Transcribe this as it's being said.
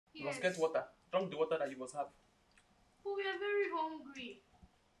You must get water. Drink the water that you must have. But we are very hungry.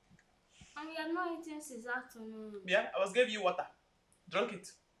 And we have not eaten since afternoon. Yeah, I was giving you water. Drink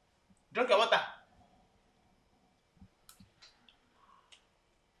it. Drink your water.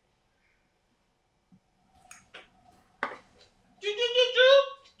 Juju!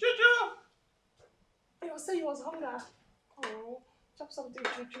 I was saying you was hunger. Oh, chop something,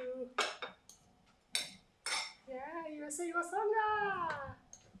 Juju. Yeah, you were saying you was hunger.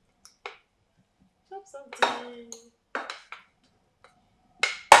 Chop something.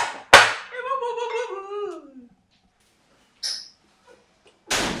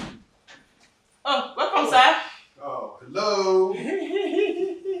 Oh, welcome, sir. Oh, hello.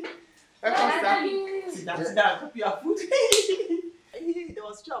 Welcome, sir. Sit down, copy your food. There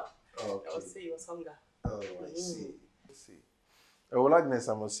was chop. Okay. I was saying you was hunger. Oh, I see. Well, Agnes,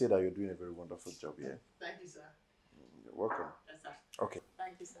 I must say that you're doing a very wonderful job here. Thank you, sir. You're welcome. Yes, sir. Okay.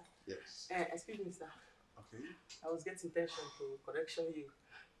 Thank you, sir. Yes. Excuse me, sir. Okay. I was getting intention to correction you.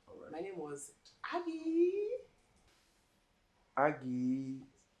 All right. My name was Aggie. Aggie.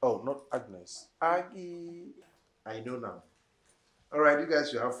 Oh, not Agnes. Aggie. I know now. All right, you guys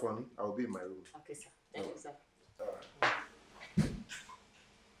should have fun. I'll be in my room. Okay, sir. Thank you, sir. All right.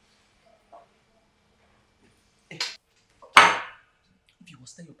 If you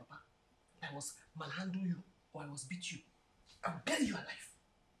was tell your papa I was manhandle you or I was beat you, I'll bury you alive.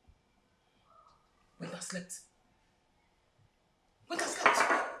 When I slept. When I slept.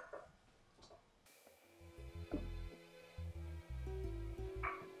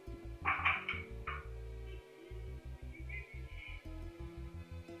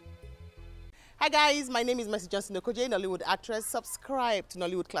 Hi guys, my name is Mercy Johnson Okoje, Nollywood actress. Subscribe to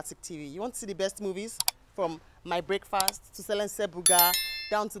Nollywood Classic TV. You want to see the best movies from My Breakfast to Selen Sebuga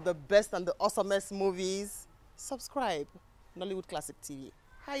down to the best and the awesomest movies? Subscribe Nollywood Classic TV.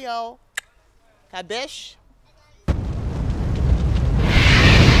 Hi y'all. Kadesh.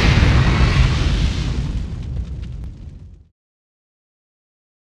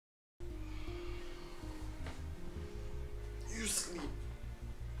 You sleep.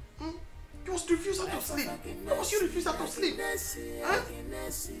 You must refuse out of sleep. Why must you refuse out of sleep? Huh?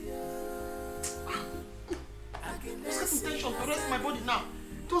 What's that intention to rest my body now?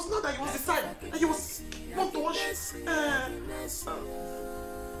 It was not that you was decide that you was want to wash. Sorry.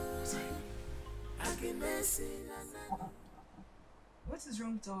 What is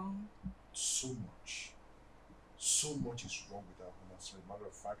wrong, Tom? So much. So much is wrong with our home. As a matter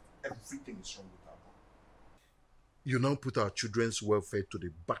of fact, everything is wrong with our home. You now put our children's welfare to the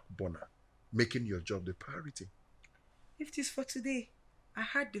back burner, making your job the priority. If it is for today, I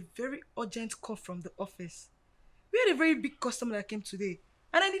had a very urgent call from the office. We had a very big customer that came today,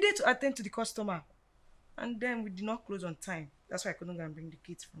 and I needed to attend to the customer. And then we did not close on time. That's why I couldn't go and bring the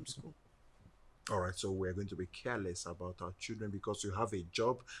kids from school. All right, so we're going to be careless about our children because you have a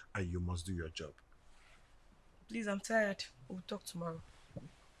job and you must do your job. Please, I'm tired. We'll talk tomorrow.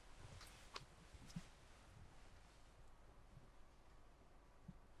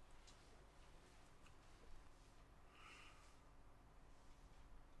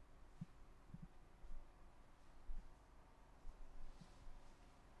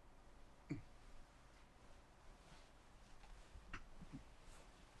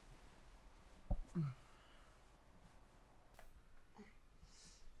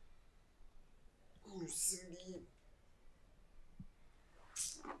 You silly.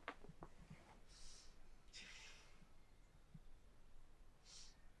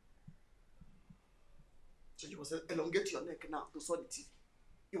 So you must elongate your neck now to saw the TV.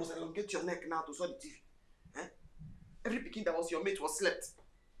 You must elongate your neck now to saw the TV. Eh? Every picking that was your mate was slept.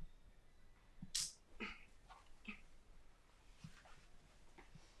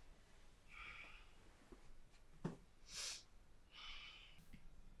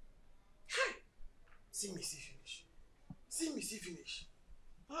 See me see finish. See me see finish.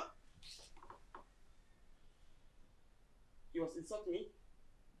 Huh? You must insult me?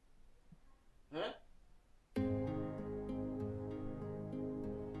 Huh?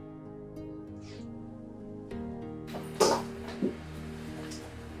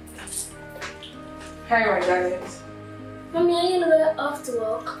 Hi, my darlings. Mommy, are you going off to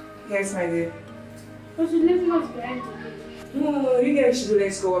work? Yes, my dear. But you leave us behind today. No, you guys should do.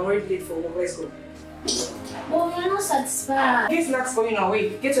 Let's go. I'm already late for work. Let's go. Oh, we are not satisfied. Get snacks for you now.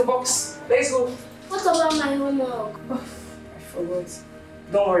 Wait, get your box. Let's go. What about my homework? Oh, I forgot.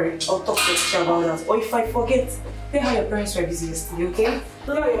 Don't worry, I'll talk to your teacher about that. Or if I forget, tell how your parents were busy yesterday, okay?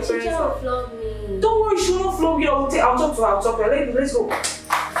 Tell how your Teacher parents will flog me. Don't worry, she will not flog you. I'll talk to her. I'll talk to her. Let's go.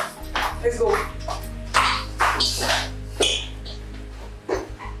 Let's go.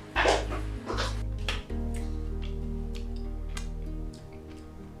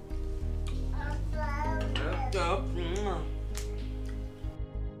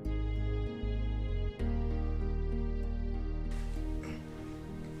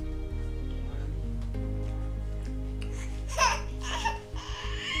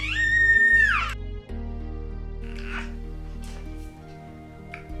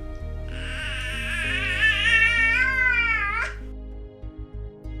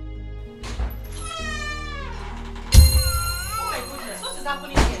 is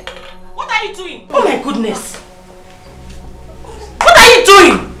happening here? What are you doing? Oh my goodness! What are you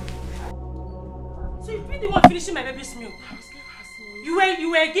doing? So you've been the one finishing my baby's milk. You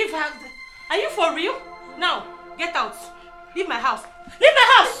were give her. Are you for real? Now, get out. Leave my house. Leave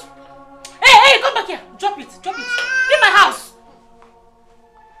my house! Hey, come back here. Drop it. Leave my house.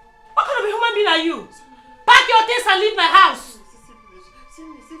 What kind of a human being are you? Pack your things and leave my house.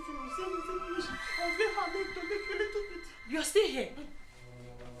 You're still here.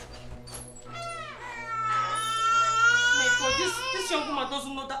 My God, this young woman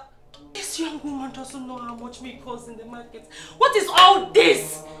doesn't know that. This young woman doesn't know how much milk costs in the market. What is all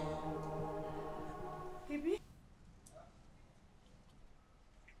this? Baby?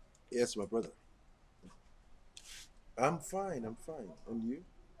 Yes, my brother. I'm fine. And you?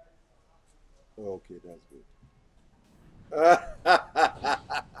 Oh, okay, that's good.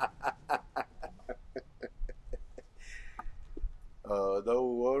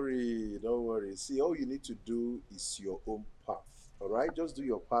 Don't worry. See, all you need to do is your own path. All right? Just do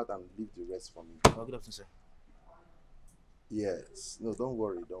your part and leave the rest for me. Oh, good afternoon, sir. Yes. No, don't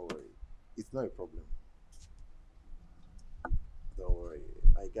worry. It's not a problem. Don't worry.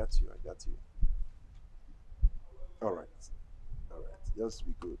 I got you. All right. Just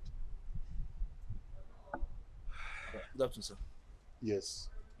be good. Good afternoon, sir. Yes.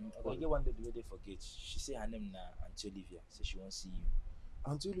 Okay, get one day the way they forget. She say her name na Auntie Olivia. Say she won't see you.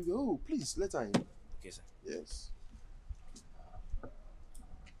 Auntie Olivia, oh, please, let her in. Okay, sir. Yes.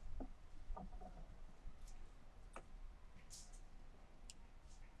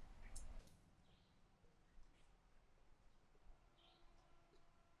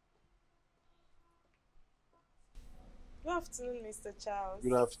 Good afternoon, Mr. Charles.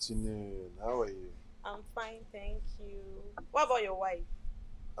 Good afternoon. How are you? I'm fine, thank you. What about your wife?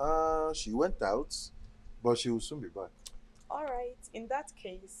 She went out, but she will soon be back. All right. In that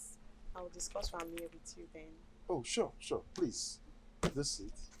case, I'll discuss family with you then. Oh, sure. Please, this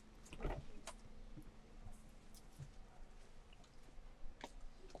seat.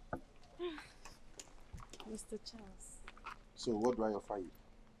 Mr. Charles. So, what do I offer you?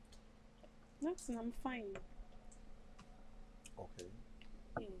 Nothing, I'm fine. Okay.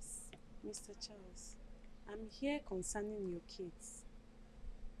 Yes, Mr. Charles. I'm here concerning your kids.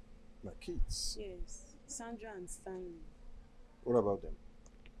 My kids? Yes, Sandra and Stanley. What about them?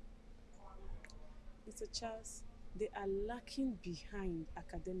 Mr. Charles, they are lacking behind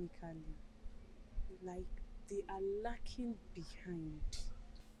academically. Like, they are lacking behind.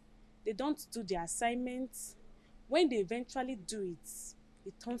 They don't do their assignments. When they eventually do it,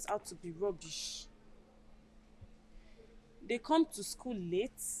 it turns out to be rubbish. They come to school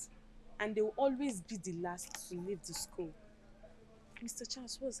late, and they will always be the last to leave the school. Mr.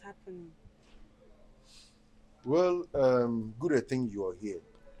 Charles, what's happening? Well, good thing you are here.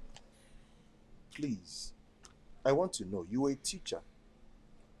 Please, I want to know, you are a teacher.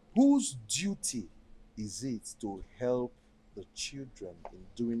 Whose duty is it to help the children in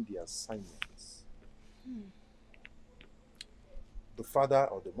doing the assignments? The father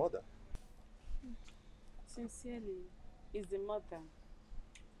or the mother? Sincerely, it's the mother.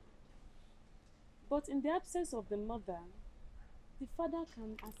 But in the absence of the mother, the father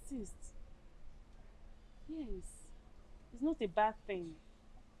can assist. Yes, it's not a bad thing.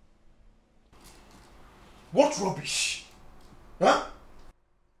 What rubbish? Huh?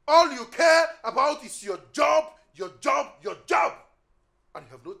 All you care about is your job. And you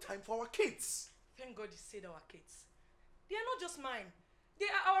have no time for our kids. Thank God you said our kids. They are not just mine. They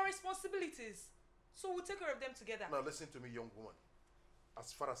are our responsibilities. So we'll take care of them together. Now listen to me, young woman.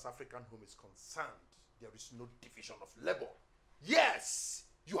 As far as African home is concerned, there is no division of labor. Yes,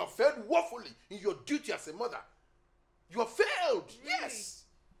 you have failed woefully in your duty as a mother. You have failed. Really? Yes.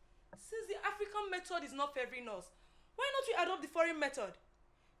 Since the African method is not favoring us, why not we adopt the foreign method?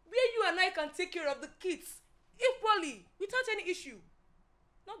 Where you and I can take care of the kids equally, without any issue.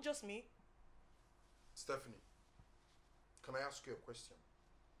 Not just me. Stephanie, can I ask you a question?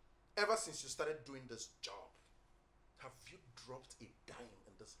 Ever since you started doing this job, have you dropped a dime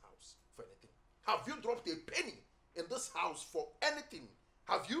in this house for anything? Have you dropped a penny in this house for anything?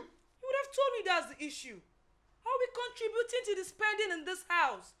 Have you? You would have told me that's the issue. How are we contributing to the spending in this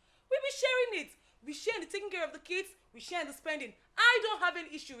house? We'll be sharing it. We share in the taking care of the kids. We share in the spending. I don't have any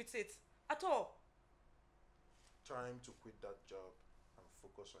issue with it at all. Time to quit that job and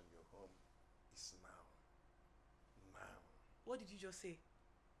focus on your home is now. Now. What did you just say?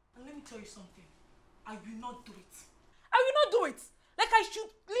 And let me tell you something. I will not do it. I will not do it. Like I should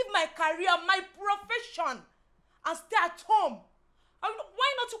leave my career, my profession, and stay at home.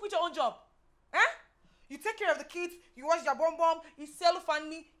 Why not you quit your own job? Eh? You take care of the kids, you wash their bum, you sell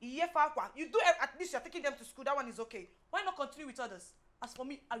funny, you hear fakwa. You do at least you're taking them to school. That one is okay. Why not continue with others? As for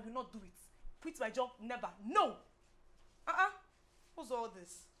me, I will not do it. Quit my job, never. No. What's all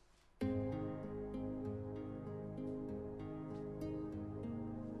this?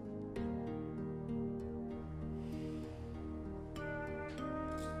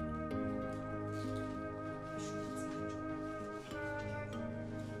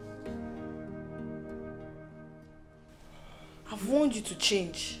 I've warned you to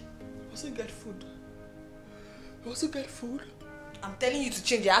change. I also get food. I also get food. I'm telling you to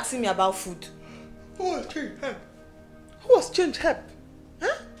change. You're asking me about food. Who has changed help? Who has changed help?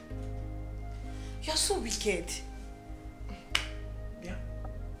 Huh? You're so wicked. Yeah.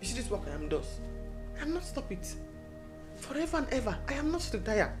 You see this work I am doing? I am not stop it. Forever and ever. I am not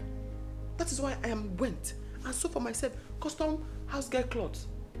retired. That is why I am went and sew for myself custom house girl clothes.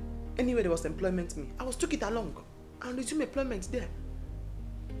 Anywhere there was employment me, I was took it along and resume employment there.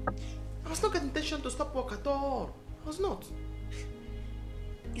 I was not getting intention to stop work at all. I was not.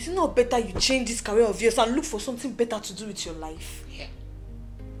 Is it not better you change this career of yours and look for something better to do with your life? Yeah.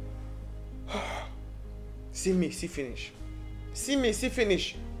 See me, see finish. See me, see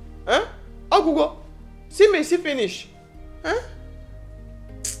finish. Huh? Oh, Google. See me, see finish. Huh?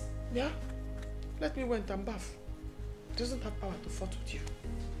 Yeah? Let me went and bath. It doesn't have power to fight with you.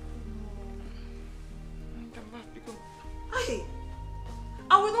 Hey,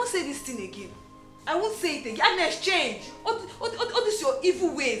 I will not say this thing again. I won't say it again. Agnes, change. All this your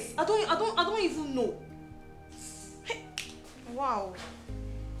evil ways. I don't even know. Hey. Wow.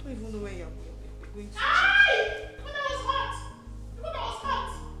 I don't even know where you're going to. Aye! When I was hot. When I was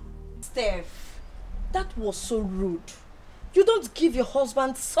hot. Steph, that was so rude. You don't give your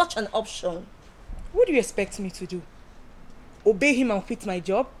husband such an option. What do you expect me to do? Obey him and quit my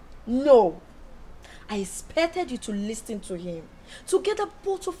job? No. I expected you to listen to him. Together,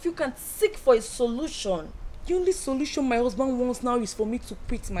 both of you can seek for a solution. The only solution my husband wants now is for me to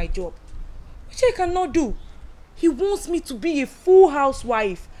quit my job, which I cannot do. He wants me to be a full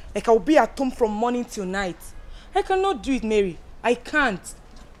housewife, like I'll be at home from morning till night. I cannot do it, Mary. I can't.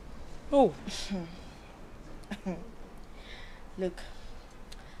 Oh. Look,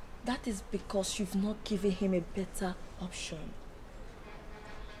 that is because you've not given him a better option.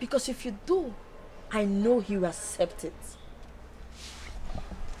 Because if you do, I know he will accept it.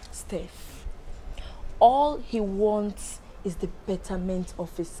 Steph, all he wants is the betterment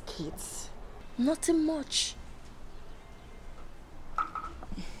of his kids. Nothing much.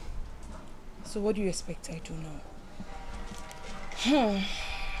 So what do you expect I do now?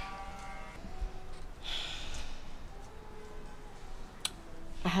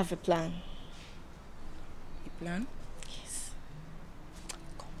 I have a plan. A plan? Yes.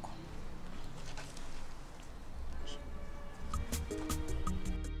 Come.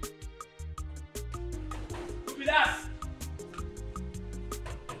 Who be that?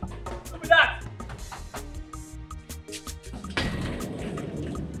 Who be that?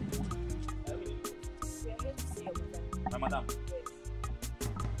 My madam.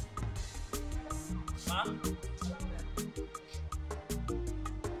 Ma?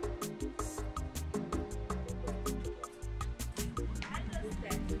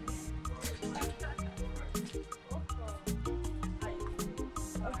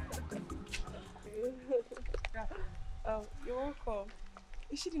 You're welcome.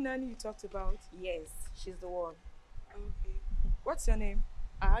 Is she the nanny you talked about? Yes, she's the one. Okay. What's your name?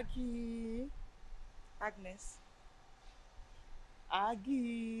 Aggie. Agnes.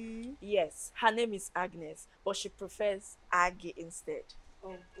 Aggie. Yes, her name is Agnes, but she prefers Aggie instead.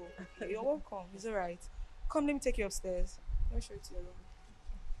 Oh, okay. You're welcome. It's alright. Come, let me take you upstairs. Let me show you to your room.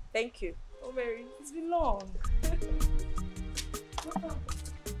 Thank you. Oh, Mary, it's been long.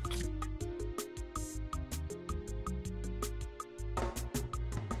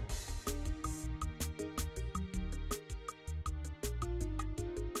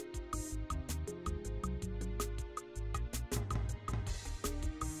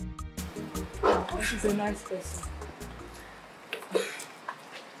 She's a nice person.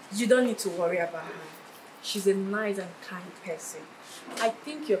 You don't need to worry about her. She's a nice and kind person. I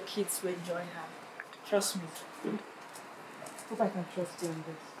think your kids will enjoy her. Trust me. Hope I can trust you on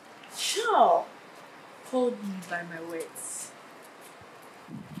this. Sure. Hold me by my words.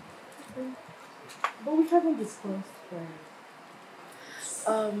 Okay. But we haven't discussed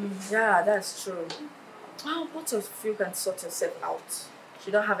Yeah, that's true. Well, both of you can sort yourself out.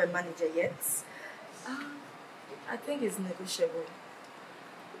 You don't have a manager yet. I think it's negotiable.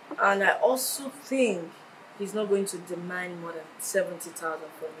 And I also think he's not going to demand more than 70,000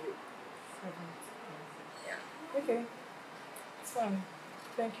 from you. Okay, it's fine.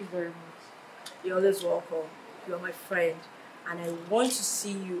 Thank you very much. You're always welcome. You're my friend, and I want to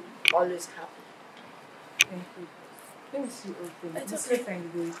see you always happy. Thank you. Let me see your thing. It's okay.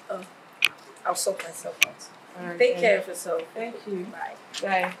 okay. I'll sort myself out. Alright, Take care of yourself. Thank you. Bye.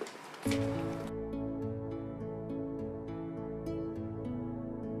 Bye.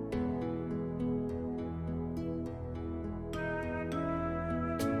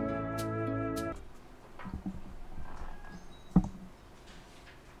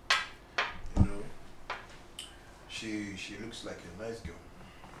 You know, she looks like a nice girl.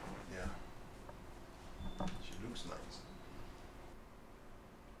 Yeah. She looks nice.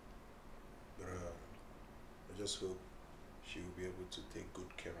 But I just hope she will be able to take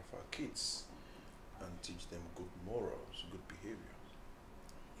good care of our kids and teach them good morals, good behavior.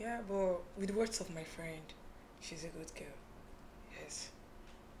 Yeah, but with the words of my friend, she's a good girl. Yes.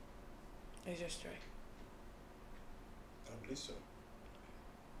 Let's just try. I believe so.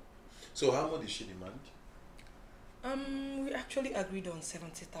 So how much did she demand? We actually agreed on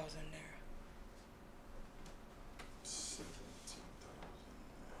 70,000 naira. 70,000.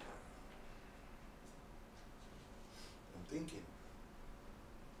 I'm thinking,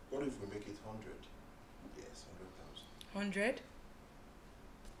 what if we make it 100? Yes, 100,000. 100?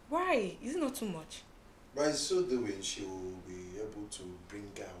 Why? Is it not too much? By so doing, she will be able to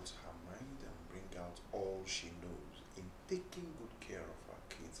bring out her mind and bring out all she knows in taking good care of our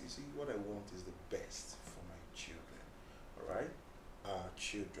kids. You see, what I want is the best for my children, alright? Our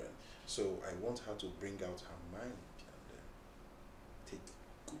children. So I want her to bring out her mind and take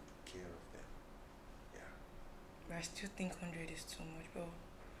good care of them. Yeah. But I still think 100 is too much, but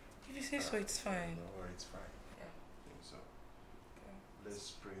if you say so, it's fine. No, it's fine. Yeah. I think so. Okay.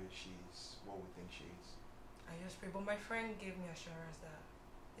 Let's pray she's what we think she is. I just pray, but my friend gave me assurance that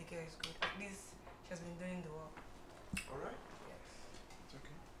the girl is good. At least she has been doing the work. Alright? Yes. It's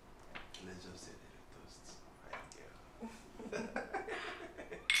okay. Let's just say the toast. Hi, girl.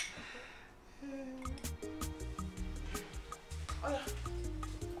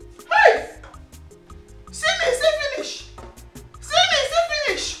 Hey! See me, say finish! See me, say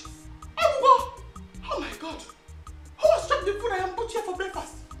finish! Oh my God! Who has chopped the food I am put here for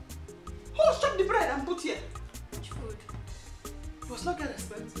breakfast? Who has chopped the bread I am put here? Which food? You must not get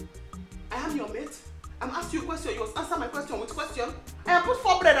respect. I am your mate. I'm asking you a question. You must answer my question with question. I have put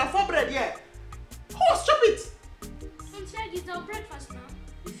 4 bread and 4 bread here. Who has chopped it? Auntie, it's our breakfast now.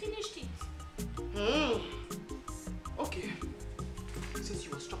 We finished it. Okay. Since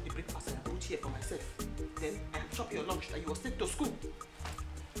you must chop the breakfast I have put here for myself, then I will chop your lunch that you must take to school.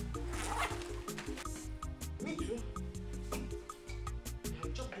 Me too. I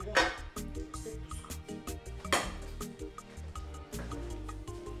will chop the one you must take to school.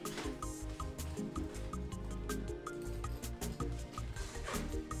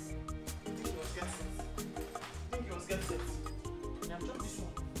 Think you must get sense. Think you must get sense. I have chopped this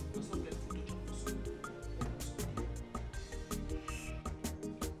one. You must not get food to chop to school.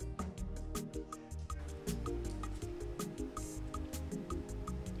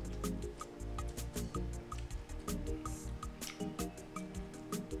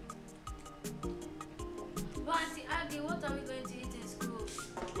 But Auntie Adi, what are we going to eat in school?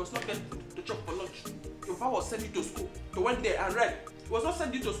 You must not get food to chop for lunch. Your father was sent you to school to went there and read. He was not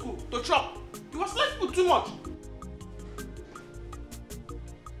sent you to school to chop. You must like food too much.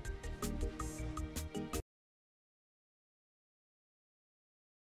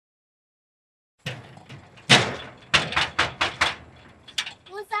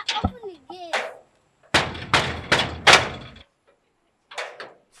 Was that open again?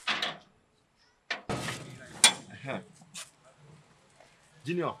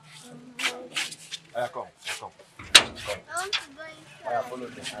 Junior. Aya, come. I want to go inside. Aya, follow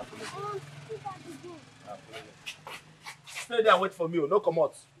them. Aya, follow them. I want to sit at the book. Aya, follow them. Stay there and wait for me. No come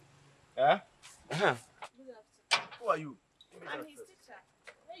out. Eh? Who are you? I'm his teacher.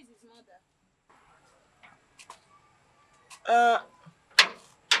 Where is his mother?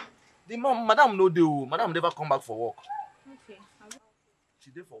 The madam no do. Madam never come back for work. Okay.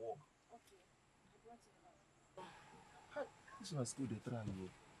 She there for work. This one school they try you.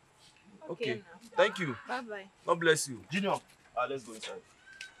 Okay. Now. Thank you. Bye bye. God bless you. Junior. Let's go inside.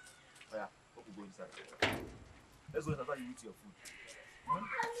 Yeah, hope we go inside. Let's go inside after you eat your food.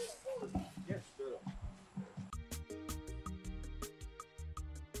 Yes, better.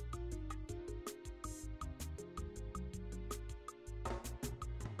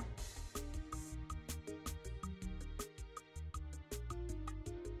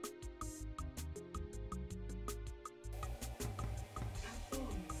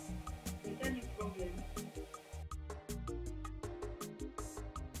 Is there any problem?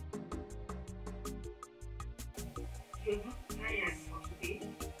 good science for today.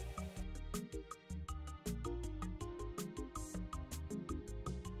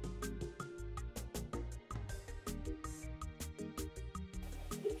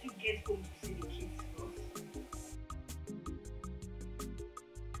 Did you get home to see the kids first?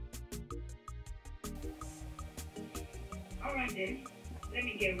 Alright then, let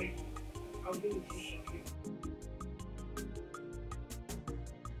me get ready. I'll be with you shortly.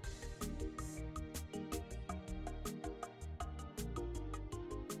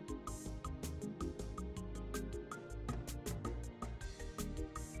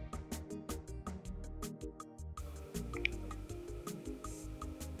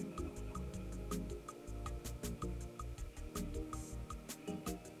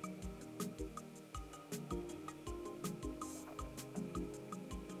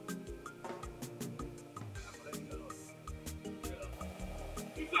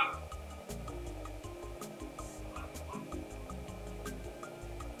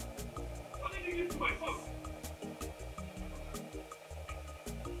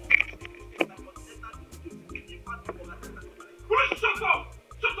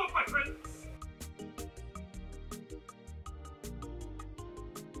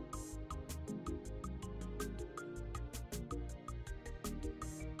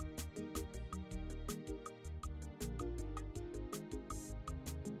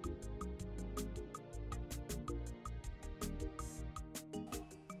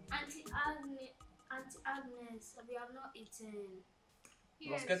 Auntie Agnes, we have not eaten.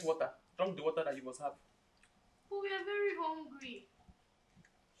 You must get water. Drink the water that you must have. But we are very hungry.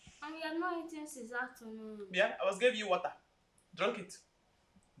 And we have not eaten since afternoon. Yeah, I was giving you water. Drink it.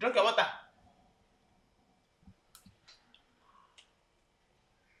 Drink your water.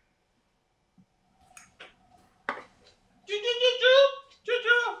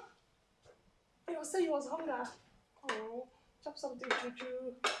 Juju! I was saying you was hungry. Oh, chop something,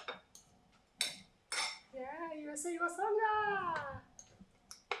 Juju. Yeah, you were saying you was hungry.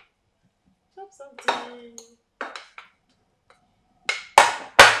 Chop something.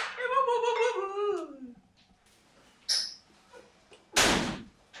 Hey, boo.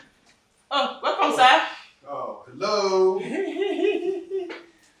 Oh, welcome, sir. Oh, hello.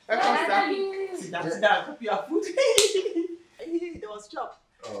 Welcome, sir. Sit down. Copy your food. There was chop.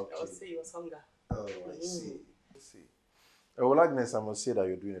 Okay. I was saying you was hungry. Oh, I see. Well, Agnes, I must say that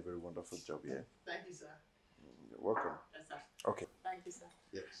you're doing a very wonderful job here. Thank you, sir. You're welcome. Yes, sir. Okay. Thank you, sir.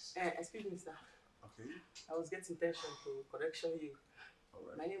 Yes. Excuse me, sir. Okay. I was getting tension to correction you. All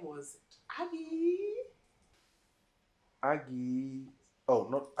right. My name was Aggie. Aggie. Oh,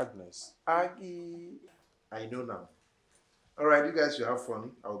 not Agnes. Aggie. I know now. All right, you guys should have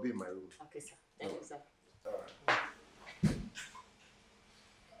fun. I'll be in my room. Okay, sir. Thank you, sir. All right.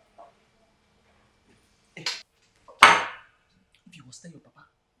 If you was tell your papa,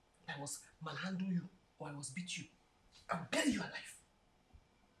 I was manhandle you or I was beat you, I'll bury you alive.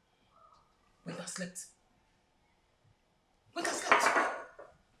 When I slept. When I slept.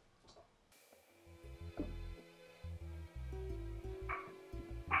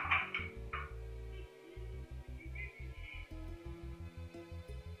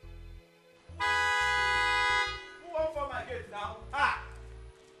 Who won't for my gate now? Ah!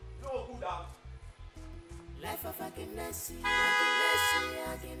 No, cool down. Life of Aginesi,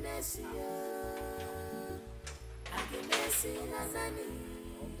 Nazani.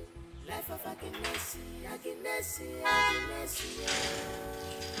 Life of Aginesi,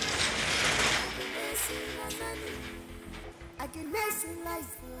 Nazani. Aginesi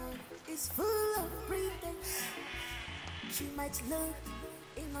life is full of pretense. She might look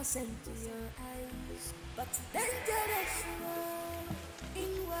innocent to your eyes, but dangerous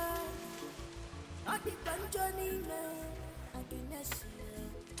inward. Not the conjoining Aginesi.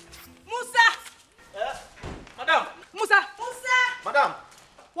 Musa! Madam! Musa! Madam!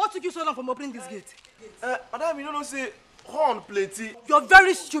 What took you so long from opening this gate? Madam, you don't say horn plenty. You're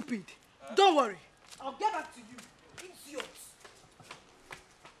very stupid. Don't worry. I'll get back to you. Idiot.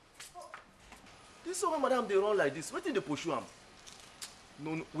 This is why madam they run like this. Wait till they pursue him.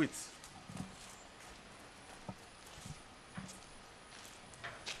 No, wait.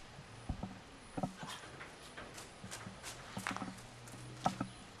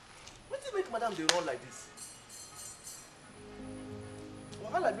 What do you make madam they run like this?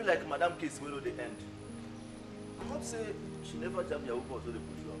 Wahala be like madam case wey no dey end. I hope say she never jam your Uber so they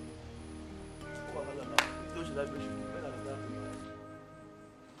pursue am. Wahala now. Though she like she when I start to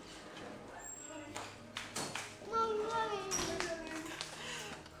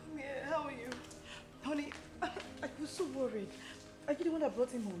How are you? Honey, I was so worried. Are you the one that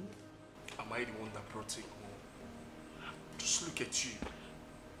brought him home? Am I the one that brought him home? Just look at you.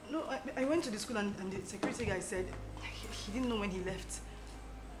 No, I went to the school and the security guy said he didn't know when he left.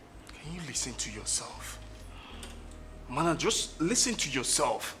 Can you listen to yourself? Mana, just listen to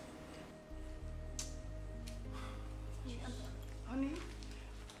yourself. Honey,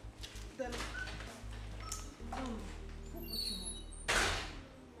 then...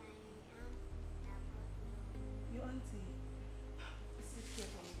 Your auntie. Sit here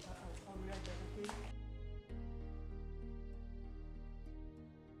for me. I'll be right back, okay?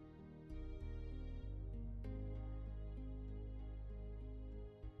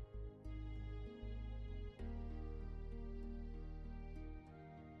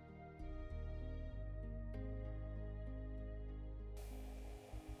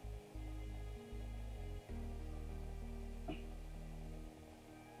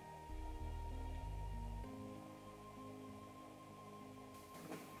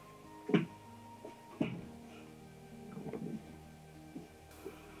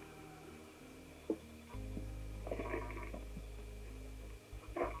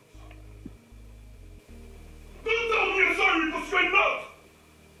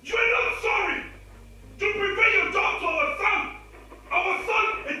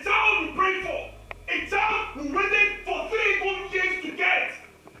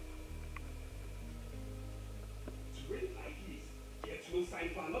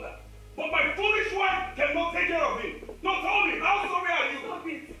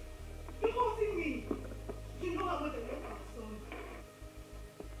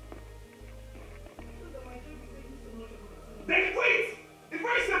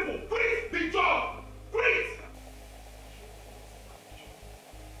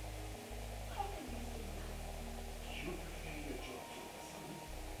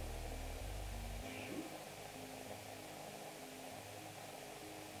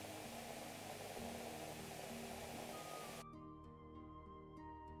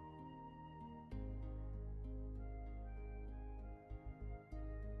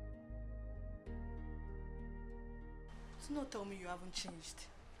 Do not tell me you haven't changed.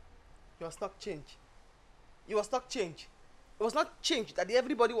 You are stuck change. You were stuck change. It was not change that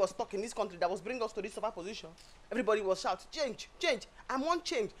everybody was stuck in this country that was bringing us to this suffer position. Everybody was shouting, change, change. I'm one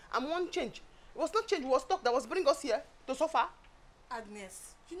change. I'm one change. It was not change. We were stuck that was bringing us here to suffer.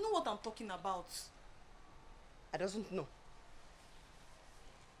 Agnes, you know what I'm talking about. I doesn't know.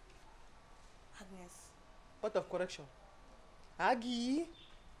 Agnes. What of correction? Aggie.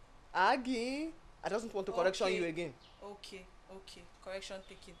 I doesn't want to correction you again. Okay. Correction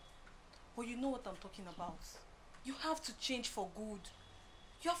taken. But you know what I'm talking about. You have to change for good.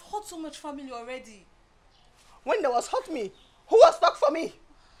 You have hurt so much family already. When there was hurt me, who was stuck for me?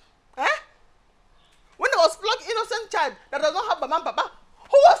 Eh? When there was flogged innocent child that does not have mama and papa,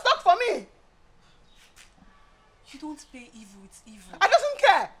 who was stuck for me? You don't pay evil with evil. I doesn't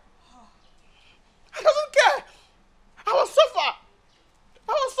care. I doesn't care. I will suffer.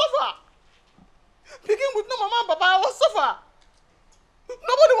 Begin with no mama and papa, I will suffer.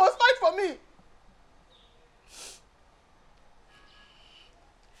 Nobody was fight for me.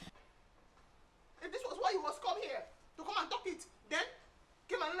 If this was why you was come here, to come and talk it, then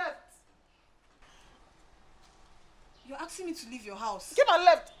came and left. You're asking me to leave your house. Came and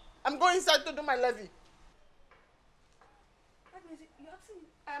left. I'm going inside to do my levy. You're asking me.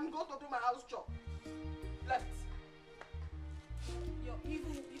 I'm going to do my house job. Left.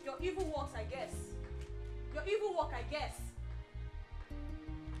 Your evil works, I guess. Your evil work, I guess.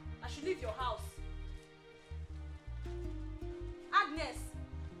 I should leave your house. Agnes.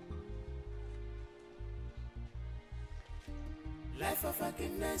 Life of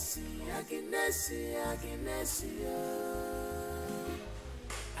Agnes,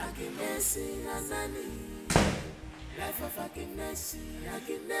 Nanani. Life of Agnes,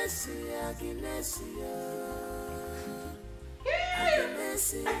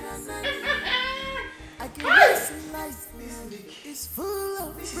 Nanani. Agnes life is full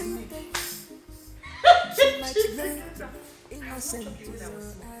of freedom. She might look innocent to your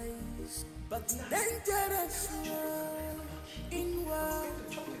eyes, but dangerous in world.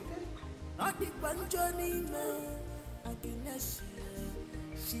 Not the Banjoni man, Agnes.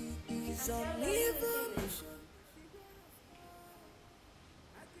 She is an evil.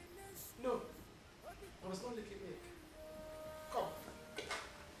 No, I was not licking milk. Come.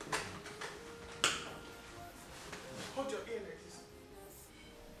 Hold your ear like this.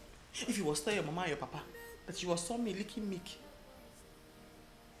 If you was tell your mama and your papa that you was saw me licking milk,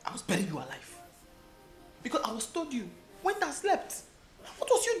 I was burying you alive. Because I was told you, went and slept. What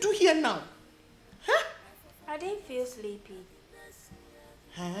was you do here now? Huh? I didn't feel sleepy.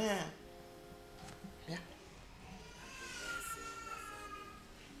 Yeah.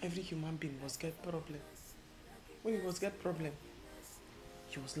 Every human being must get problem. When you must get problem,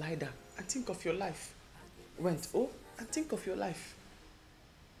 you must lie down and think of your life. Went, oh, and think of your life.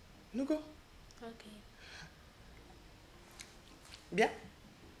 No go. Okay. Yeah?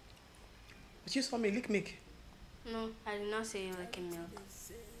 But you saw me lick milk. No, I did not say you like milk.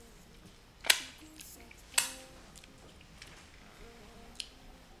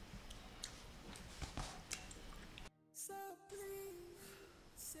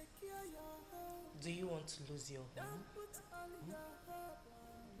 Do you want to lose your home?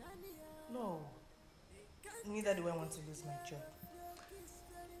 No. Neither do I want to lose my job.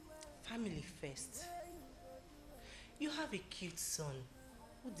 Family first. You have a cute son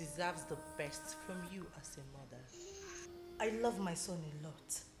who deserves the best from you as a mother. I love my son a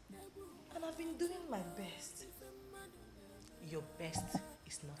lot. And I've been doing my best. Your best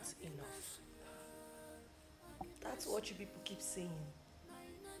is not enough. That's what you people keep saying.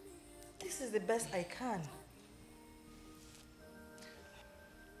 This is the best I can.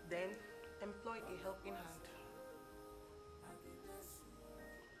 Then employ a helping hand.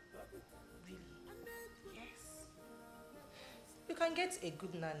 Really? Yes. You can get a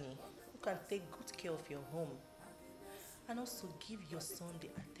good nanny who can take good care of your home and also give your son the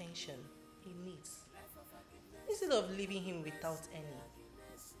attention he needs instead of leaving him without any.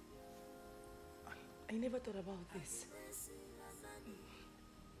 I never thought about this.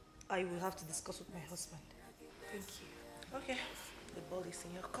 I will have to discuss with my husband. Thank you. Okay, the ball is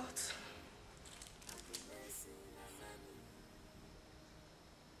in your court.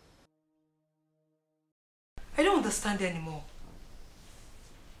 I don't understand anymore.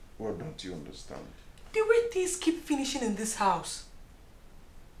 What don't you understand? The way things keep finishing in this house.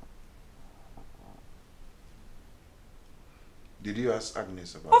 Did you ask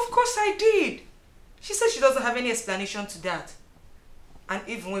Agnes about Of course I did. She said she doesn't have any explanation to that. And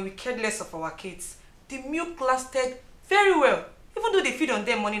even when we cared less of our kids, the milk lasted very well, even though they feed on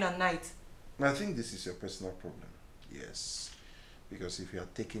them morning and night. I think this is your personal problem. Yes. Because if you are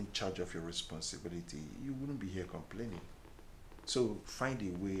taking charge of your responsibility, you wouldn't be here complaining. So find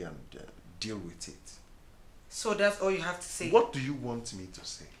a way and deal with it. So that's all you have to say? What do you want me to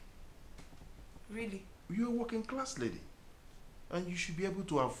say? Really? You're a working class lady. And you should be able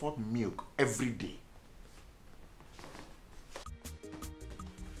to afford milk every day.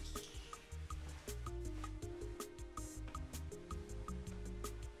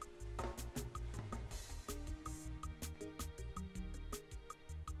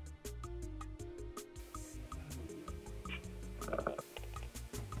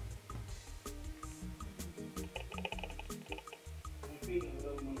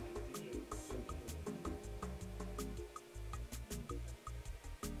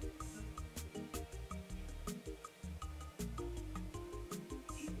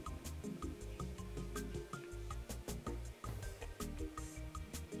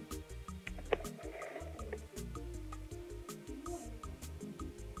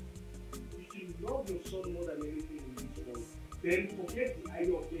 Love your son more than anything in this world. Then forget the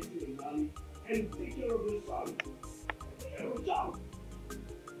idea of getting a man and take care of your son. Take care of your child.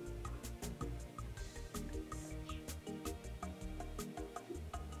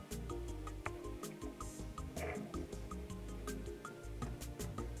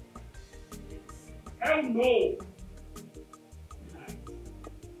 Hell no!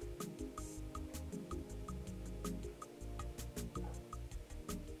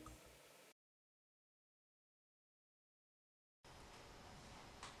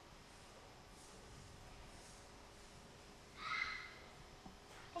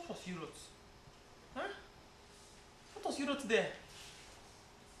 What was you wrote? Huh? What was you wrote there?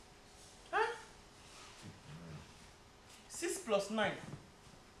 Huh? 6 plus 9.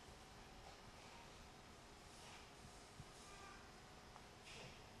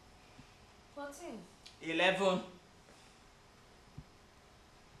 What's in? 11.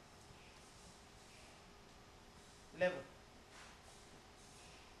 11.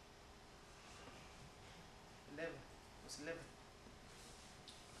 11. What's 11?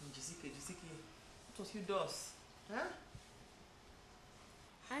 Jisike. What was you does? Huh?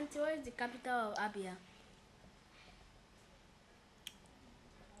 Auntie, what is the capital of Abia?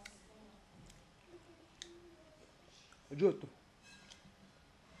 Ojoto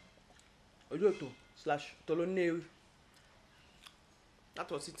 / Tolonewi.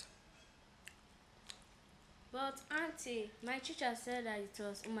 That was it. But Auntie, my teacher said that it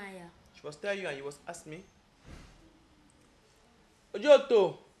was Umaya. She was telling you and you was ask me.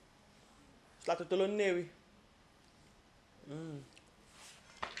 Ojoto / Tolonewi. Auntie,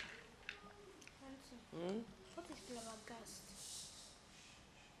 what is flabbergast?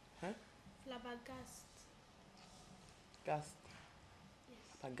 Flabbergast. Gast.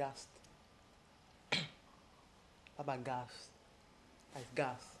 Flabbergast. Flabbergast. Like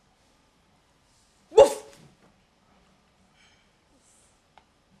gas. Woof!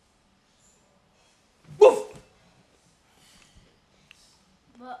 Woof!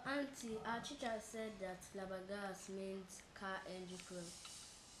 But Auntie, our teacher said that flabbergast means car engine problem.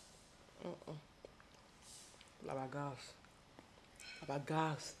 Flabbergast.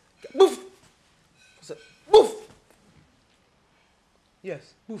 Flabbergast. Woof! What's that? Woof!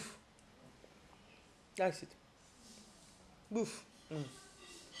 Yes, woof. That's it. Woof.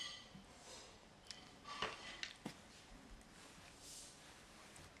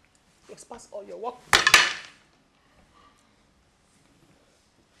 Just pass all your work.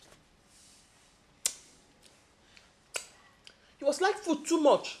 You was like food too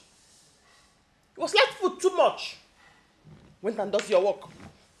much. You was like food too much. Went and does your work.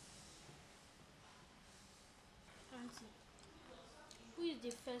 Auntie, who is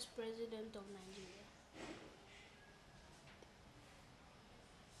the first president of Nigeria?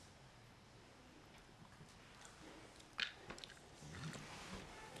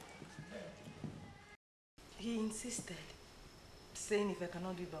 He insisted, saying if I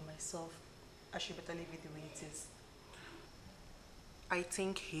cannot do it by myself, I should better leave it the way it is. I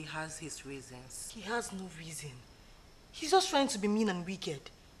think he has his reasons. He has no reason. He's just trying to be mean and wicked.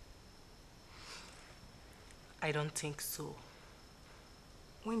 I don't think so.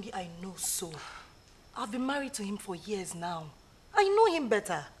 Wendy, I know so. I've been married to him for years now. I know him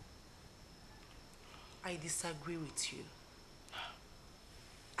better. I disagree with you.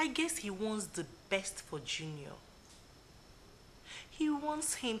 I guess he wants the best for Junior. He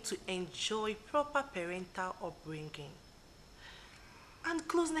wants him to enjoy proper parental upbringing and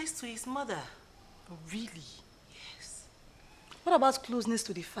closeness to his mother. Really? Yes. What about closeness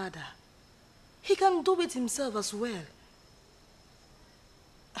to the father? He can do it himself as well.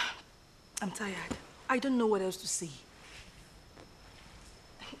 I'm tired. I don't know what else to say.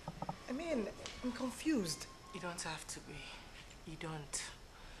 I mean, I'm confused. You don't have to be. You don't.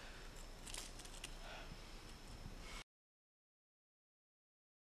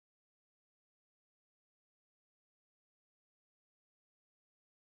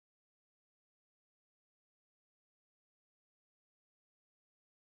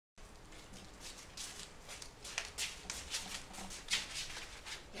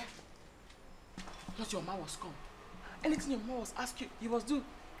 Not your man was come. Anything your mom was ask you, you must do.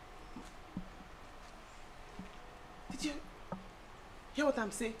 Did you hear what I'm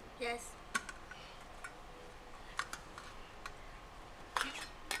saying? Yes.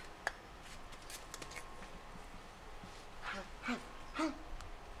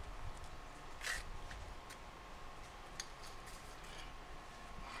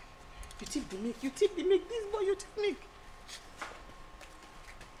 You tip the milk. You tip the milk. This boy, you tip milk.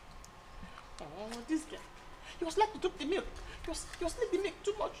 Oh, this guy. He was like to take the milk. He was like the milk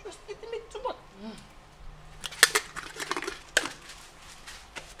too much. He was like the milk too much.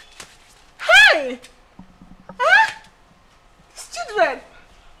 Hey! Huh? These children!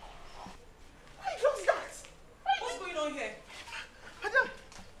 Why does that? What's going on here? Adam,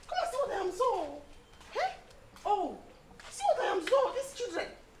 come and see what I am so. Hey? Oh, see what I am so. These children.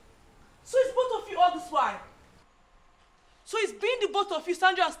 So it's both of you all this while? So it's been the both of you,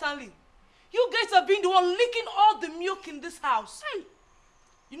 Sandra and Stanley? You guys have been the one leaking all the milk in this house. Hey!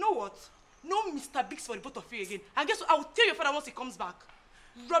 You know what? No Mr. Biggs for the both of you again. I guess I will tell your father once he comes back.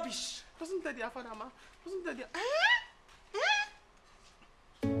 Rubbish. Wasn't that their father, ma? Wasn't that their...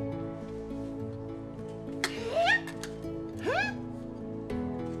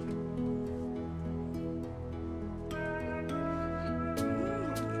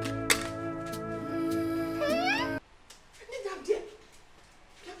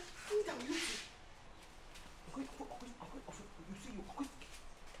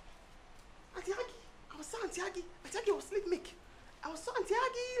 Auntie was sleep make. I was so Auntie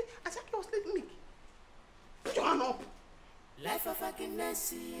was sleep make. Put your hand up. Life of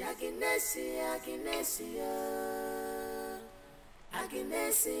Aginesi, Aginesi, Aginesi,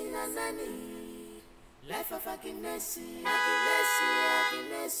 Aginesi Nanani. Life of Aginesi, Aginesi,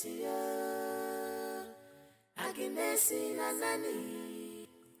 Aginesi, Aginesi Nanani.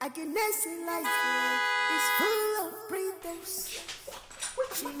 Aginesi life is full of pretense.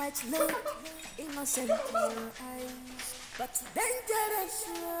 She might look innocent in your eyes, but dangerous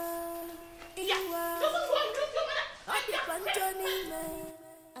in your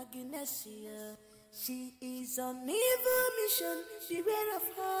Aginesia, she is on evil mission, beware of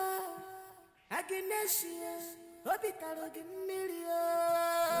her. Aginesia, Obitaro Gimilia.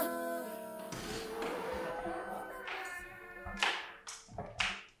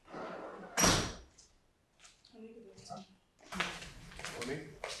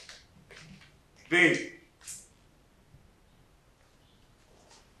 Babe.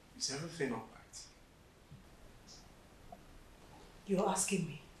 Is everything alright? You're asking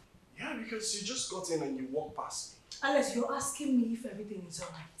me? Yeah, because you just got in and you walked past me. Alex, you're asking me if everything is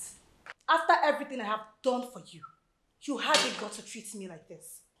alright. After everything I have done for you, you hardly got to treat me like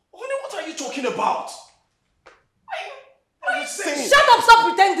this. Honey, what are you talking about? What are you saying? Shut up, stop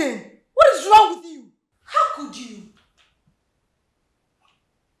pretending! What is wrong with you? How could you?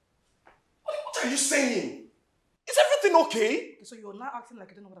 What are you saying? Is everything okay? So you're not acting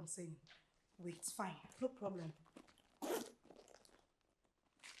like I don't know what I'm saying. Wait, it's fine. No problem.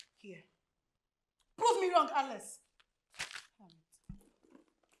 Here. Prove me wrong, Alice.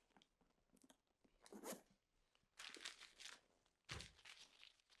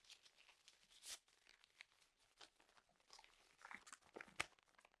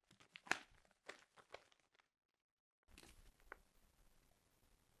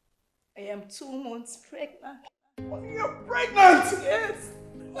 I am 2 months pregnant. You're pregnant? Yes.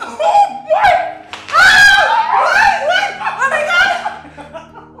 Oh, what? Oh my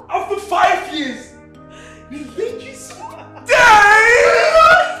God! After 5 years? Thank you so much.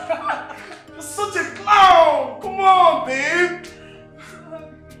 Damn! You're such a clown. Come on, babe.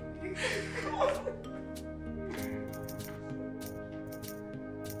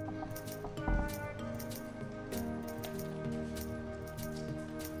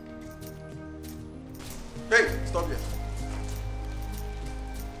 Hey, stop here.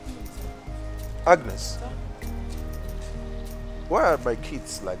 Agnes, why are my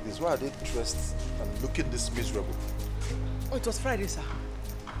kids like this? Why are they dressed and looking this miserable? Oh, it was Friday, sir.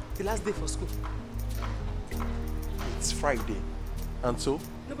 The last day for school. It's Friday. And so?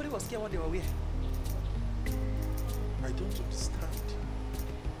 Nobody was scared what they were wearing. I don't understand.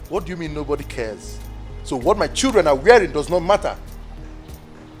 What do you mean nobody cares? So what my children are wearing does not matter?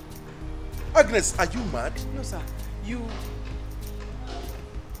 Agnes, are you mad? No, sir. You...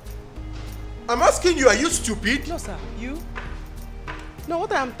 I'm asking you, are you stupid? No, sir. You? No,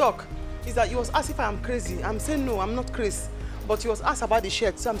 what I am talk is that you was asked if I am crazy. I'm saying no, I'm not crazy. But you was asked about the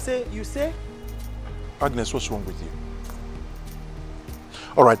shirt. So I'm saying, you say? Agnes, what's wrong with you?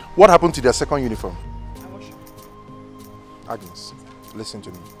 Alright, what happened to their second uniform? I wash it. Agnes, listen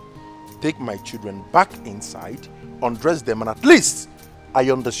to me. Take my children back inside, undress them, and at least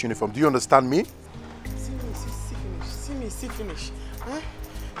iron this uniform. Do you understand me? See me, see finish. See me, see finish. Huh?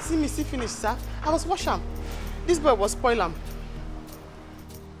 See me, see finish, sir. I was washing. This boy was spoiling.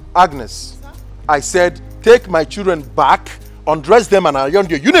 Agnes, Sir? I said take my children back, undress them, and iron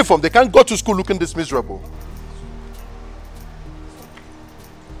their uniform. They can't go to school looking this miserable.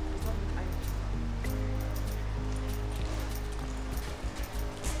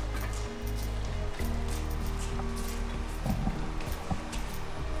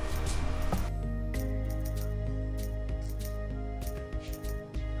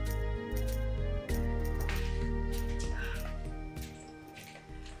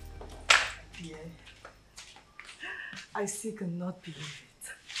 I still cannot believe it.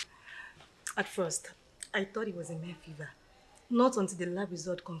 At first, I thought it was a male fever. Not until the lab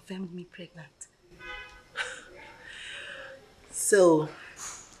result confirmed me pregnant. So,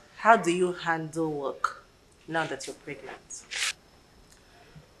 how do you handle work now that you're pregnant?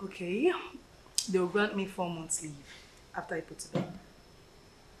 Okay, they'll grant me 4 months leave after I put to bed.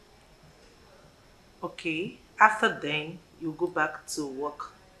 Okay, after then, you go back to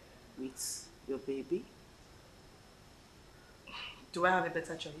work with your baby. Do I have a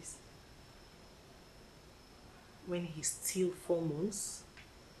better choice? When he's still 4 months?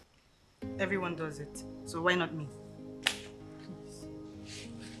 Everyone does it, so why not me?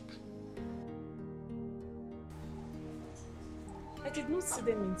 I did not see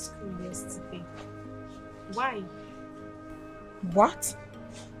them in school yesterday. Why? What?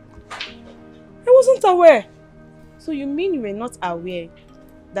 I wasn't aware. So you mean you were not aware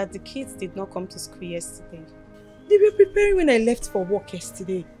that the kids did not come to school yesterday? They were preparing when I left for work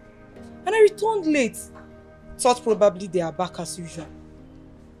yesterday. And I returned late. Thought probably they are back as usual.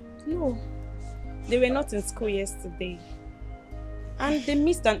 No, they were not in school yesterday. And they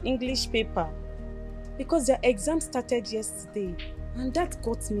missed an English paper because their exam started yesterday. And that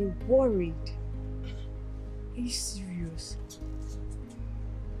got me worried. Are you serious?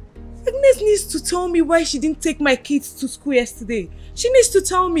 Agnes needs to tell me why she didn't take my kids to school yesterday. She needs to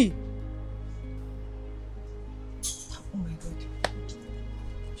tell me. Oh my God.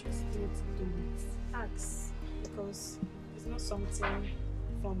 Just need to do it. Ask, because it's not something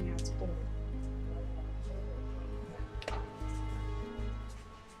funny at all.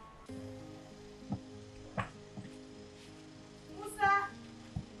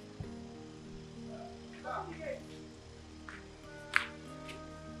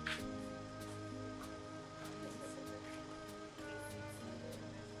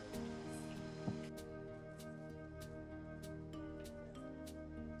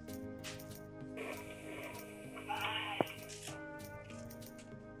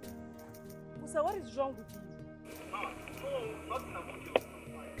 matter? What is wrong with you? No, nothing about you.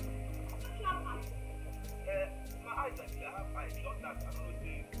 My eyes, actually, I have eyes. Not that. I don't know if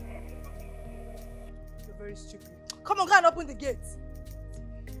You're very stupid. Come on, go and open the gate.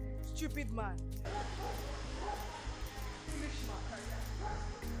 Stupid man.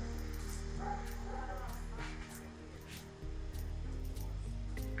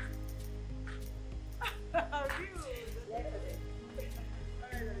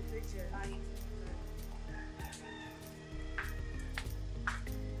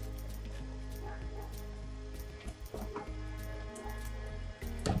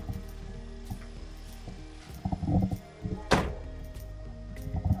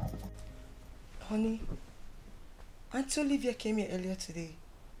 Honey, Auntie Olivia came here earlier today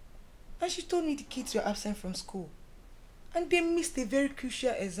and she told me the kids were absent from school and they missed a very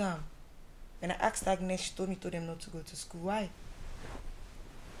crucial exam. When I asked Agnes, she told them not to go to school. Why?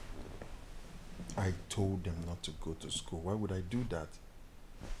 I told them not to go to school. Why would I do that?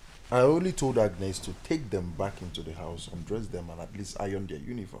 I only told Agnes to take them back into the house, undress them, and at least iron their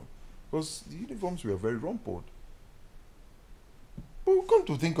uniform. Because the uniforms were very rumpled. But come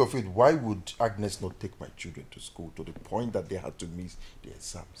to think of it, why would Agnes not take my children to school to the point that they had to miss the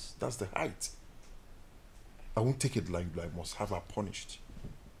exams? That's the height. I won't take it lightly. I must have her punished.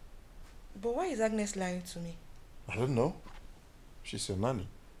 But why is Agnes lying to me? I don't know. She's your nanny.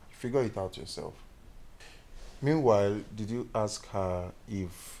 Figure it out yourself. Meanwhile, did you ask her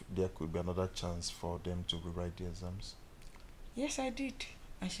if there could be another chance for them to rewrite the exams? Yes, I did.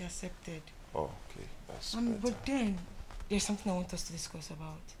 And she accepted. Oh, okay. That's better. But then, there's something I want us to discuss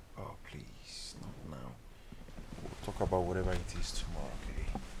about. Oh, please. Not now. We'll talk about whatever it is tomorrow, okay?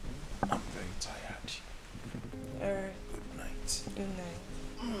 I'm very tired. Alright. Good night. Good night.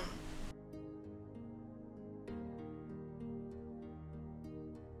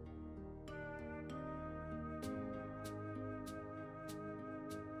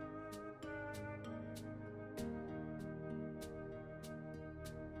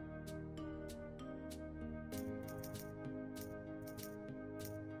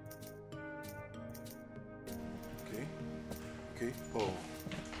 Okay. Oh.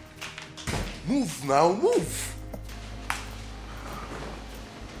 Move now, move!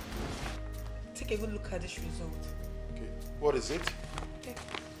 Take a good look at this result. Okay. What is it? Okay.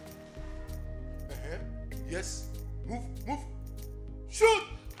 Yes. Move. Shoot!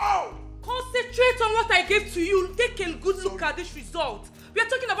 Ow! Concentrate on what I gave to you. Take a good look at this result. We are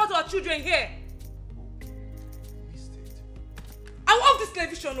talking about our children here. Missed it. I will off this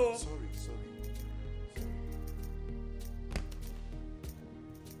television, oh. Sorry.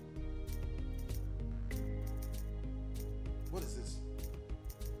 What is this?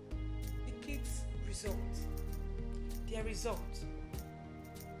 The kids' result. Their result.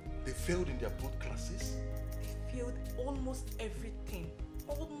 They failed in their both classes? They failed almost everything.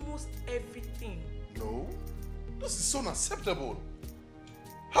 Almost everything. No. This is unacceptable.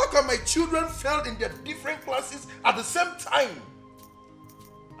 How come my children failed in their different classes at the same time?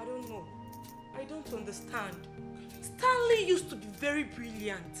 I don't know. I don't understand. Stanley used to be very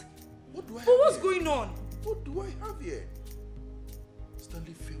brilliant. What do I have But what's here? going on? What do I have here?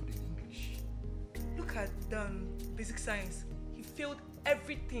 Stanley failed in English. Look at basic science. He failed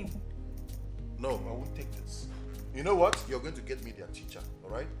everything. No, I won't take this. You know what? You're going to get me their teacher,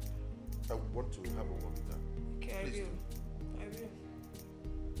 alright? I want to have a word with her. Okay, Please I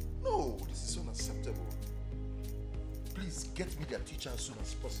will. No, this is unacceptable. Please get me their teacher as soon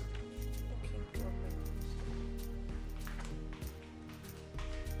as possible. Okay, no problem.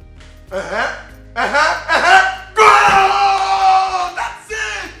 Go! That's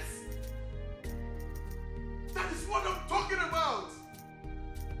it! That is what I'm talking about!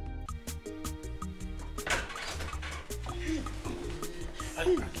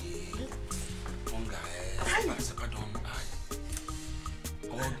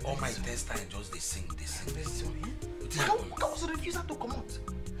 All my test time just they sing. How was the refuser to come out?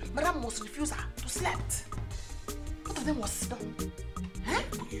 Madam was refuser to sleep. Both of them was sit down. Huh?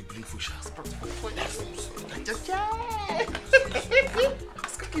 You bring food, sha. Just I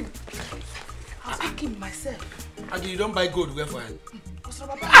was cooking myself. And you don't buy gold, where for it? What's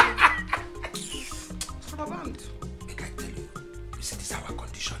rubber band? Make I tell you, you see this our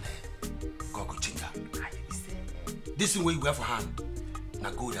condition, eh? God go change her. This thing where you wear for hand, now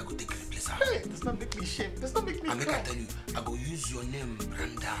gold I go take replace her. Hey, does not make me shame. Does not make me and make I tell you, I go use your name,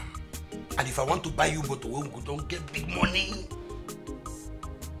 Brandam. And if I want to buy you motor, we don't get big money.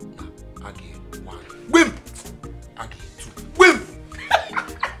 Now, I give 1. Wimp! I give 2. Wimp!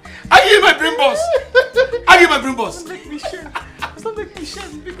 I give my dream boss! I give my dream boss! Does not make me shame. Does not make me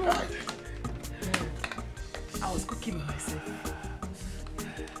shame. Because I was cooking myself.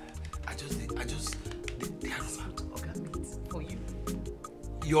 They had Organ meat for you.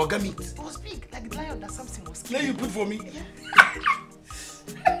 your organ meat. It was big, like the lion that Samson was Then killing. you put for me. Yeah.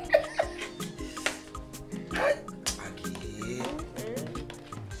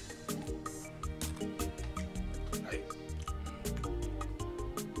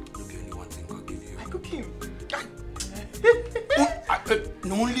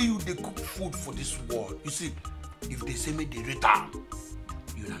 No only you they cook food for this world. You see, if they say me they return,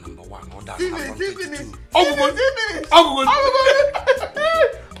 you are number one. Or that's number 22.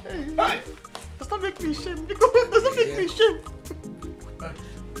 Does not make me shame. Does not make me shame.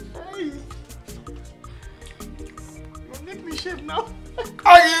 Hey. You make me shame now.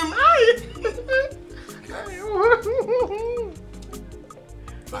 I am.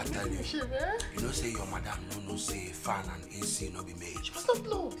 I tell you, you know say your madam no say fan and AC no be made. She must not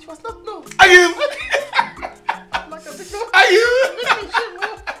know. She must not know. I am.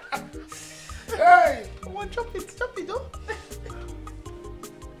 Hey, I want chop it, though.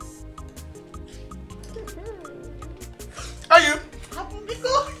 Are you?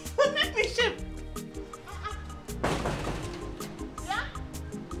 Don't make me shame. Yeah?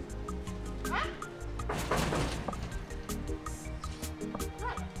 Huh?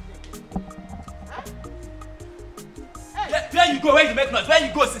 Where you go? Where you make noise? Where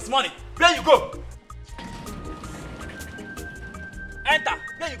you go since morning? Where you go? Enter.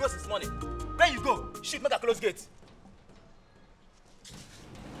 Where you go since morning? Where you go? Shoot, make a close gate.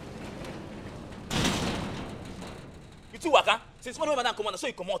 You two waka? Since morning when madam come on, so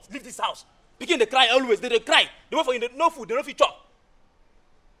you come out. Leave this house. Begin to cry always. They cry. They wait for you. No food. They no fit chop.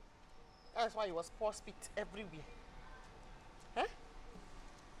 That's why it was poor spit everywhere. Huh?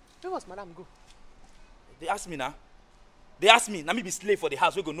 Where was madam go? They ask me now. They ask me. Now me be slave for the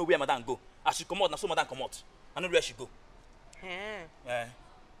house. We go know where madam go. As she come out, now so madam come out. I know where she go. Yeah.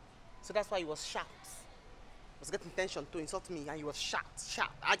 So that's why he was shout. He was getting intention to insult me, and he was shout,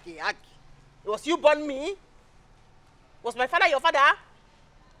 argue. It was you born me? Was my father your father?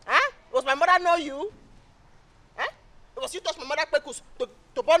 Huh? Was my mother know you? Huh? It was you touch my mother pekus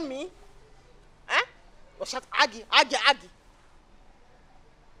to born me? Huh? It was shout, argue.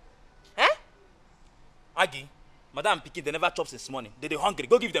 Huh? Agi, madam pikin, they never chop since morning. They hungry.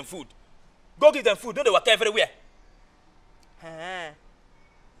 Go give them food. Go give them food. Don't they work everywhere?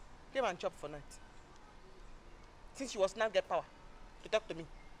 Came and chop for night. Since you was now get power to talk to me,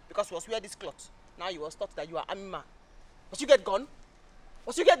 because you was wear this cloth, now you was taught that you are army man. Was you get gone?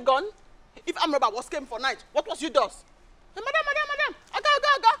 If arm robber was came for night, what was you does? Hey, madam, arm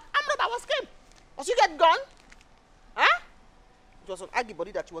robber was came. Was you get gone? Huh? It was on Agi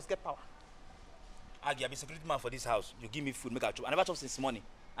body that you was get power. Agi, I be security man for this house. You give me food, make a chop. I never chop since morning.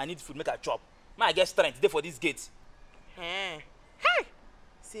 I need food, make a chop. Man, I get strength there for this gate. Hey!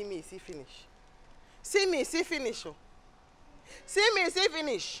 See me, see finish. See me, see finish.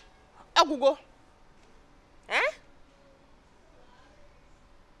 Agugo. Eh?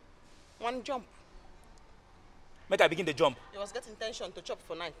 One jump. Make I begin the jump. You was getting intention to chop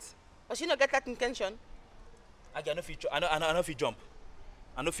for night. But she not get that intention. I know if you jump.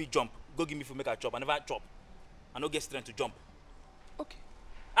 I know if you jump. Go give me food, make a chop. I never chop. I no get strength to jump. Okay.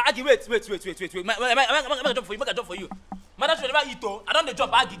 Agi, wait. Make a jump for you. Madam should never eat though. I don't the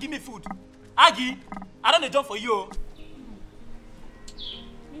jump, Agi, give me food. Agi, I don't the jump for you.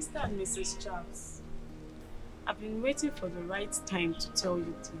 Mr. and Mrs. Charles, I've been waiting for the right time to tell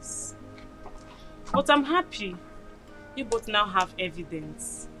you this. But I'm happy. You both now have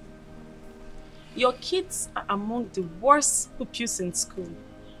evidence. Your kids are among the worst pupils in school.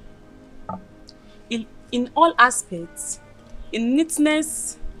 In all aspects, in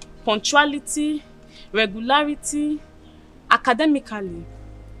neatness, punctuality, regularity, academically,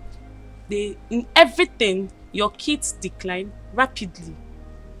 in everything, your kids decline rapidly.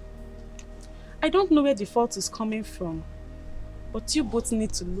 I don't know where the fault is coming from, but you both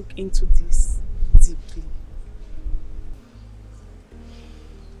need to look into this deeply.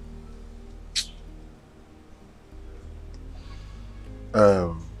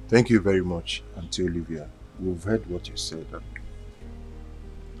 Thank you very much, Auntie Olivia. We've heard what you said and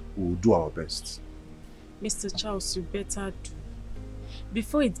we'll do our best. Mr. Charles, you better do,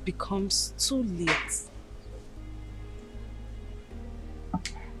 before it becomes too late.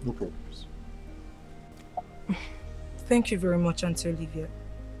 No problems. Thank you very much, Auntie Olivia.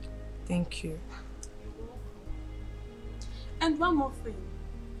 Thank you. And one more thing.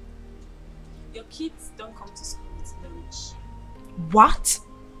 Your kids don't come to school with lunch. What?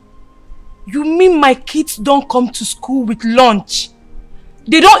 You mean my kids don't come to school with lunch?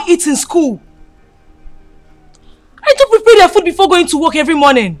 They don't eat in school? do prepare their food before going to work every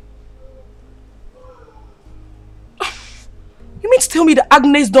morning. You mean to tell me that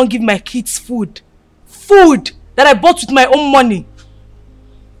Agnes don't give my kids food? Food that I bought with my own money?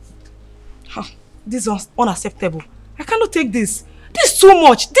 This is unacceptable. I cannot take this. This is too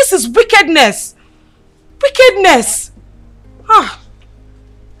much. This is wickedness. Wickedness.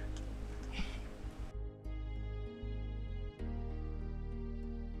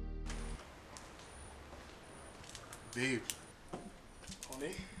 Babe.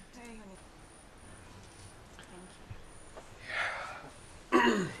 Honey? Hey, honey.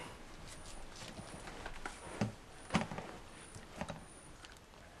 Thank you.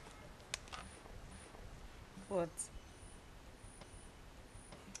 What?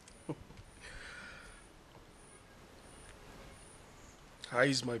 How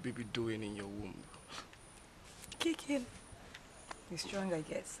is my baby doing in your womb? Kicking. He's strong, I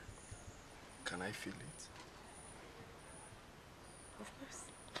guess. Can I feel it? Of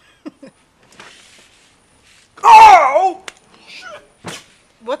course. Oh!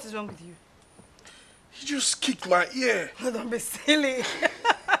 What is wrong with you? He just kicked my ear. Don't be silly.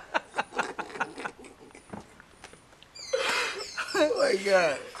 Oh my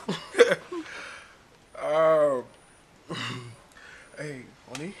God. Hey,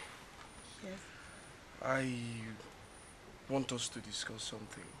 honey. Yes. I want us to discuss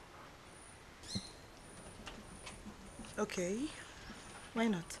something. Okay. Why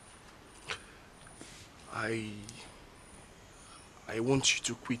not? I want you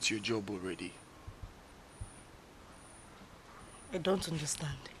to quit your job already. I don't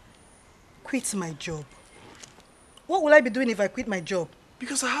understand. Quit my job. What will I be doing if I quit my job?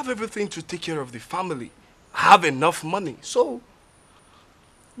 Because I have everything to take care of the family. I have enough money, so...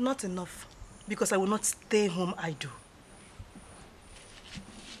 Not enough. Because I will not stay home idle.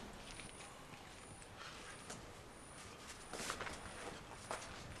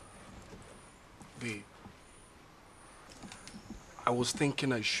 Babe, I was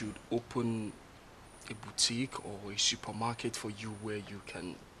thinking I should open a boutique or a supermarket for you where you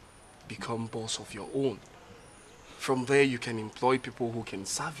can become boss of your own. From there, you can employ people who can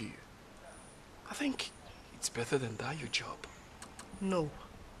serve you. I think it's better than that, your job. No.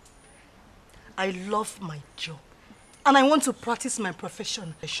 I love my job. And I want to practice my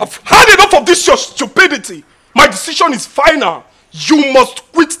profession. I've had enough of this, your stupidity. My decision is final. You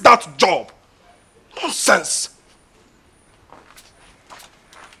must quit that job. Nonsense.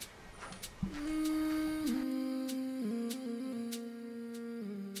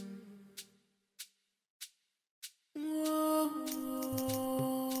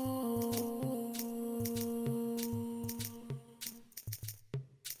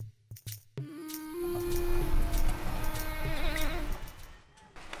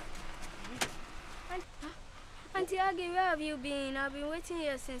 Auntie Aggie, where have you been? I've been waiting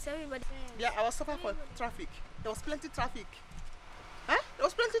here since everybody... Yeah, I was suffering for traffic. There was plenty traffic. Huh? There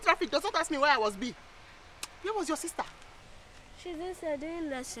was plenty traffic. Does not ask me where I was be. Where was your sister? She's inside doing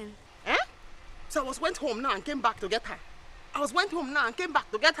lesson. Eh? So I went home now and came back to get her. Went home now and came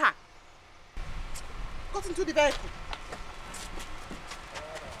back to get her. Got into the vehicle.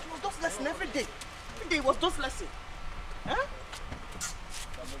 It was just lesson every day. Every day it was just lesson. Huh?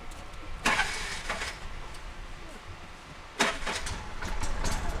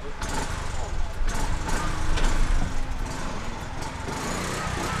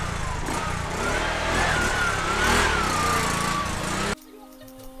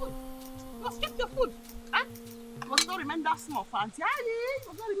 Remember small for Auntie Ali.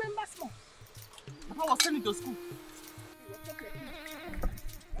 You don't remember small. Papa was sending to school.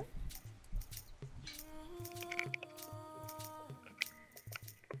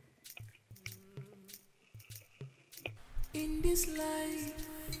 In this life,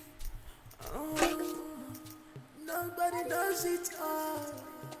 oh, nobody does it all.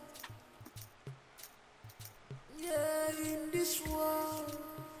 Yeah, in this world.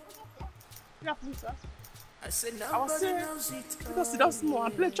 Yeah, please, sir. I said I was saying, knows it because it does small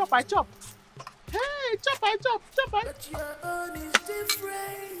and play chop, I chop. Hey, chop, I chop, chop, I. But your own is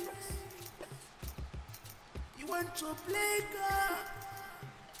different. You want to play God.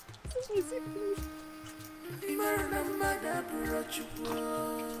 Mother brought you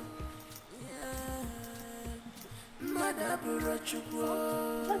Mother brought you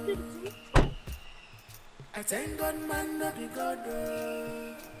I thank God, man, not be God.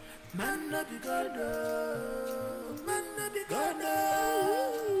 Man, not be God. Man, not be God.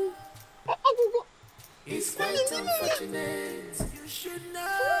 It's quite unfortunate. You should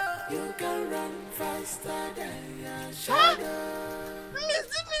know you can run faster than your shadow.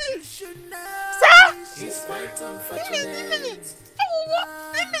 You should know it's quite unfortunate.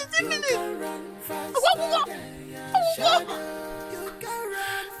 You can run faster than your shadow. You can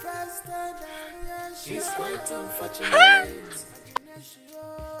run faster than your shadow. It's quite unfortunate.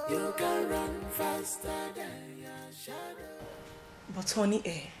 You can run faster than your shadow. But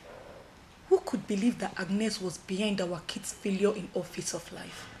honey, who could believe that Agnes was behind our kid's failure in all phases of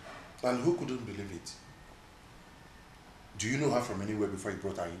life? And who couldn't believe it? Do you know her from anywhere before you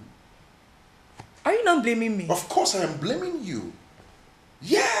brought her in? Are you not blaming me? Of course I am blaming you.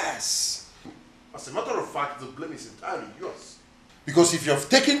 Yes! As a matter of fact, the blame is entirely yours. Because if you have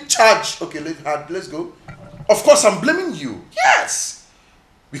taken charge, okay, let's go. Of course I'm blaming you. Yes!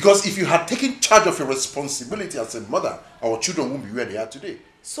 Because if you had taken charge of your responsibility as a mother, our children won't be where they are today.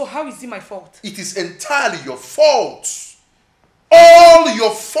 So how is it my fault? It is entirely your fault. All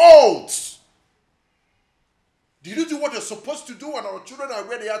your fault. Did you do what you're supposed to do when our children are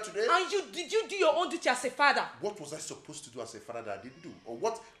where they are today? And did you do your own duty as a father? What was I supposed to do as a father that I didn't do? Or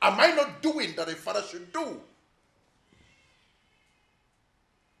what am I not doing that a father should do?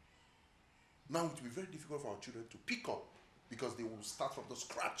 Now it will be very difficult for our children to pick up because they will start from the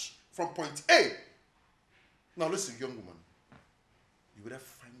scratch, from point A. Now listen, young woman. You better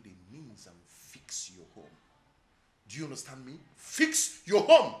find a means and fix your home. Do you understand me? Fix your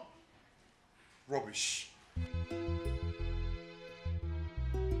home. Rubbish.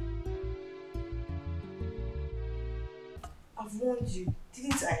 I've warned you,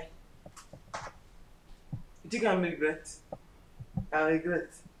 didn't I? You think I'm regret? I regret.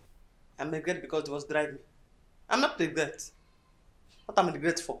 I'm regret because it was driving. I'm not regret. What am I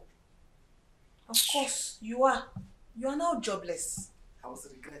regret for? Of course, you are. You are now jobless. I was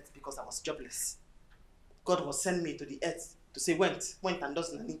regret because I was jobless. God was sending me to the earth to say, went and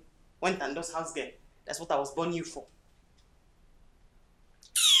does nani, went and does house girl. That's what I was born you for.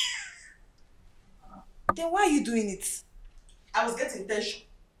 Then why are you doing it? I was getting tension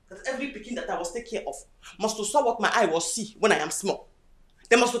that every picking that I was taking care of must to saw what my eye was see when I am small.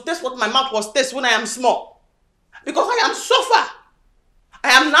 They must to taste what my mouth was taste when I am small. Because I am suffer. I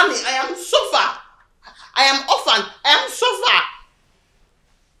am nanny. I am suffer. I am orphan. I am suffer.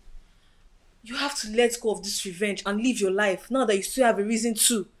 You have to let go of this revenge and live your life now that you still have a reason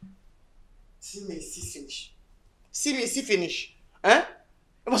to. See me, see finish. See me, see finish. Eh?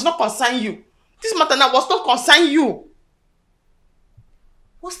 It must not concern you. This matter now must not concern you.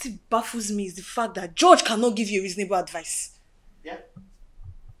 What still baffles me is the fact that George cannot give you reasonable advice. Yeah?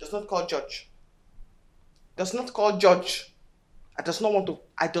 Does not call George. Does not call George. I does not want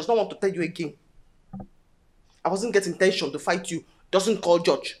to tell you again. I wasn't getting tension to fight you. Doesn't call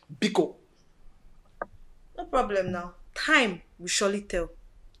George. Biko. No problem now. Time will surely tell.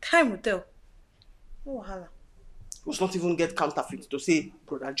 Time will tell. No wahala. It was not even get counterfeit to say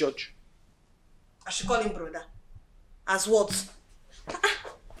brother George. I should call him brother. As what?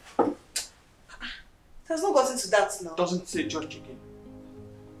 It has not gotten to that now. Doesn't say George again.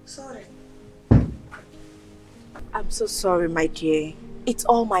 Sorry. I'm so sorry, my dear. It's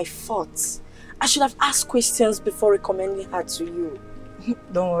all my fault. I should have asked questions before recommending her to you.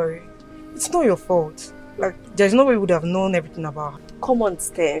 Don't worry. It's not your fault. Like, there's no way we would have known everything about her. Come on,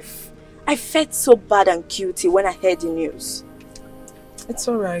 Steph. I felt so bad and guilty when I heard the news. It's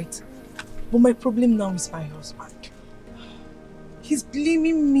alright. But my problem now is my husband. He's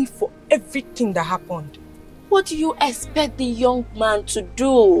blaming me for everything that happened. What do you expect the young man to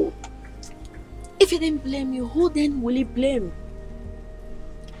do? If he didn't blame you, who then will he blame?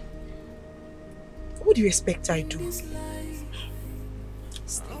 What do you expect I do?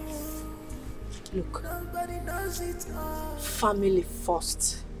 Steph, look. Family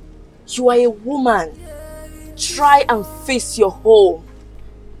first. You are a woman. Try and face your home.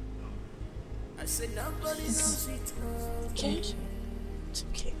 Okay? It's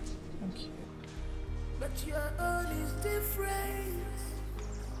okay. Thank you. But your own is different.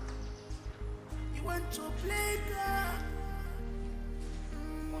 You want to play God.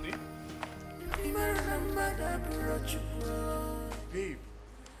 Money?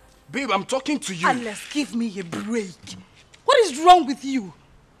 Babe, I'm talking to you. Unless give me a break. What is wrong with you?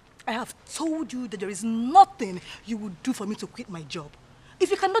 I have told you that there is nothing you would do for me to quit my job. If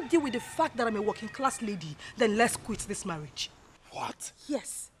you cannot deal with the fact that I'm a working class lady, then let's quit this marriage. What?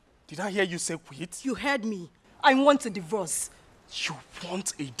 Yes. Did I hear you say quit? You heard me. I want a divorce. You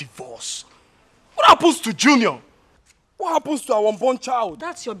want a divorce? What happens to Junior? What happens to our unborn child?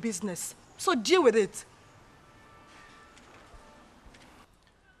 That's your business. So deal with it.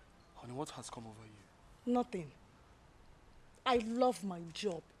 Honey, what has come over you? Nothing. I love my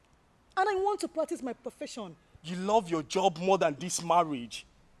job. And I want to practice my profession. You love your job more than this marriage.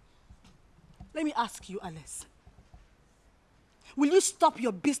 Let me ask you, Alice. Will you stop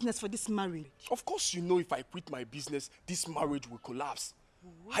your business for this marriage? Of course you know if I quit my business, this marriage will collapse.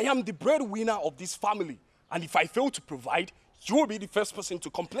 I am the breadwinner of this family. And if I fail to provide, you will be the first person to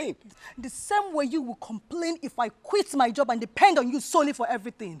complain. The same way you will complain if I quit my job and depend on you solely for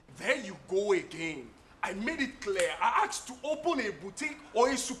everything. There you go again. I made it clear. I asked to open a boutique or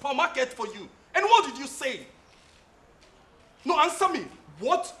a supermarket for you. And what did you say? No, answer me.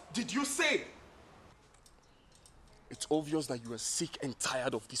 What did you say? It's obvious that you are sick and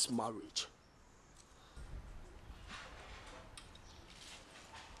tired of this marriage.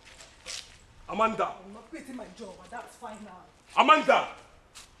 Amanda. I'm not quitting my job, but that's fine now. Amanda!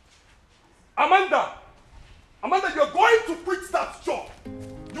 Amanda! Amanda, you're going to quit that job!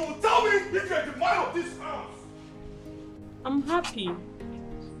 You will tell me if you're the man of this house! I'm happy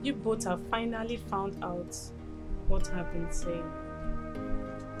you both have finally found out what I've been saying.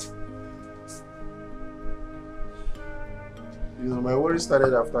 You know, my worry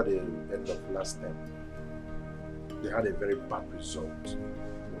started after the end of last term. They had a very bad result.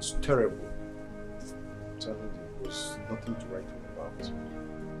 It was terrible. There was nothing to write home about.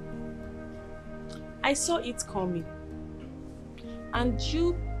 I saw it coming. And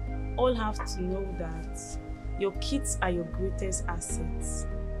you all have to know that your kids are your greatest assets.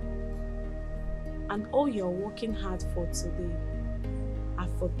 And all you're working hard for today are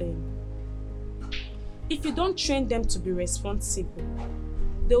for them. If you don't train them to be responsible,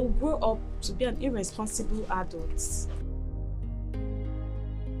 they will grow up to be an irresponsible adult.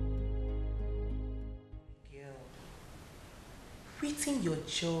 Quitting your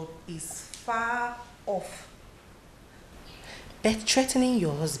job is far off. But threatening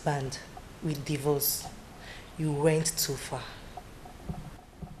your husband with divorce, you went too far.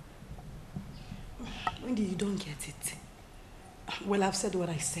 Wendy, you don't get it. Well, I've said what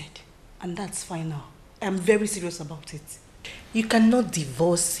I said, and that's fine now. I'm very serious about it. You cannot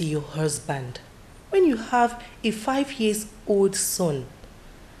divorce your husband when you have a 5-year-old son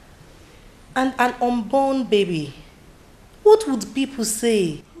and an unborn baby. What would people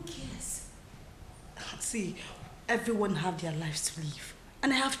say? Who cares? See, everyone have their lives to live.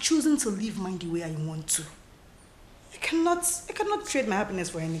 And I have chosen to live mine the way I want to. I cannot trade my happiness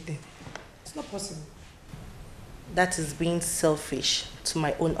for anything. It's not possible. That is being selfish to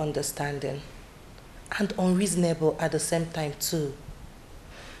my own understanding. And unreasonable at the same time too.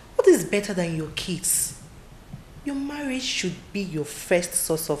 What is better than your kids? Your marriage should be your first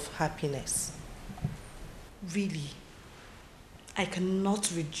source of happiness. Really? I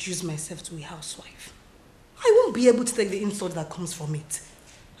cannot reduce myself to a housewife. I won't be able to take the insult that comes from it.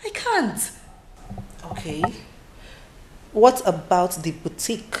 I can't. Okay. What about the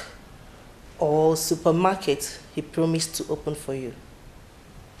boutique or supermarket he promised to open for you?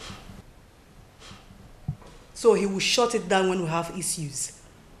 So he will shut it down when we have issues.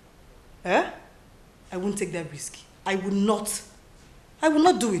 Eh? I won't take that risk. I will not. I will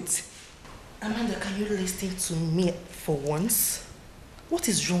not do it. Amanda, can you listen to me for once? What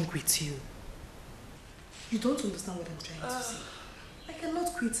is wrong with you? You don't understand what I'm trying to say. I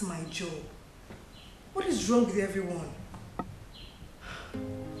cannot quit my job. What is wrong with everyone?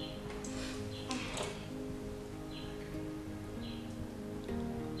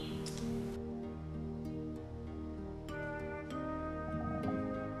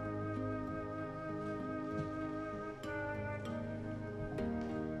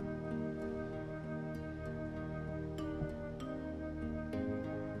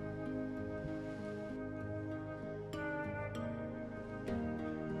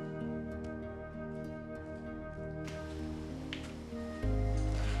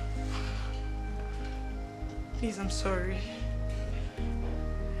 Please, I'm sorry.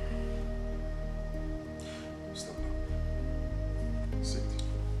 Stop now. Sit.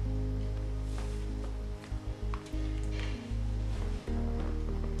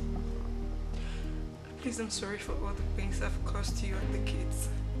 Please, I'm sorry for all the pains I've caused you and the kids.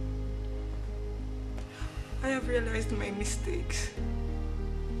 I have realized my mistakes.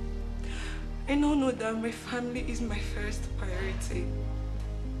 I now know that my family is my first priority.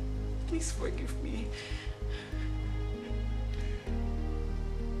 Please forgive me.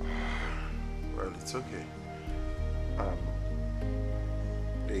 Well, it's okay.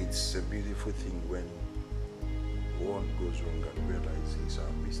 It's a beautiful thing when one goes wrong and realizes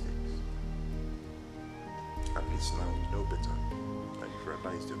our mistakes. At least now you know better and you've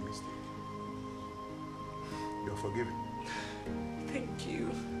realized your mistake. You're forgiven. Thank you.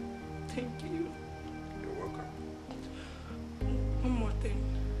 Thank you. You're welcome. One more thing.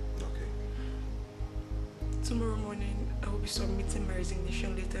 Okay. Tomorrow morning, I will be submitting my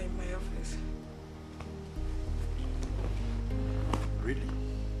resignation letter in my office. Really?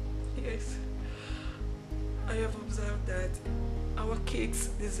 Yes. I have observed that our kids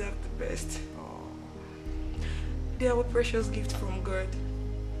deserve the best. They are a precious gift from God.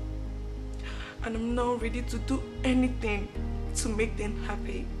 And I'm now ready to do anything to make them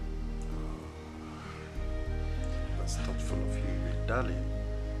happy. That's thoughtful of you, darling.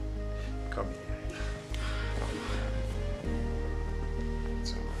 Come here.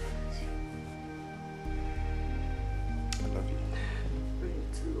 It's all right. I love you. Me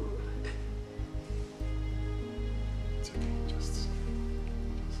too. It's okay, just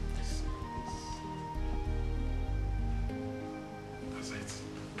that's it.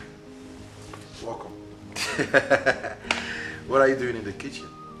 Welcome. What are you doing in the kitchen?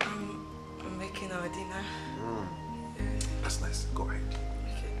 I'm making our dinner. That's nice. Go ahead.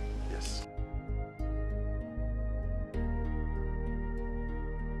 Okay. Yes.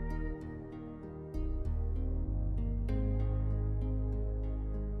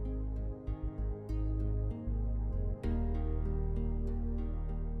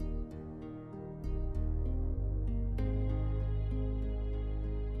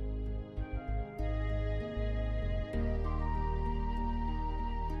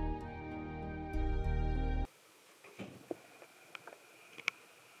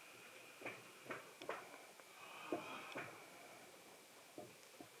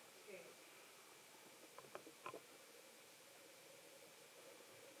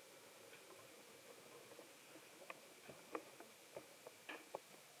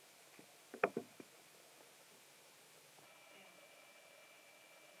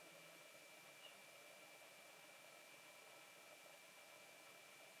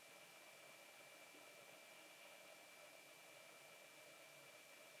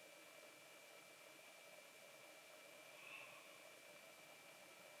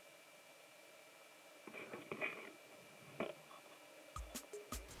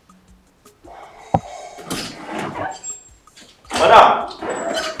 Madam!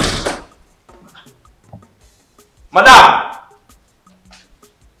 Madam!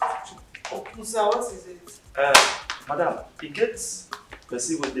 Oh, Musa, what is it? Madam, he gets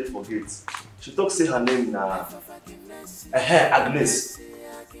person wey dey for gate. She talk say her name na Agnes.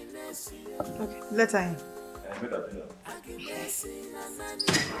 Okay, let her in. Make her bring her.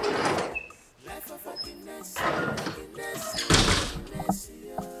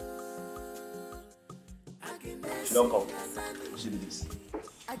 She don't come. She did this.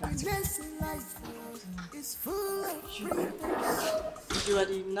 You are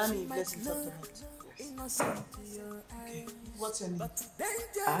the nanny blessings of the night. Yes. Okay. What's your name?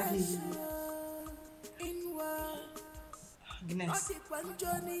 Agnes.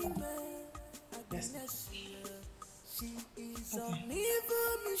 Agnes. Yes.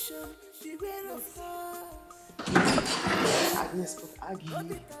 Agnes, but Aggie.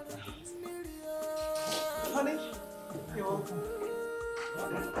 Honey, you're welcome.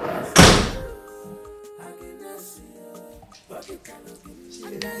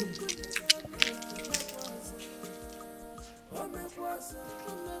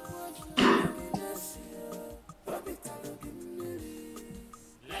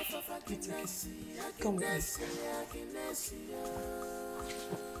 It's okay. Come with me.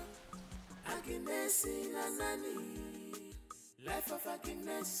 Life of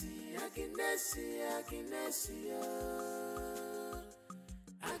Agnes, Agnes, Agnes,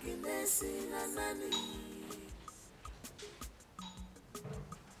 Agnes, Nanani.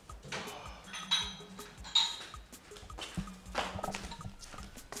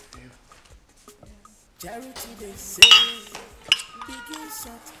 Charity, they say, begins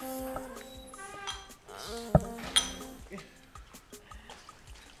at home.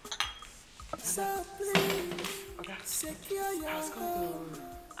 So please, secure your home.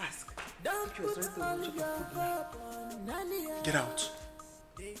 Ask. Don't put all your hope on nanny. Get out.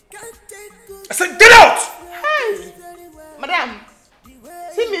 I said get out! Hey! Madam!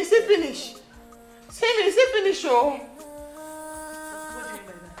 See me, see finish. See me, see finish, oh. What do you mean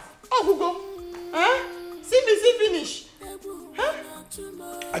by that? Oh, Google. Huh? See me, see finish. Huh?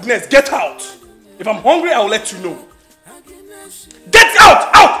 Agnes, get out! If I'm hungry, I'll let you know. Get out!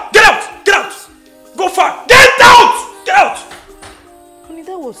 Out! Get out! Get out! Go far! Get out! Get out! Honey,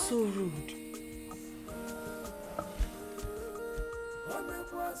 that was so rude.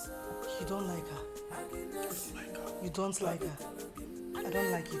 You don't like her. You don't like her. I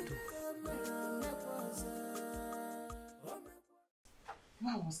don't like you too.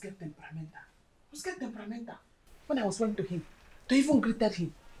 Man was get temperamental. Was get temperamental. When I was went to him, to even greeted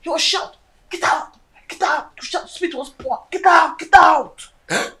him, he was shout, "Get out! Get out!" To shout, speech was poor. Get out! Get out!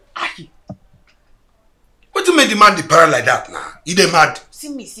 Huh? Aye. What you made the man the parent like that now? He dey mad. See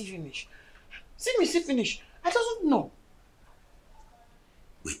me, see finish. See me, see finish. I doesn't know.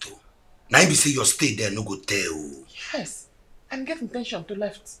 Wait, oh. Now you be say your stay there no go tell. Yes. I'm getting tension to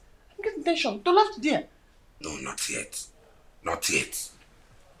left. I'm getting tension to left there. No, not yet. Not yet.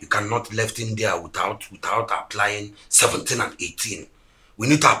 You cannot left him there without applying 17 and 18. We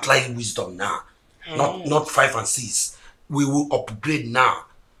need to apply wisdom now. Not 5 and 6. We will upgrade now.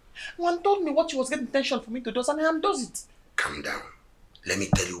 One told me what she was getting tension for me to do, and I does it. Calm down. Let me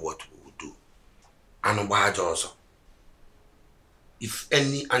tell you what we will do. Anobaja also. If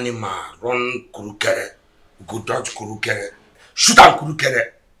any animal run kurukere, we go dodge kurukere, shoot am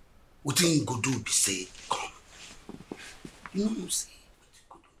kurukere. What thing you go do be say, come. You know what I'm saying?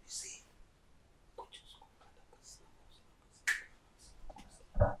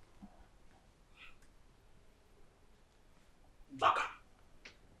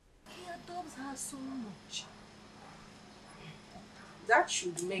 He adopts her so much. That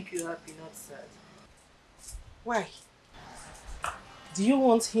should make you happy, not sad. Why? Do you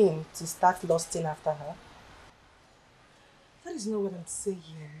want him to start lusting after her? That is not what I'm saying.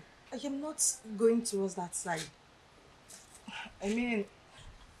 I am not going towards that side. I mean,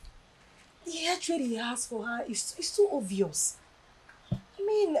 the hatred he has for her is so obvious. I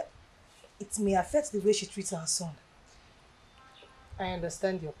mean, it may affect the way she treats her son. I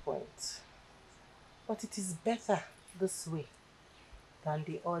understand your point. But it is better this way than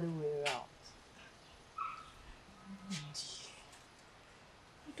the other way around.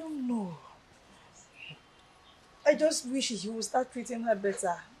 I don't know. I just wish he would start treating her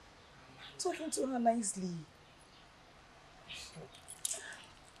better. Talking to her nicely.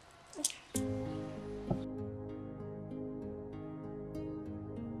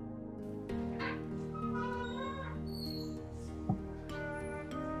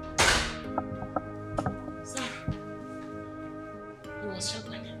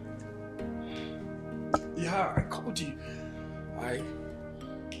 Yeah, I called you. I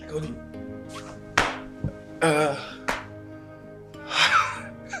called you. I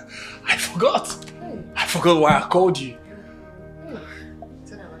forgot. I forgot why I called you.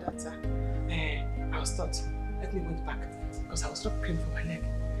 Tell her about that, sir. I was taught. Let me go back. Because I was not praying for my leg.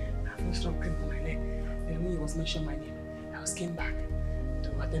 I was not praying for my leg. Then when he was mentioning my name, I was came back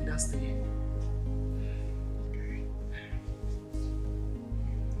to attend that stay.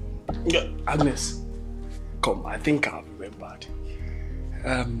 Yeah, Agnes. Come, I think I've remembered.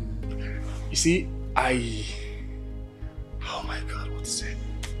 You see, oh my God, what is it?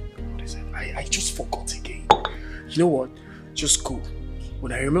 What is it? I just forgot again. You know what? Just go.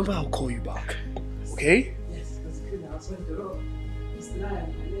 When I remember, I'll call you back. Okay? Yes, because the kid I was going to roll. It's lying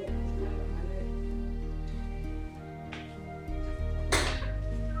on my leg.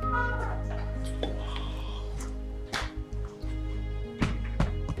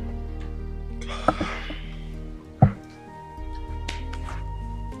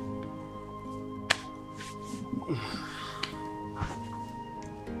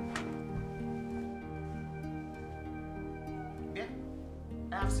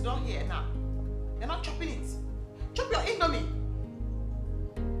 Sit down here now. You're not chopping it. Chop your indomie.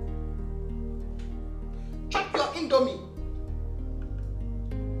 Chop your indomie.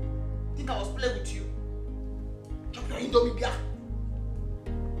 Think I was playing with you? Chop your indomie, Bia.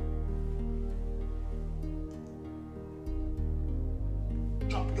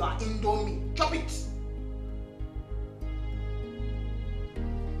 Chop your indomie. Chop it.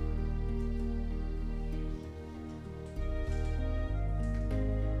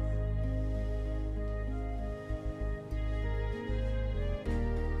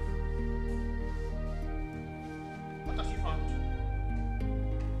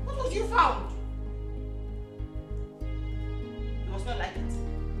 You found? You must not like it.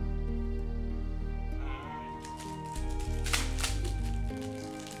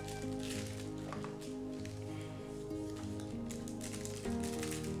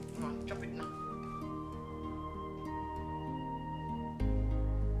 Come on, chop it now.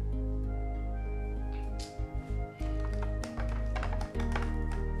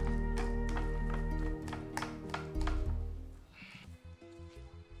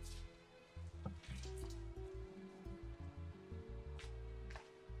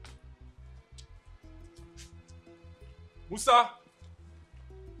 Musa,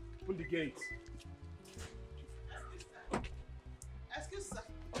 open the gate. Excuse sir.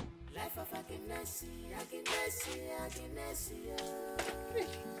 Life of Agnesi. Life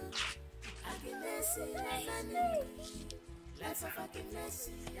of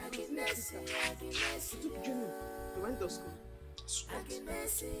Agnesi. Junior, you went to school.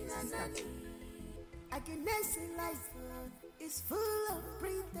 Agnes in life is full of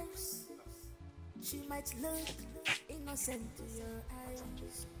pretense. She might look innocent to your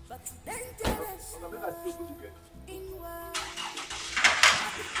eyes, but dangerous in words.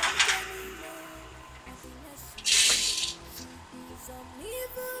 She is an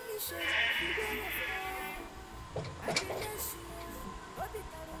evil mission. Agnes, what did I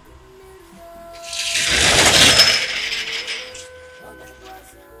do?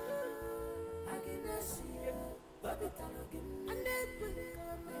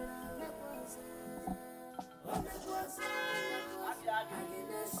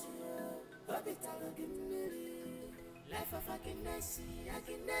 Life of Akinesi,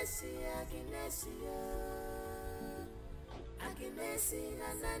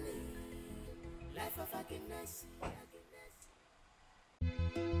 Nanani. Life of Akinesi.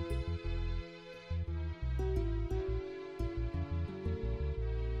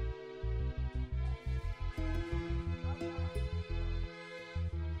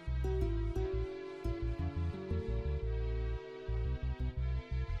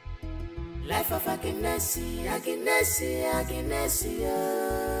 Life of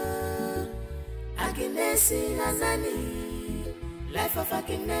Akinesi, Nanani. Life of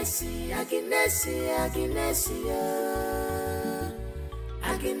Akinesi,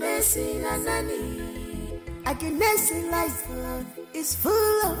 Nanani. Akinesi life is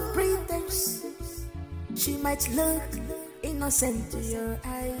full of pretense. She might look innocent to your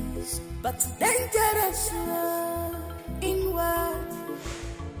eyes, but dangerous in words.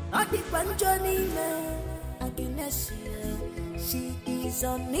 Not the Panjoni man, Agnes. She is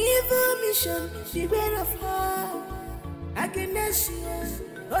on evil mission, beware of her. Agnes,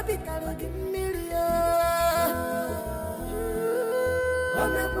 Hobital Gimilia.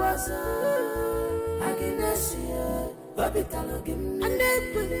 Onuoha, Agnes, Hobital Gimilia. And then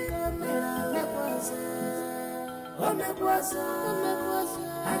we come, Onuoha,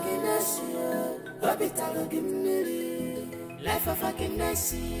 Agnes, Hobital Gimilia. Life of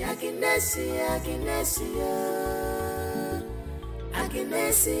Akinesi,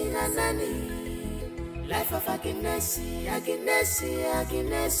 Nanani. Life of Akinesi,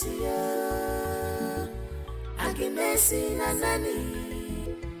 Nanani.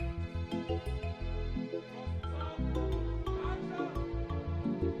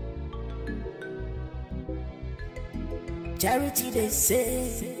 Charity, they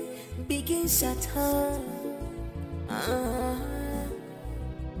say, begins at home.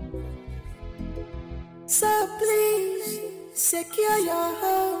 So please secure your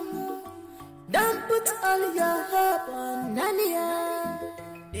home. Don't put all your hope on Nania.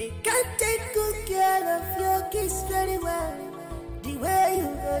 They can't take good care of your kids very well, the way you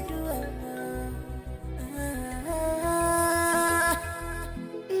go do it.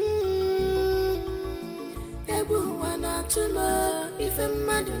 Everyone to know if a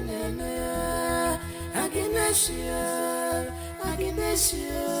madman. Agnes,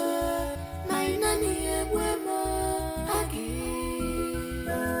 my nanny,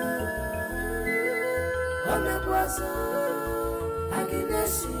 Onuoha,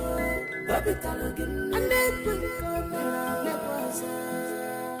 Agnes, Hobital, and then we come.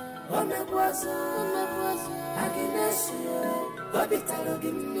 Onuoha, Agnes, Hobital,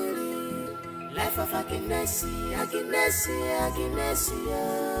 life of Agnes,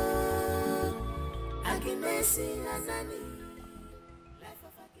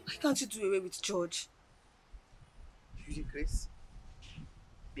 Why can't you do away with George? You did, Grace.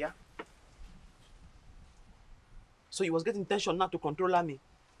 Yeah. So you was getting intention not to control me.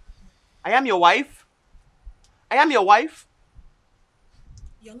 I am your wife.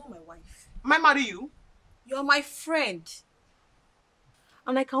 You're not my wife. Am I marry you? You're my friend.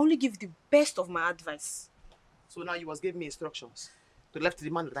 And I can only give the best of my advice. So now you was giving me instructions to left the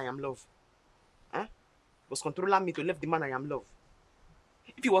man that I am love. Huh? Was controlling me to left the man I am love.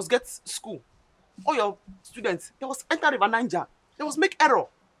 If you was get school, all your students, they was enter River Niger. They was make error.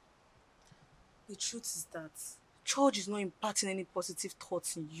 The truth is that George is not imparting any positive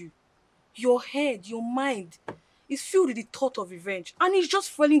thoughts in you. Your head, your mind is filled with the thought of revenge. And it's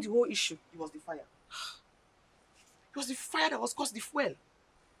just fueling the whole issue. It was the fire. It was the fire that was caused the fuel.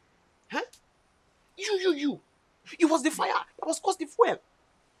 Huh? You. It was the fire that was caused the fuel.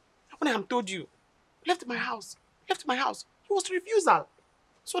 When I am told you, left my house. It was refusal.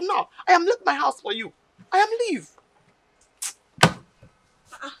 So now, I am left my house for you. I am leave.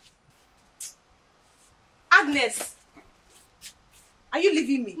 Agnes, are you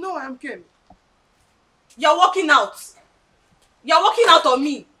leaving me? No, I am came. You're walking out. You're walking out on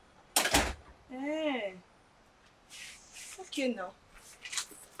me. Okay now.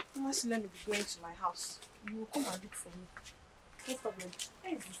 Unless let me be going to my house. You will come and look for me. No problem.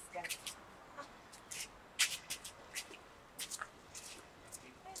 Where is this guy?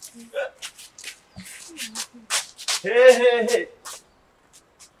 Hey.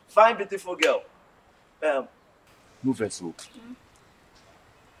 Fine, beautiful girl. No vessel.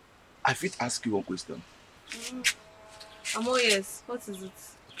 I fit ask you one question. Yes. What is it?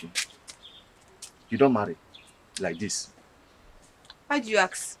 Okay. You don't marry like this. Why do you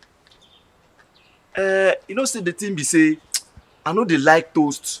ask? You know, say the thing be say, I know they like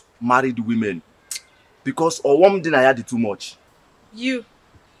toast married women because or one thing I had it too much. You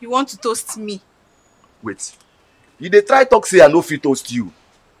want to toast me? Wait, you dey try talk say I no fit toast you.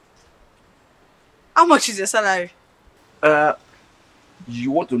 How much is your salary?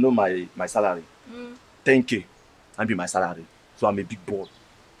 You want to know my salary? 10K. I be my salary, so I'm a big boy.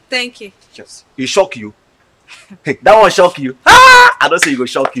 10K. Yes. It shock you? Hey, that one shock you? Ah! I don't say you go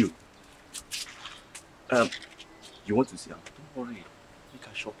shock you. You want to see her? Don't worry. We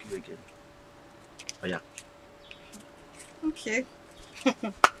can shock you again. Oh yeah. Okay.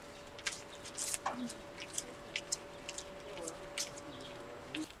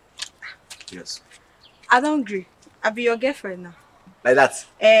 Yes. I don't agree. I'll be your girlfriend now. Like that?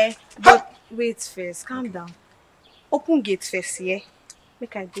 But wait first. Calm down. Open gate first, yeah?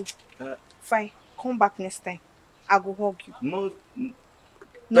 Make I go. Fine. Come back next time. I go hug you.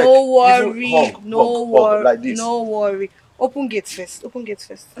 No worry. Hug, like this. No worry. Open gate first.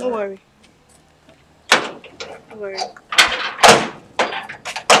 No worry. Don't worry.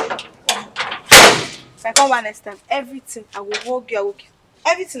 If I come back next time, everything I will hug you, I will give.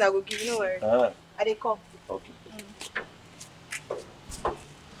 Everything I will give you, no worry. I dey come. Okay.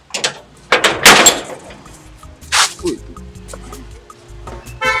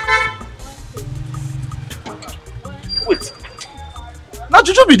 Wait. Now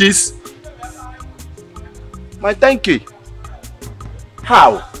Juju be this? My 10K.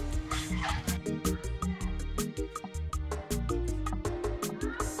 How?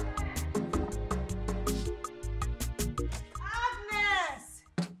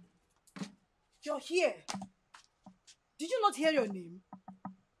 You're here. Did you not hear your name?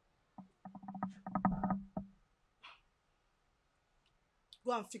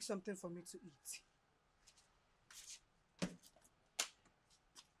 Go and fix something for me to eat.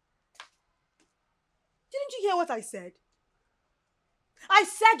 Didn't you hear what I said? I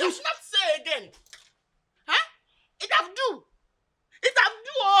said you should not say again. Huh? It have do. It have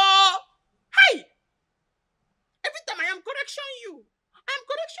do. Oh. Hey! Every time I am correction you.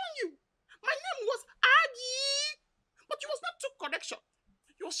 My name was Aggie. But you was not too correction.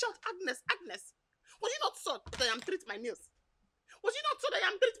 You was shout Agnes. Was you not so that I am treat my nails? Was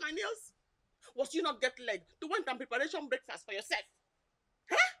you not get leg to went and preparation breakfast for yourself?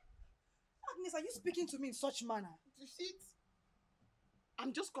 Huh? Agnes, are you speaking to me in such manner? You see it?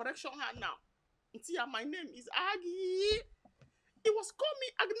 I'm just correction her now. See, my name is Aggie. It was call me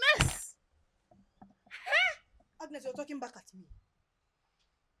Agnes. Huh? Agnes, you're talking back at me.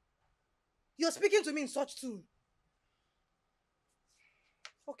 You're speaking to me in such tone.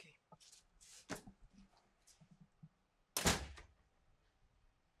 Okay.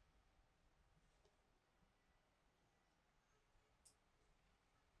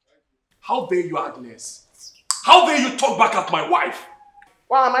 How dare you, Agnes? How dare you talk back at my wife?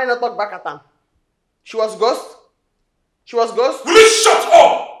 Why am I not talk back at her? She was ghost? Will you shut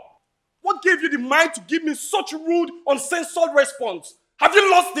up? What gave you the mind to give me such rude, uncensored response? Have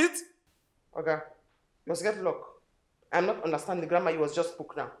you lost it? Okay. You must get luck. I'm not understanding the grammar you was just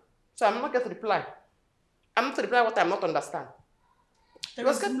spoke now. So I'm not get to reply. I'm not to reply what I'm not understand. You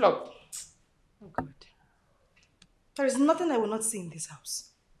must get luck. Oh God. There is nothing I will not see in this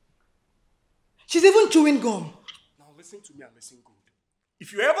house. She's even chewing gum. Now listen to me and listen good.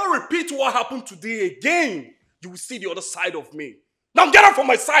 If you ever repeat what happened today again, you will see the other side of me. Now get out from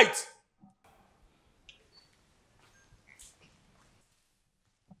my sight!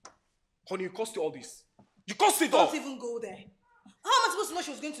 Honey, you caused all this. You caused it all. Don't even go there. How am I supposed to know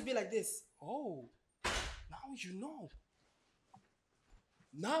she was going to be like this? Oh, now you know.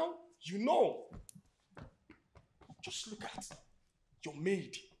 Now you know. Just look at your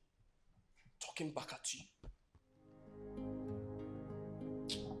maid talking back at you.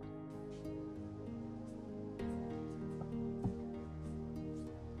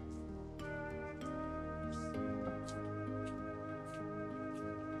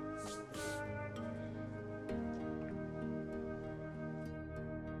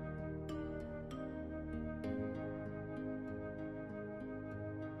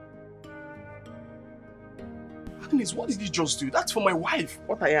 Agnes, what did you just do? That's for my wife.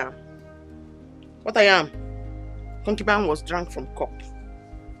 What I am? What I am? Concubine was drunk from cup.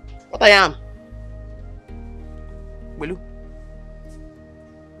 What I am? Belu.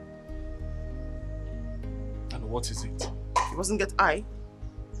 And what is it? You wasn't get eye.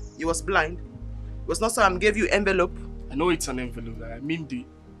 You was blind. It was not so I gave you envelope. I know it's an envelope. I mean the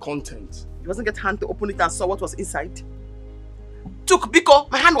content. You wasn't get hand to open it and saw what was inside. Took because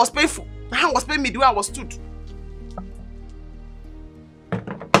my hand was painful. My hand was paining me the way I was stood.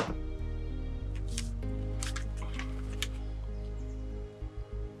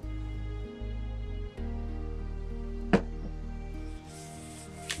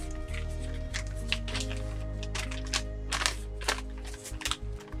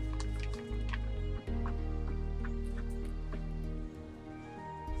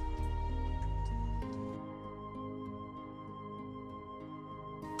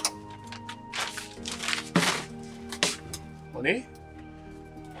 Honey?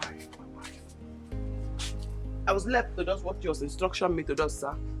 I was left to just what your instruction me to do,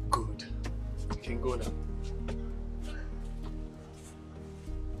 sir. Good. You can go now.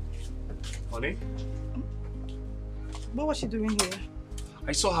 Honey? What was she doing here?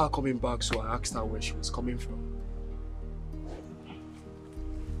 I saw her coming back, so I asked her where she was coming from.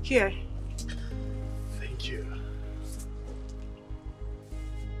 Here. Thank you.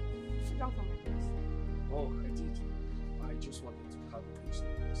 Sit down for my place. Oh, I did. I just wanted to have a piece of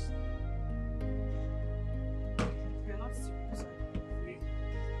this. You're not serious.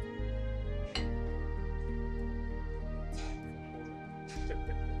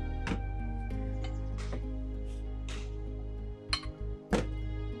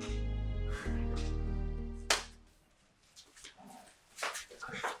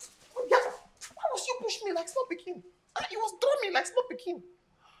 Me like small pikin. He was throwing me like small pikin.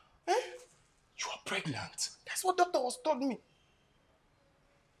 Eh? You are pregnant. That's what doctor was told me.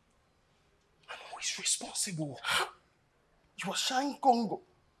 And who is responsible? You was shying Congo.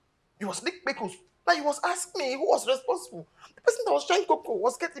 You was lick pickles. Now you was asking me who was responsible. The person that was shying Coco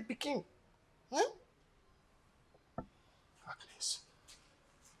was getting pikin. Eh?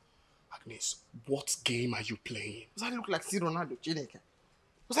 Agnes, what game are you playing? Does I look like C. Ronaldo, Chineke?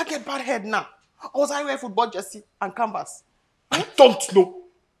 Does I get bad head now? Or was I wear football jersey and canvas? I don't know.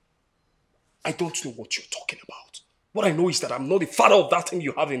 I don't know what you're talking about. What I know is that I'm not the father of that thing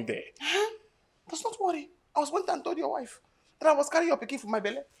you have in there. Huh? That's not worry. I was went and told your wife that I was carrying your pikin for my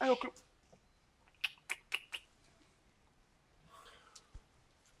belly and your clothes.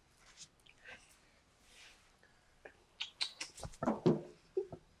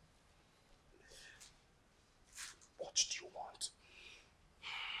 What do you want?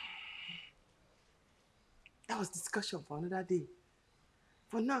 That was discussion for another day.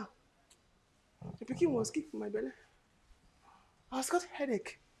 For now, the pikin was kicked from my belly. I was got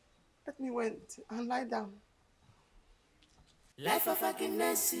headache. Let me went and lie down. Life of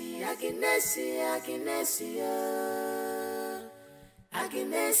Aginesi, Aginesi, Aginesi,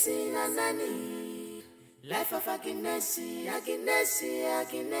 Aginesi, Nanani. Life of Aginesi, Aginesi,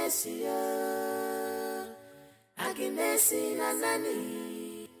 Aginesi, Aginesi,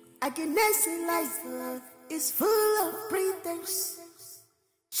 Nanani. Aginesi life is full of pretense.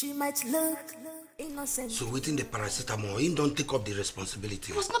 She might look innocent. So within the paracetamol, he don't take up the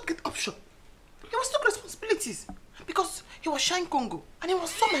responsibility. He was not get option. He was took responsibilities because he was shying Congo and he was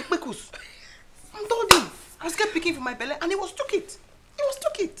so my pickles. I told him I was get picking for my belly and he was took it. He was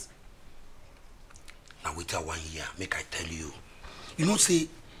took it. Now wait 1 year, make I tell you. You know, say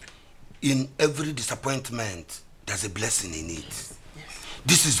in every disappointment, there's a blessing in it. Yes.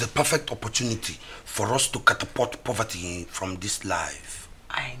 This is the perfect opportunity for us to catapult poverty from this life.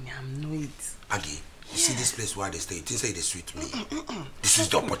 I know it. Aggie, you see this place where they stay, it inside the sweet me. This is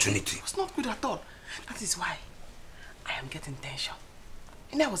the opportunity. It's not good at all. That is why I am getting tension.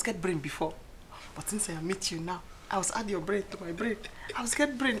 You know, I was get brain before. But since I meet you now, I was add your brain to my brain. I was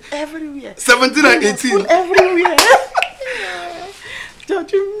get brain everywhere. 17 and 18. Everywhere.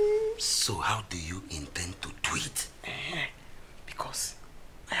 So how do you intend to do it? Because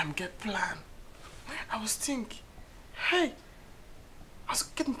I am get plan. I was thinking, hey, I was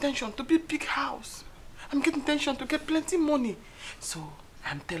getting tension to build big house. I'm getting tension to get plenty money. So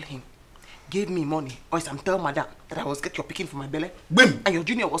I'm telling him, give me money, or else I'm telling madam that I was get your picking for my belly. Bim! And your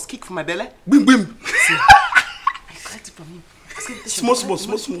junior was kick for my belly. Bim bim! See, I collect it from him. Small.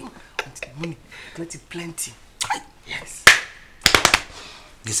 Money, collect it plenty. Yes.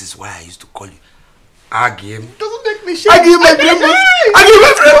 This is why I used to call you Aggie. Doesn't make me shame. Aggie, my brain. Aggie,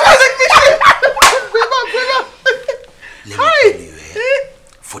 my brain. Let me tell you,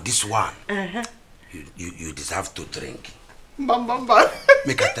 for this one, you deserve to drink. Bam, bam, bam.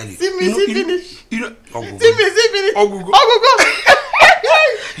 Make I tell you. See me, see finish. You know, see me, see finish. Ogugo.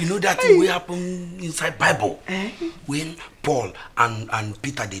 You know that thing will happen inside Bible? When Paul and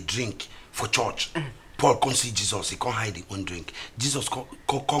Peter, they drink for church. Paul can't see Jesus, he can't hide his own drink. Jesus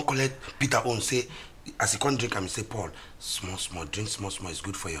can't collect Peter own, say, as he can't drink, I say, Paul, small, drink small, it's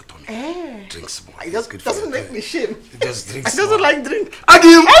good for your tummy. Drink small. It just doesn't make me shame. Just drink I small. doesn't like drink.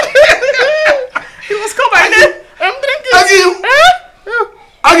 Agim! He was called by name. I'm drinking. Agim!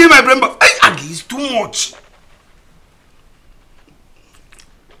 Agim, my brain, but Agim is too much.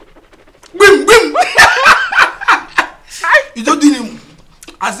 Bim! You don't do him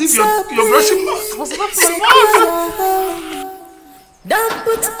as if you're brushing mouth. Don't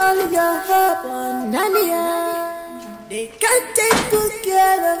put all your hope on Nadia. They can't take good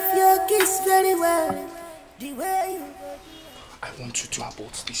care of your kids very well. The way you I want you to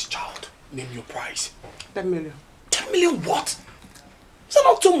abort this child. Name your price. 10 million. 10 million what? Is that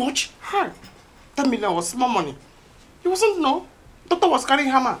not too much? Hi. 10 million was small money. You wasn't know. Doctor was carrying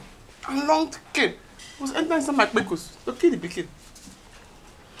hammer and long cane. He was entering inside my pickles to kill the pikin.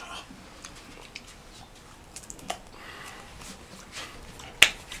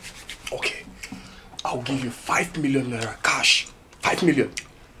 Okay. I'll give you 5 million naira cash. 5 million.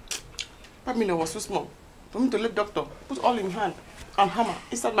 5 million was too small for me to let doctor put all in hand and hammer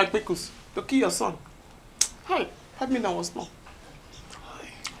inside my pickles to kill your son. Hi. 5 million was small.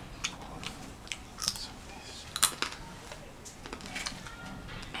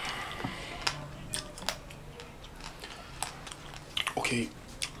 Okay.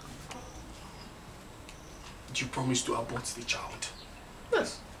 Do you promise to abort the child?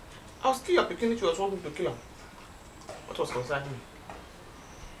 Yes. I was kill your pikin if you was wanting to kill him. What was concerning me?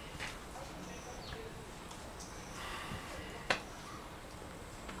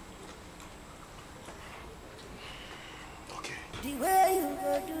 the way you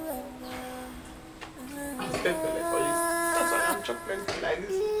go do it. I'm for you. That's why I'm chopping like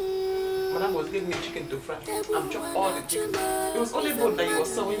this. Madam was giving me chicken to fry. I'm chopping all the chicken. It was only bone that you were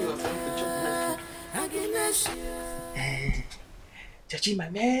sewing when you were trying to chop my food. Chachi, my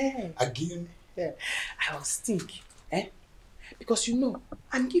man. Again? Yeah. I was thinking, because you know,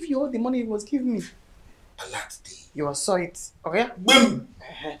 and give you all the money he was giving me. A lot day. You saw it, okay? Boom!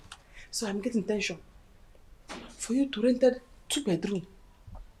 So I'm getting tension. For you to rent 2 bedroom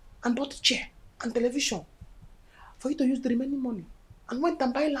and bought a chair and television. For you to use the remaining money and went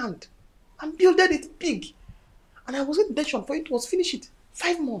and buy land and builded it big. And I was getting tension for you to finish it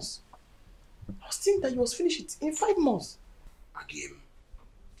 5 months. I was thinking that you was finish it in 5 months. Again,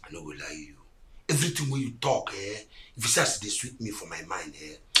 I know will lie you. Everything when you talk, if you say they sweet me for my mind,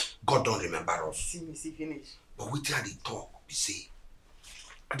 God don't remember us. See me, see finish. But with how they talk, we say,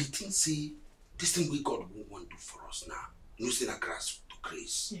 and the thing say, this thing we God won't want to do for us now. No say that grass to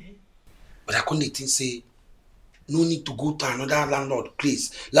grace. But I couldn't think say, no need to go to another landlord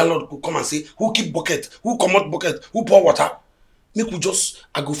place. Landlord could come and say, who keep bucket, who come out bucket, who pour water. Make we just,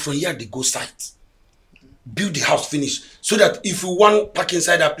 I go from here, they go site. Build the house finish. So that if you want park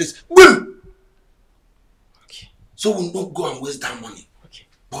inside that place, boom! Okay. So we'll not go and waste that money. Okay.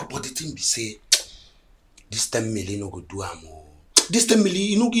 But the thing be say, this 10 million no go do am. This 10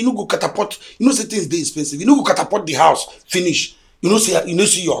 million, you know go catapult, you know say things they expensive. You know go catapult the house, finish. You know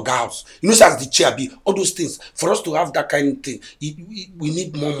see your house. You know say as the chair be, all those things. For us to have that kind of thing, we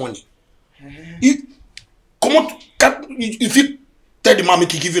need more money. Come on, if you tell the man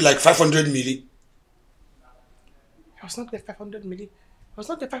make he give you like 500 million. I was not there 500 million. I was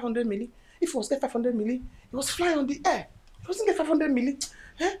not there 500 million. If it was there 500 million, it was flying on the air. It wasn't there 500 million.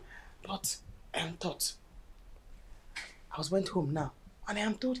 But I am thought. I went home now, and I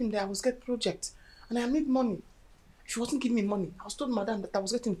am told him that I was get project, and I need money. If he wasn't giving me money, I was told madam that I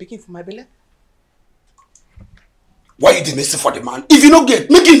was getting picking for my belly. Why you didn't for the man? If you don't get,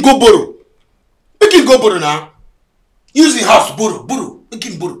 make him go borrow. Make him go borrow now. Use the house, borrow. Make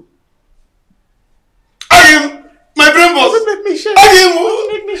him borrow. I am my brain boss. Doesn't make me shame. Does not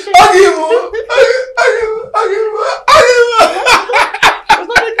make me shame.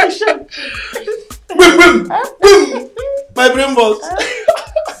 Boom. My brain boss.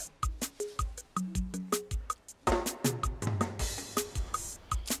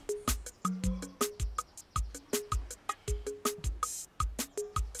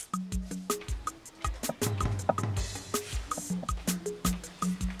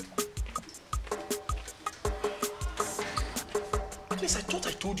 Please, I thought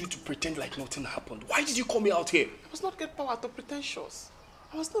I told you to pretend like nothing happened. Why did you call me out here? I must not get power to pretentious.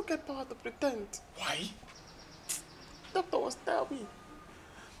 I must not get power to pretend. Why? Doctor was telling me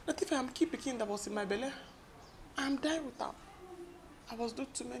that if I am keep picking that was in my belly, I'm dying with her. I was doing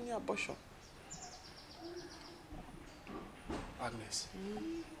too many abortions. Agnes,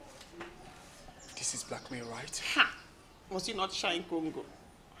 this is blackmail, right? Ha! Was he not Shine Congo?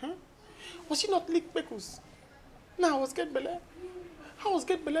 Huh? Was he not Lick Bekus? Now I was get Bele. I was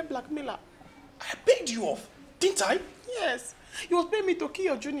get Bele blackmailer. I paid you off, didn't I? Yes. He was paying me to kill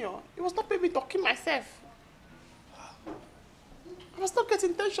your junior. He was not paying me to kill myself. I was not getting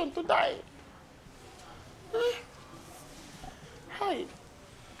intention to die. Hi.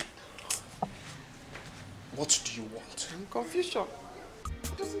 What do you want? I'm confusion.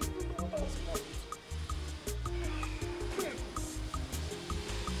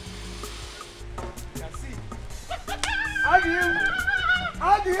 Hug him!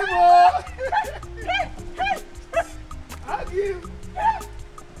 Hug him! Hug him!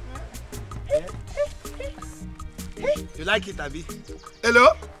 You like it, Abi? Hello?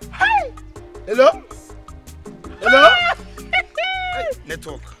 Hi! Hello? Hello? Hey,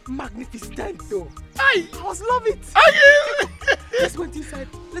 network. Magnificent though. I was love it. Let's go inside.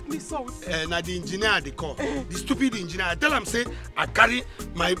 Let me solve. Now the engineer they call. The stupid engineer. I tell him say I carry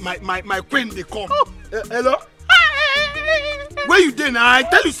my queen they come. Hello? Where you there now? I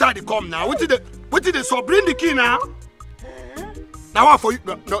tell you sir they come now. What did they so bring the key now? Now what for you?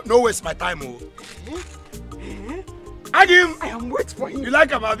 No waste my time, oh. Hug him. I am waiting for him. You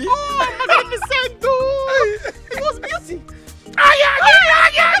like him, Abi? Oh, magnificent though. It was beauty.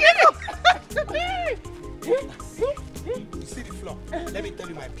 You see the floor? Let me tell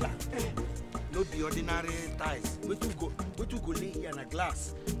you my plan. Not the ordinary ties. What you go lay here in a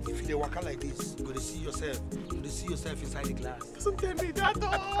glass? If you walk out like this, you go to see yourself. You go to see yourself inside the glass. Doesn't tell me that.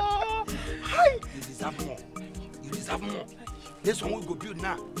 Oh. Hi. You deserve more. You deserve more. This one we go build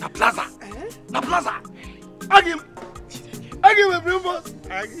now. Na plaza. Na plaza. Hug him. Hug him, my brain boss.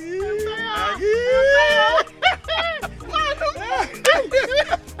 Hug him. Hug him.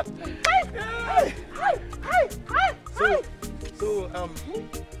 So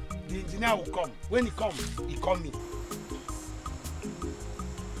the engineer will come. When he comes, he call me.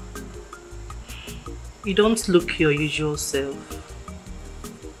 You don't look your usual self.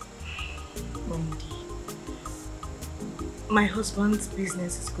 My husband's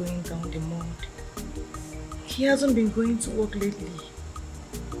business is going down the mud. He hasn't been going to work lately.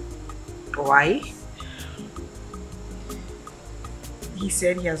 Why? He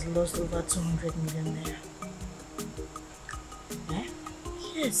said he has lost over 200 million naira. Eh?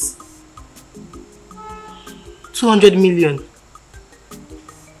 Yes. 200 million.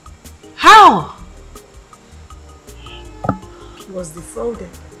 How? He was defrauded.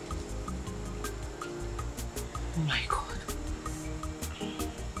 Oh my God.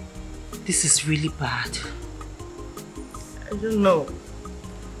 This is really bad. I don't know.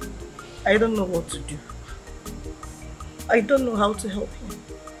 I don't know what to do. I don't know how to help him.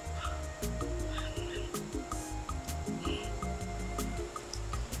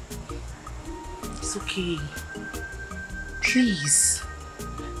 It's okay. Please.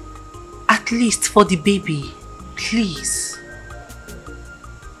 At least for the baby. Please.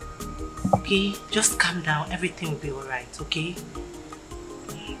 Okay? Just calm down. Everything will be alright, okay?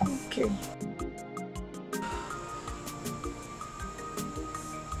 Okay.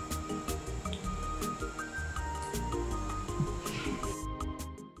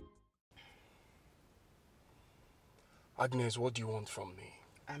 Agnes, what do you want from me?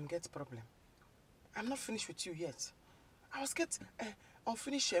 I'm get problem. I'm not finished with you yet. I was get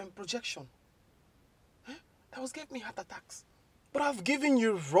unfinished projection. Huh? That was get me heart attacks. But I've given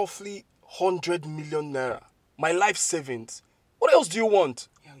you roughly 100 million naira. My life savings. What else do you want?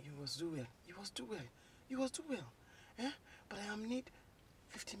 Yeah, you was do well. You was do well. You was do well. Eh? But I am need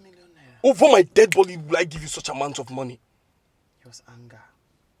 50 million naira. Over my dead body will I give you such amount of money? It was anger.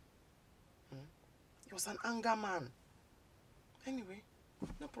 He was an anger man. Anyway,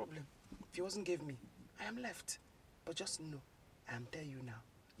 no problem. If he wasn't give me, I am left. But just know, I am tell you now,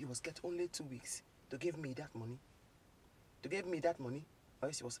 you was get only 2 weeks to give me that money. To give me that money, or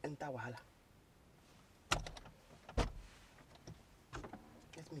else you was enter wahala.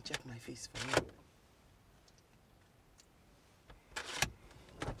 Let me check my face for you.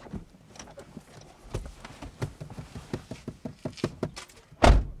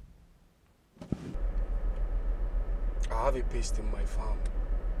 I have a pest in my farm.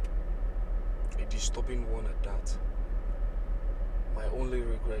 A disturbing one at that. My only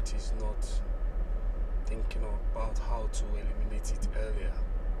regret is not thinking about how to eliminate it earlier.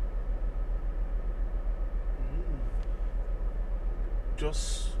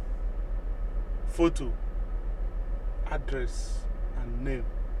 Just photo, address, and name.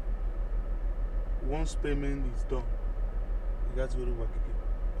 Once payment is done, you guys go to work again.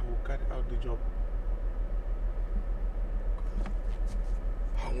 I will carry out the job.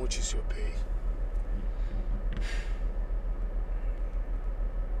 How much is your pay?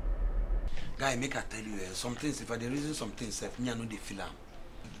 Guy, make I tell you some things. If I dey reason some things, me I know they feel am.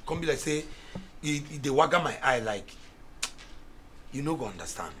 Come be like say, they wagga my eye like, you no go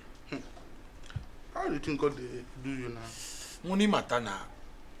understand. How do you think God they do you now? Money matter now.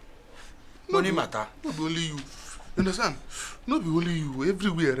 Money matter. Not be only you. You understand? Not be only you.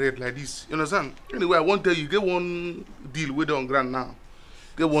 Everywhere red like this. You understand? Anyway, I won't tell you. Get one deal with on ground now.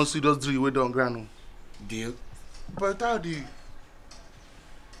 Get one serious deal with on ground. Deal? But how deal?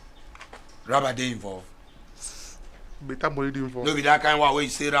 Rubber day involved. Better money dey involved. No be that kind one where you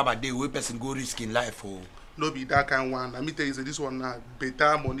say rubber day where person go risk in life. Oh. No be that kind one. Let me tell you, say this one now,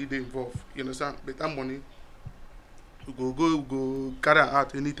 better money dey involved. You understand? Better money. You go carry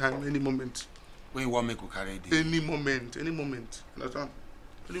out anytime, any moment. When you want me to carry it? Any moment. You understand?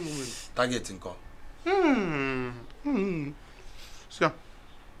 Any moment. Target in call. Sure.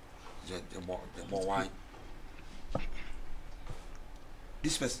 The more wine.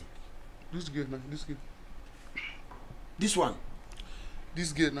 This person. This girl now. This girl. This one.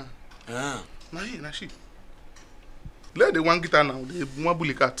 This girl now. Ah. Now she. Let the one guitar now. The one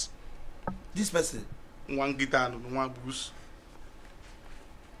bully cat. This person. One guitar and one boost.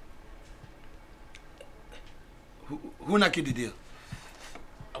 Who na kid the deal?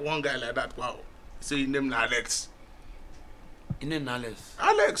 One guy like that. Wow. Say his name na Alex. His name na Alex.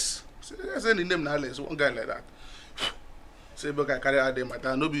 Alex. Say his name na Alex. One guy like that. Say but I carry out the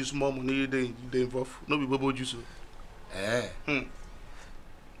matter. No be small money they involve. No be bobo juice.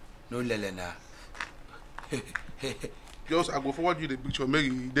 No lele na. Just I go forward you the picture. Make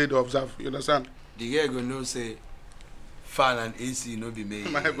you dey to observe. You understand? The girl go know say fan and AC no be made.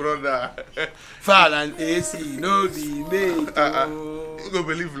 My brother. Fan and AC no be made. You go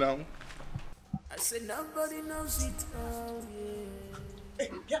believe now. I said nobody knows it all, yeah. Hey,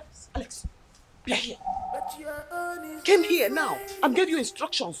 yes, Alex. We are here. But your own is Came here now. I'm giving you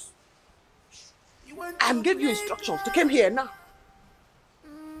instructions. I'm giving you instructions to come here now.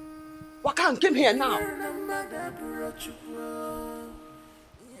 Wakan came here now.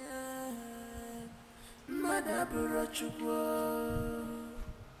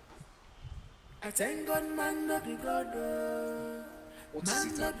 I thank God, man, not be God. What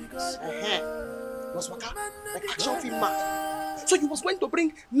is it? Was Waka like action film man? So you was going to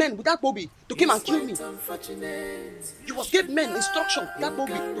bring men without Bobby to come and kill me. You was give men instruction without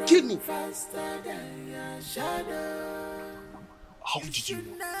Bobby to kill me. How did you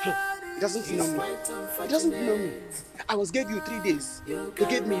know? He doesn't know me. He doesn't know me. I was gave you 3 days to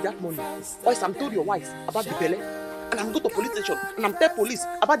give me that money. Or I'm told your wife about the belly. And I'm go to police station and I'm tell police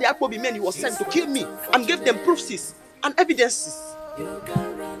about the Amobi men you was sent to kill me. I'm give them proofs and evidences.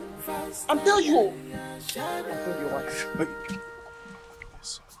 I'm tell you. I'm tell your wife.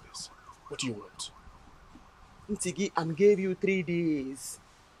 Yes. What do you want? Ntigi, I'm gave you 3 days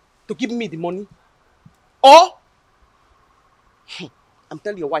to give me the money. Or I'm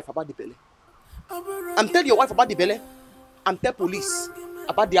tell your wife about the belly. I'm tell your wife about the belly. I'm tell police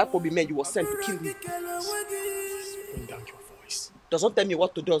about the Amobi men you was sent to kill me. Bring down your voice. Doesn't tell me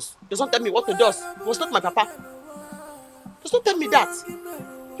what to do. Doesn't tell me what to do. He was not my papa. Does not tell me that.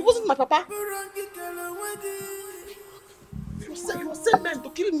 He wasn't my papa. He was sent men to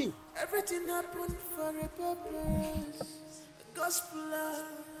kill me. Everything happened for a purpose. Gospel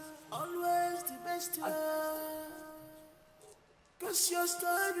always the best. Cause your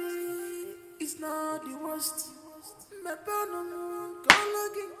story is not the worst.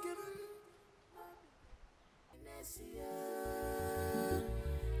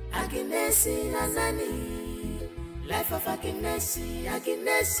 Aginesi Nanani, life of Aginesi,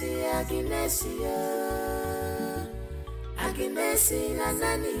 Aginesi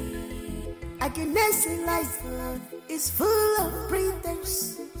Nanani, Aginesi life is full of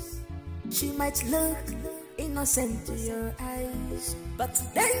pretense. She might look innocent to your eyes, but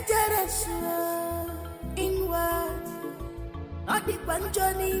dangerous inward. Not the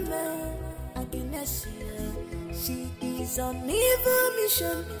Panjani man, Aginesi. She is on evil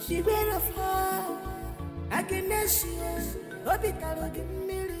mission, beware of her. Aginesi, Obikaro the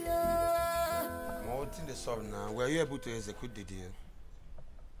million. What in the song now? Were you able to execute the deal?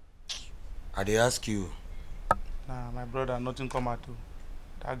 I dey ask you. Nah, my brother, nothing come out too.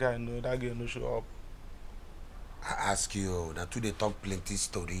 That guy no show up. I ask you, that today talk plenty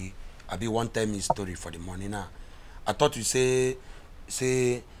story. I be one time his story for the money now. I thought you say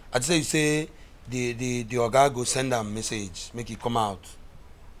the oga go send a message, make it come out.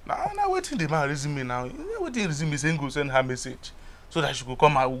 Now waiting the man reason me now. Waiting reason me saying go send her message so that she could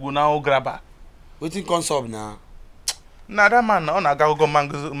come and we go now grab her. Waiting consult now. Now that man on a go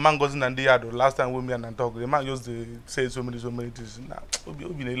mangoes in the yard last time we me and talk. The man used to say so many things. Now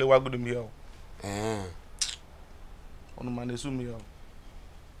obi na lewa go dem here. On man dey sue me.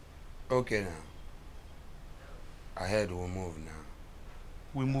 Okay now. I heard we move now.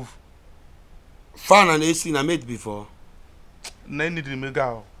 We move. Fan and AC na mate before. Na need the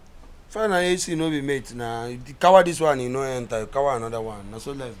mega. Fan and AC no be mate now. The cover this one, you know, enter. Cover another one. Na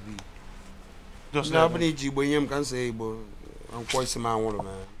so life be. Just like that. Igbo yem can say Igbo. I'm quite smart, man.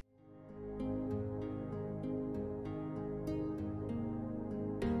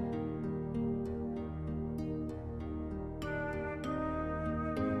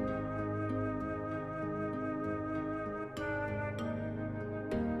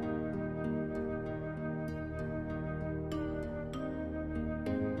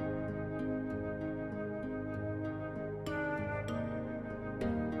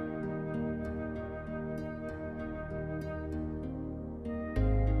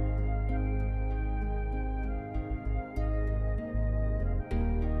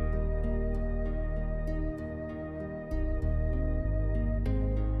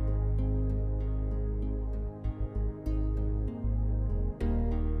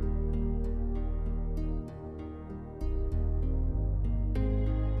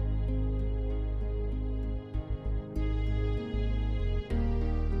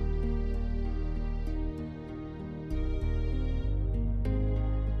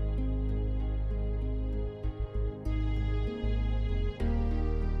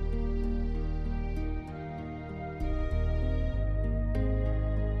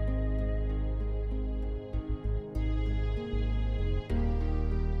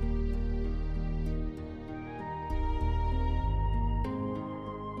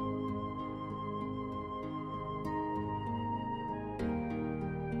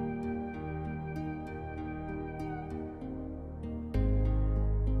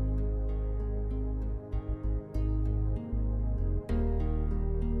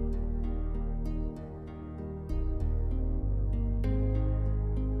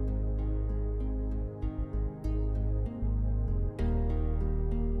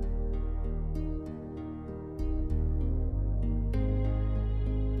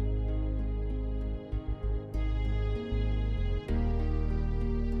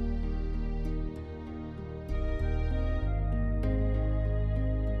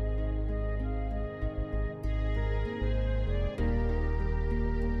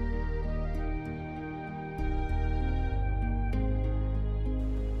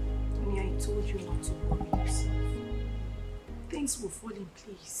 Told you not to worry yourself. Things will fall in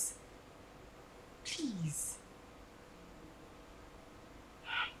place. Please.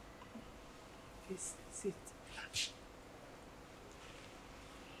 Yes, sit.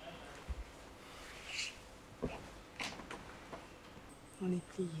 Honey,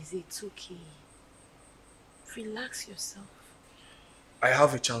 please, it's okay. Relax yourself. I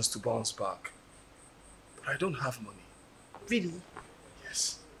have a chance to bounce back, but I don't have money. Really?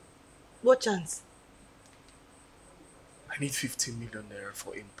 Yes. What chance? I need 15 million naira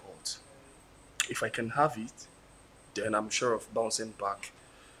for import. If I can have it, then I'm sure of bouncing back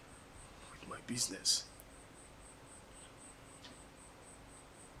with my business.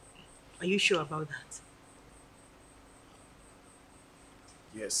 Are you sure about that?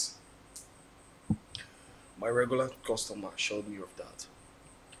 Yes. My regular customer showed me of that.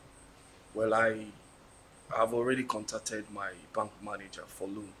 Well, I have already contacted my bank manager for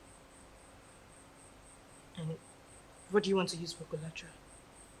loan. And what do you want to use for collateral?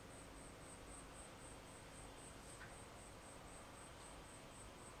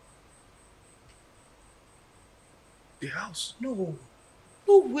 The house? No.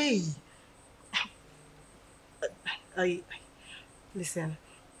 No way. Listen,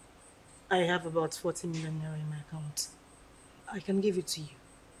 I have about 40 million naira in my account. I can give it to you.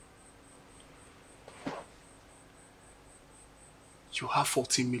 You have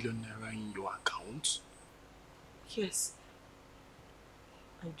 40 million naira in your account? Yes,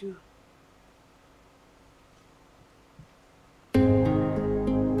 I do.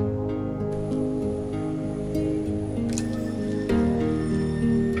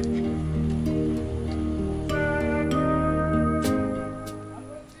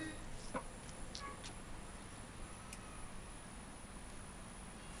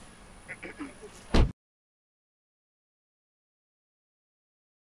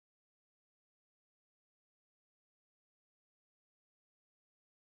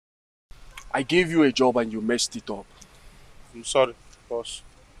 I gave you a job and you messed it up. I'm sorry, boss.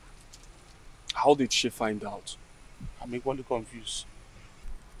 How did she find out? I'm equally confused.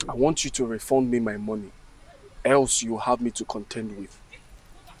 I want you to refund me my money, else you have me to contend with.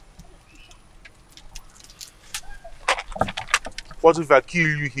 What if I kill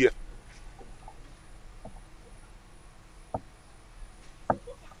you here?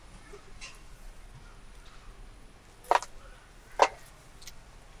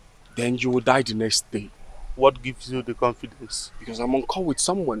 Then you will die the next day. What gives you the confidence? Because I'm on call with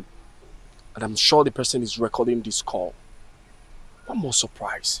someone, and I'm sure the person is recording this call. One more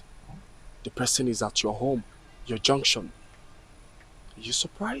surprise. The person is at your home, your junction. Are you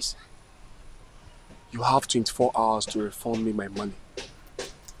surprised? You have 24 hours to refund me my money.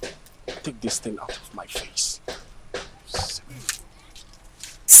 Take this thing out of my face.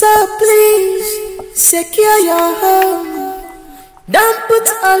 So please, secure your home. Don't put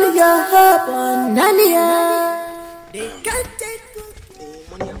all your hope on Nania. They can't take the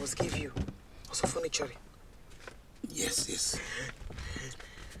money I was give you was for furniture. Yes, yes.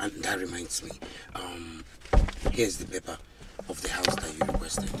 And that reminds me, here's the paper of the house that you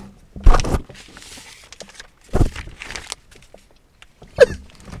requested.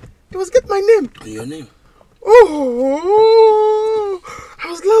 You must get my name. And your name? Oh, I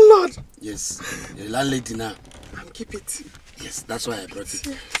was landlord. Yes, the landlady now. And keep it. Yes, that's why I brought it.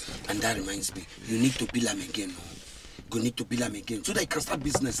 And that reminds me, you need to bill him again. No? You need to bill him again so that you can start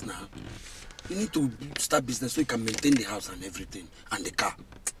business now. You need to start business so you can maintain the house and everything and the car.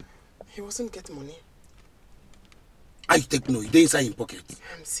 He wasn't getting money. I take no, you didn't inside his pocket.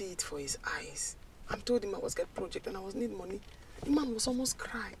 See it for his eyes. I told him I was get project and I was need money. The man was almost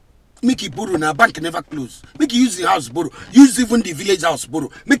crying. Make it borrow now, bank never close. Make it use the house borrow. Use even the village house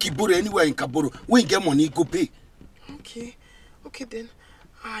borrow. Make it borrow anywhere in Kaboro. When you get money, go pay. Okay. Okay then.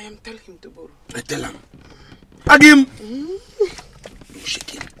 I am telling him to borrow. I tell him. Hug him. Don't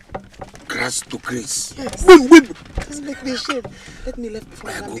shake him. Grass to grace. Yes. Boom, boom. Doesn't make me ashamed. Let me left before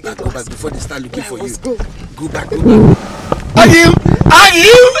I go back before they start looking for you. Go. Go back. Hug him. Hug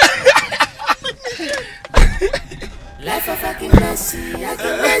him. Life of Akinesi,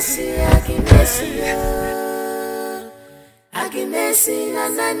 Akinesi, Akinesi, Akinesi,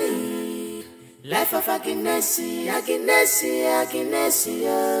 Nanani. Life of Akinesi, Akinesi, Akinesi,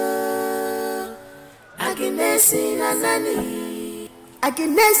 Akinesi, Nanani.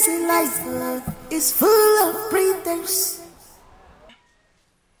 Akinesi life is full of pretense.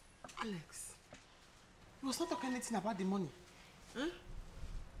 Alex, you was not talking anything about the money. Huh?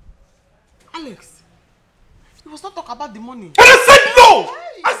 Alex. He was not talking about the money. And I said no!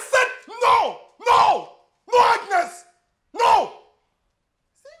 Hey. I said no! No! No, Agnes! No!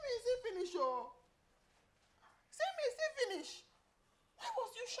 See me, see finish, oh. See me, see finish. Why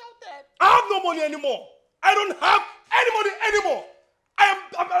was you shouted? I have no money anymore. I don't have any money anymore. I am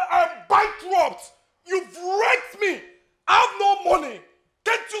bankrupt. You've wrecked me. I have no money.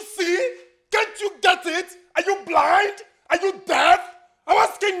 Can't you see? Can't you get it? Are you blind? Are you deaf? I'm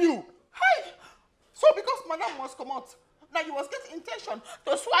asking you. Hey! So because madam must come out, now you was getting intention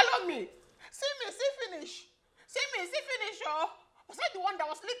to swallow me. See me, see finish. See me, see finish, oh. Was I the one that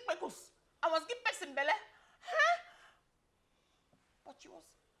was lick pickles? I was give person belly. Huh? But you was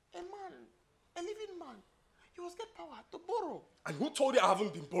a man, a living man. You was get power to borrow. And who told you I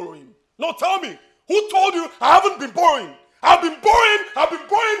haven't been borrowing? No, tell me. Who told you I haven't been borrowing? I've been borrowing, I've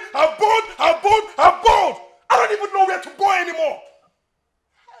borrowed. I don't even know where to borrow anymore.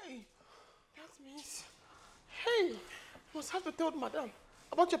 Hey, you must have to tell madam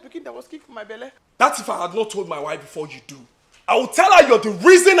about your picking that was kicked from my belly. That's if I had not told my wife before you do. I will tell her you're the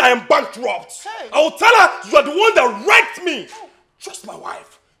reason I am bankrupt. Hey. I will tell her you're the one that wrecked me. Oh. Trust my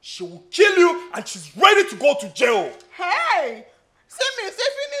wife. She will kill you and she's ready to go to jail. Hey, see me, see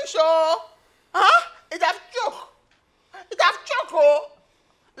finish, oh. Huh? It have choke. It have choke, oh.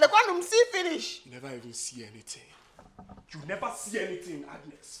 Like when you see finish. You never even see anything. You never see anything,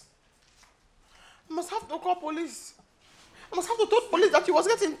 Agnes. I must have to call police. I must have to tell police that he was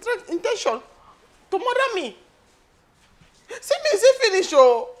getting intention to murder me. See me, see finish,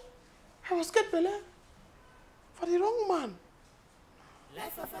 oh. I was get belly for the wrong man.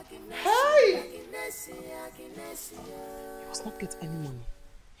 Hey! He was not get any money.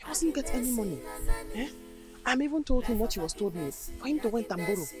 He wasn't get any money. Eh? I even told him what he was told me for him to went and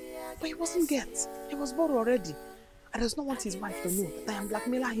borrow. But he wasn't get. He was borrowed already. I does not want his wife to know that I am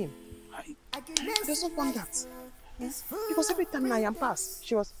blackmailing him. I does not want that. Because every time I am passed,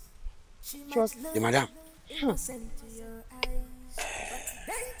 she was. The madam.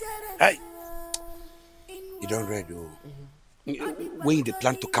 Hey. You don't read, oh. When you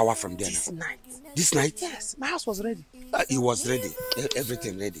plan to cover from there this now? Night. This night? Yes, my house was ready. It was ready.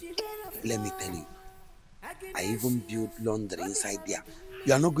 Everything ready. Let me tell you, I even built laundry inside there.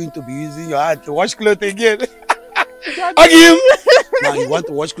 You are not going to be using your hand to wash clothes again. Hug him! Now you want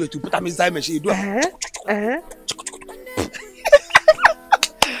to wash clothes, to put them inside machine. You do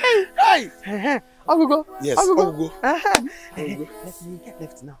Hey! Ogugo. Yes, Ogugo. Ogugo. Let me get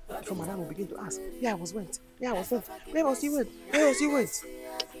left now. Before madam will begin to ask. Yeah, I was went. Where was you went?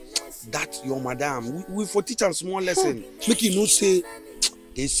 That your madam. We for teach and small lesson. Make you not say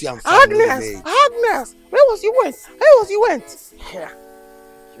AC and Agnes! Where was you went? Yeah.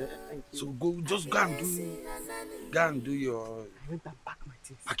 So just go and do your. I went and pack my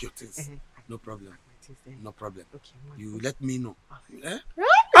things. Pack your things. No problem. No problem. Okay, you let me know. Eh?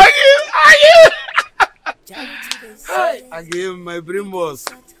 I gave my brain boss.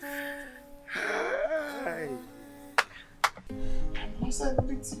 I lost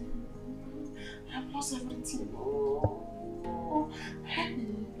everything. Oh. Hey,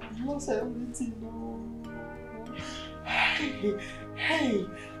 I lost everything. Oh. Hey,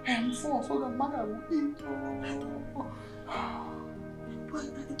 I'm forced so the mother will eat. But I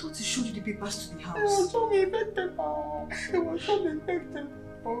thought he showed you the papers to the house. It was so many paper.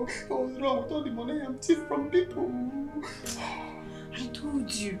 Oh, it was wrong with all the money I'm taking from people. I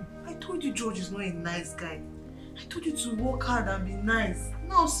told you George is not a nice guy. I told you to work hard and be nice.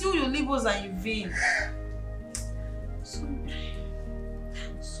 Now see all your labors are in vain. Sorry,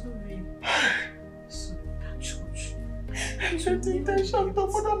 George. I'm getting tension to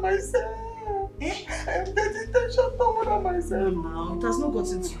murder myself. I'm getting tension to murder myself. No, it has not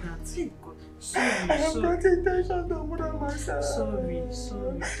gotten to that. Thank God. I'm getting tension to murder myself. Sorry. It has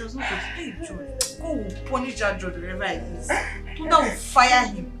not gotten. Hey, George. Go punish that George wherever he is. Tunda will fire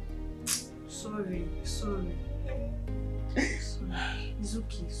him. Sorry. It's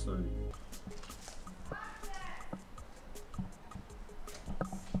okay, sorry.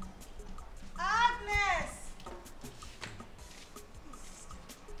 Agnes!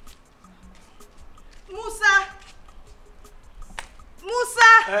 Musa!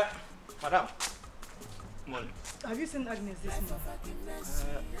 Madam. Morning. Have you seen Agnes this morning?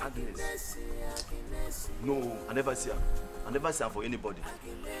 Agnes? No, I never see her. I never see her for anybody.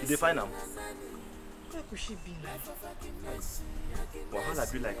 Did they find her? Where could she be now? Well, how I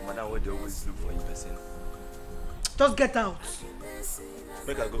be like madam where they always look for in person? Just get out.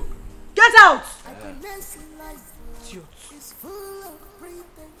 Make her go. Get out! Idiot.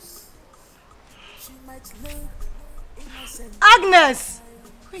 Agnes!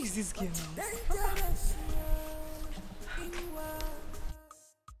 Where is this girl now?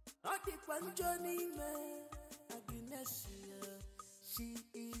 She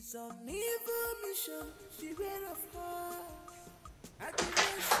is on evil mission. She read of her.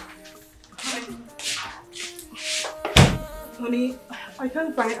 Honey, I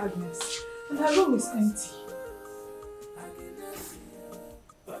can't find Agnes. And her room is empty.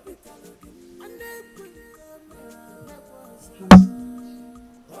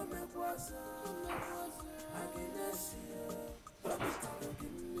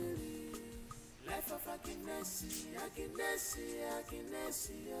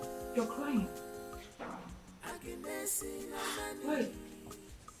 You're crying. Why?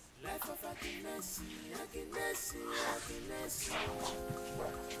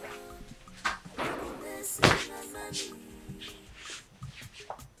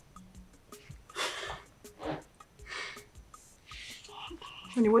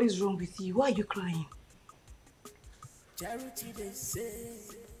 Honey, what is wrong with you? Why are you crying? Charity, they say,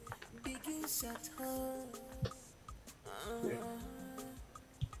 begins at home.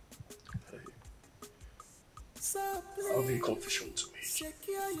 I'll be confession to me.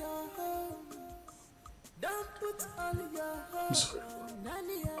 Secure your home. Don't put all your home. I'm sorry,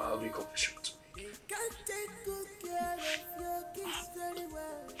 I'll be confession to me. You can't take good care of your kids very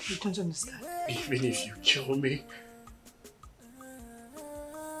well. You don't understand. Even if you kill me,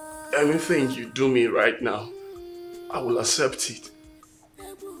 anything you do me right now, I will accept it.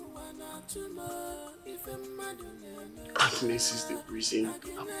 Agnes is the reason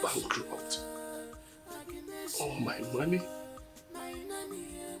I'm bankrupt. All my money,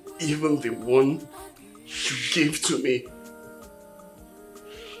 even the one you gave to me,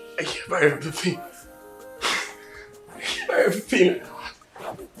 I gave her everything. I gave her everything.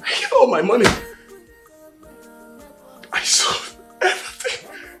 I gave all my money. I sold everything.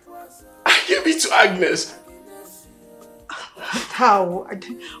 I gave it to Agnes. How?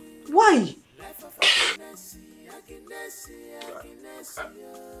 Why?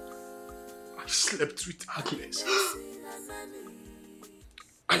 I slept with Agnes.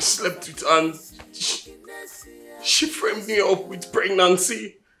 I slept with her and she framed me up with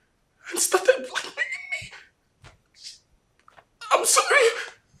pregnancy. and started blackmailing me. I'm sorry.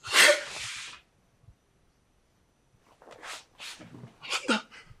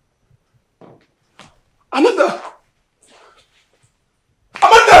 Amanda!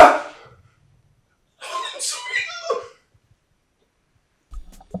 Amanda! I'm sorry.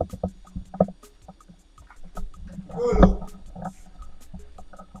 Go.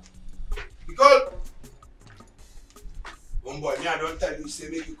 Because one boy, me I don't tell you, say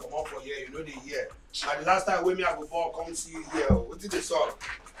make you come up for here, you know they hear. And the last time when me I go for come see you here, what did they saw?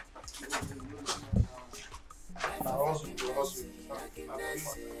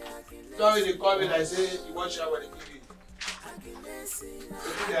 Sorry, they call me like say you want shower the TV.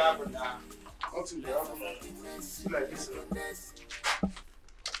 What did happen now? Nothing they happen. See like this.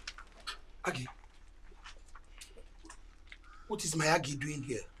 Agi, what is my Agi doing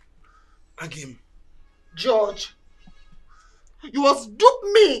here? Agi, George, you was dupe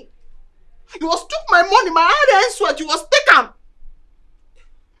me. You was took my money, my hard earned sweat, you was taken.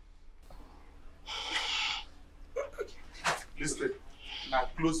 Listen, now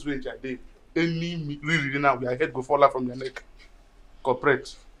close range I did. Any really now your head go fall out from your neck.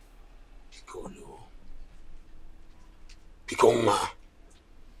 Corporate. Pico ma.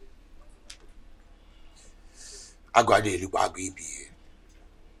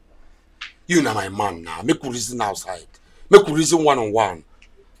 You na my man now. Make we reason outside. Make we reason one-on-one.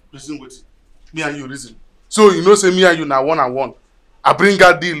 Reason with me and you reason. So you know say me and you now one-on-one. I bring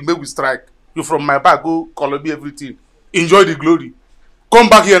that deal, make we strike. You from my back go Colombia everything. Enjoy the glory. Come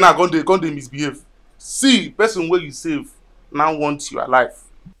back here now, go they misbehave. See, person where you save now wants you alive.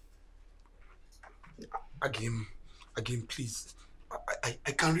 Again, please.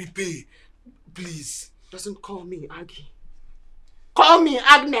 I can repay. Please. Doesn't call me Aggie. Call me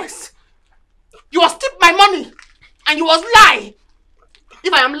Agnes. You was tip my money and you was lie.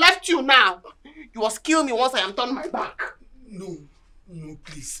 If I am left you now, you was kill me once I am turned my back. No,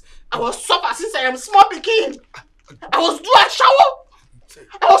 please. I was suffer since I am small pikin. I was do a shower.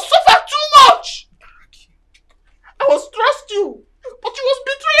 I was suffer too much. I was trust you, but you was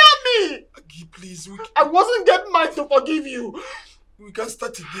betraying me. Aggie, please. I wasn't getting mind to forgive you. We can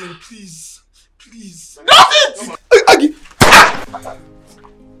start again, please. Please. Does it? Aggie.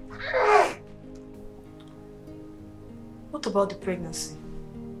 What about the pregnancy?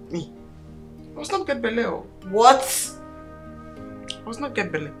 Me? I was not get belly. What? I was not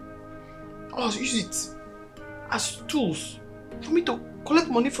get belly. I was use it as tools for me to collect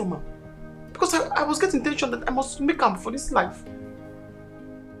money from her. Because I was getting intention that I must make am for this life.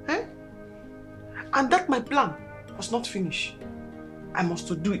 Eh? And that my plan was not finished. I must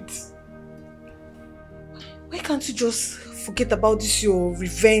to do it. Why can't you just forget about this your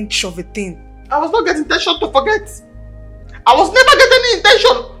revenge of a thing? I was not getting intention to forget. I was never getting any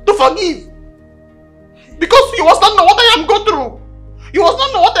intention to forgive. Because you was not know what I am going through. You was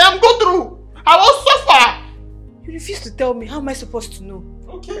not know what I am going through. I was suffer. You refuse to tell me. How am I supposed to know?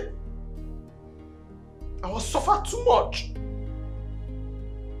 Okay. I was suffer too much.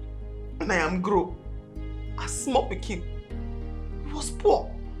 And I am grow. A small pikin. He was poor.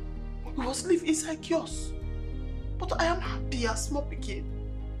 He was live inside kiosk. But I am happy as small pikin.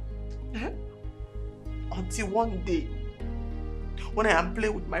 Eh? Until one day, when I am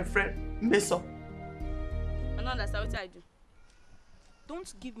playing with my friend, Mesa. I don't understand what I do.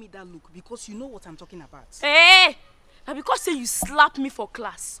 Don't give me that look because you know what I'm talking about. Hey! Now because say you slap me for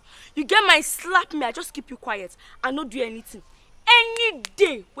class, you get my slap me, I just keep you quiet. I not do anything. Any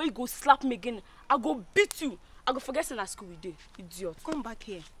day where you go slap me again, I go beat you. I go forget in school we did. Idiot. Come back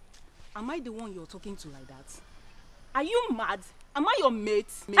here. Am I the one you're talking to like that? Are you mad? Am I your mate?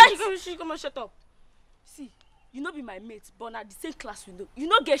 Hey, come on, shut up. See, you no be my mate, but na the same class we do. You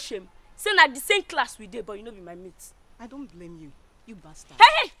no get shame. Say na the same class we did, but you no be my mate. I don't blame you. You bastard.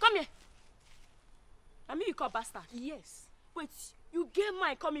 Hey, come here. I mean you call bastard. Yes. Wait, you get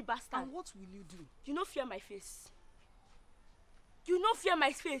mine, call me bastard. And what will you do? You no fear my face. You no fear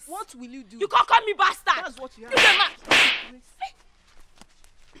my face. What will you do? You can't call me bastard. That's what you have.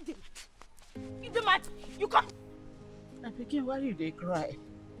 You the man. You come. Again, why you they cry?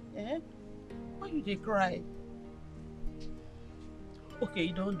 Eh? Why you they cry? Okay,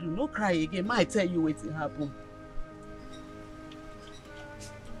 you don't do no cry again. Might tell you what will happen.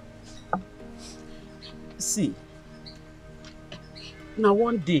 See, now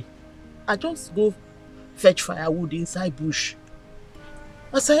one day, I just go fetch firewood inside bush.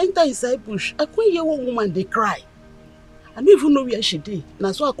 As I enter inside bush, I couldn't hear one woman they cry. I don't even know where she did.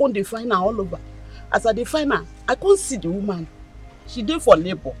 Now so I couldn't find her all over. As I find her, I couldn't see the woman. She did for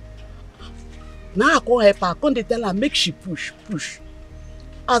labor. Now I can't help her. I can't tell her make she push.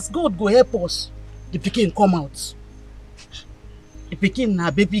 as God go help us, the pikin come out. The pikin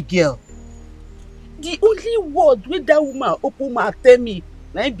na baby girl. The only word wey that woman open mouth tell me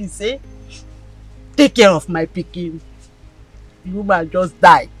na be say, take care of my pikin. The woman just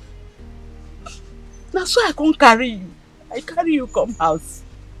die. Na so I come carry you. I carry you come house.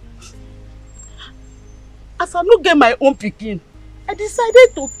 As I no get my own pikin, I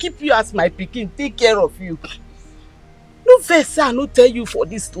decided to keep you as my pikin, take care of you. No vex say I no tell you for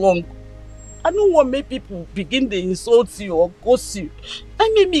this long. I no want make people begin to insult you or curse you.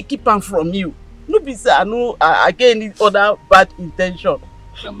 I make me keep am from you. No be say I get any other bad intention.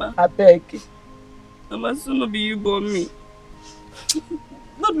 Mama. I beg. Mama, so no be you born me.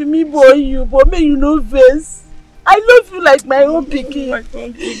 No be me born you, but may you no vex. I love you like my own pikin.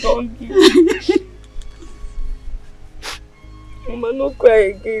 Don't do. Mama, no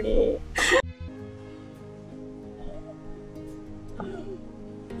cry again. No.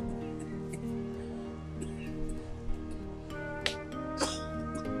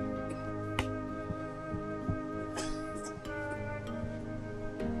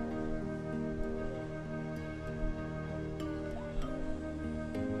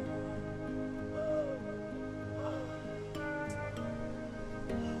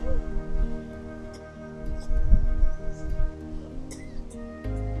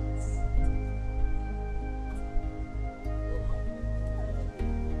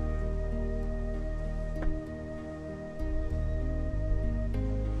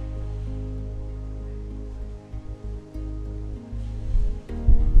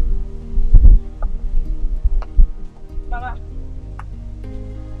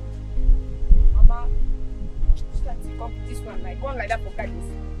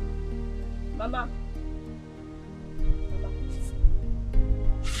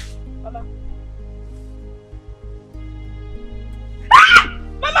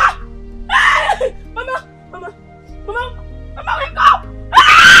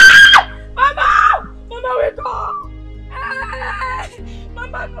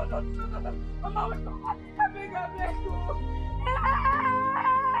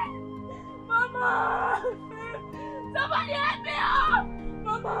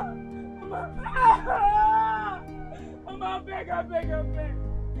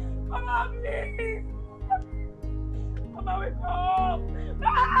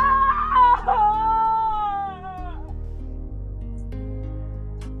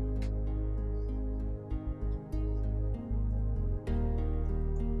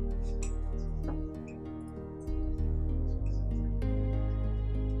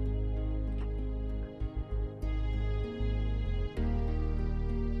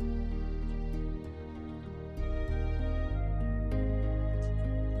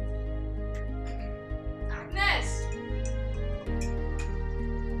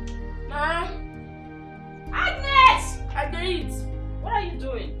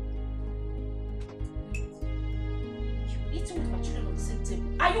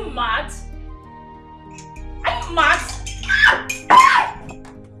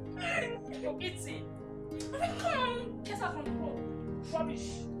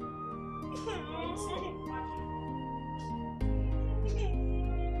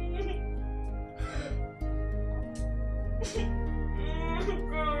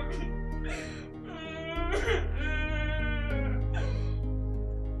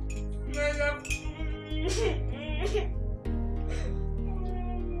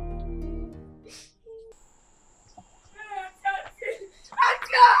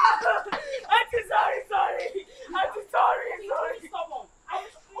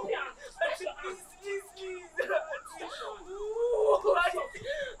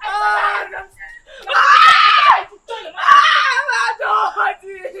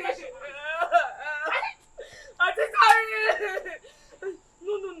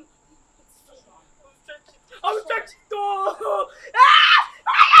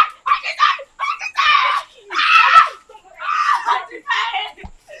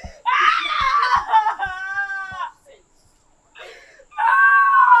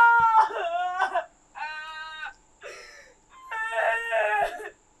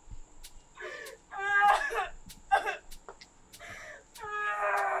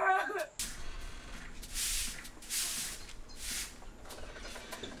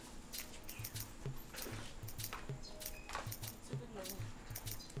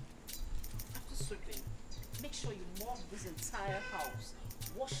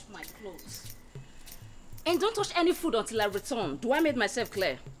 And don't touch any food until I return. Do I make myself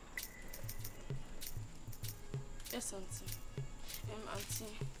clear? Yes, auntie.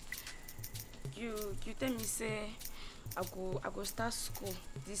 Auntie, you tell me say I go start school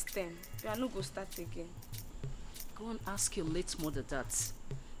this term. I no go start again. Go and ask your late mother that.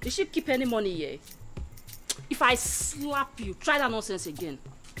 Did she keep any money here? If I slap you, try that nonsense again.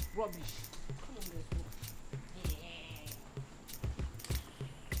 Rubbish. Come on, let's go.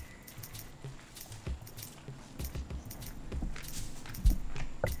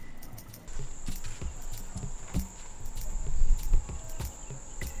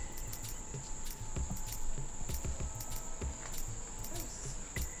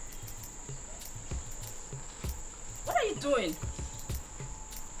 What are you doing?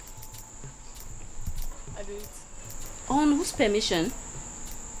 I do it. On whose permission?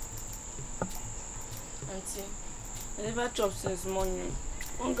 Auntie, I never chop since morning.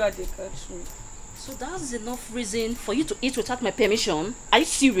 Hunger they catch me. So that's enough reason for you to eat without my permission? Are you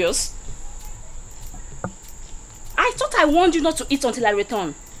serious? I thought I warned you not to eat until I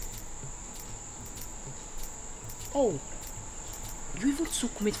return. Oh, you even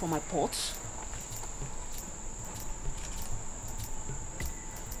took meat from my pot?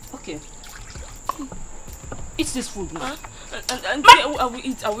 Okay. Eat this food now. And I will eat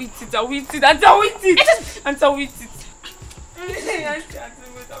it. And I will eat it. I will eat it. And I will eat it.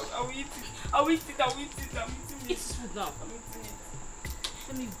 I will eat it. Eat this food now. I'm eating it.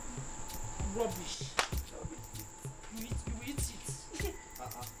 Let me rubbish. You will eat it.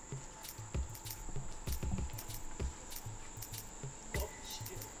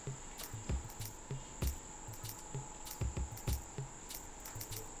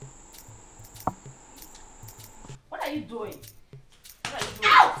 What are you doing? What are you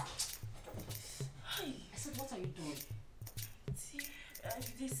doing? Ow! I said, what are you doing? See, I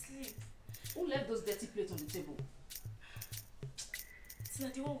sleep. Who left those dirty plates on the table? It's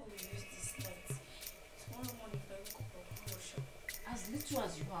not the one we will use this night. Tomorrow morning, I wake up, I will wash up. As little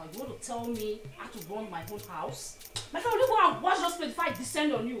as you are, you want to tell me how to run my own house? My friend, will you go and wash those plates before I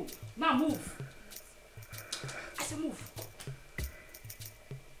descend on you? Now move. I said move.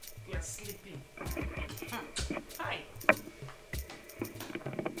 You are sleeping. Hi.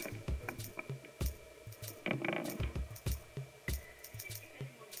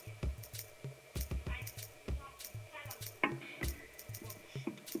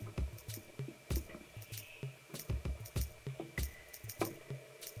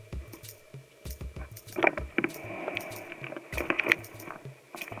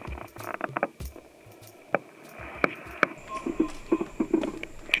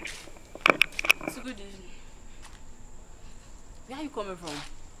 Where are you coming from?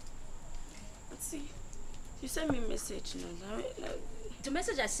 See, you sent me a message now. The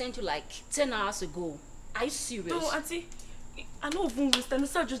message I sent you like 10 hours ago. Are you serious? No, Auntie. I don't even understand.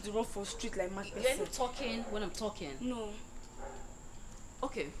 It's not just the run for street like mad person. You're not talking when I'm talking. No.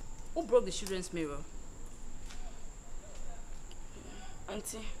 Okay. Who broke the children's mirror?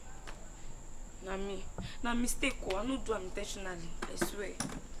 Auntie. Na me. Na mistake. I don't do it intentionally. I swear.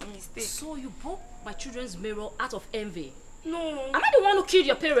 A mistake. So you broke my children's mirror out of envy? No. Am I the one who killed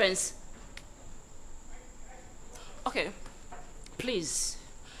your parents? Okay. Please.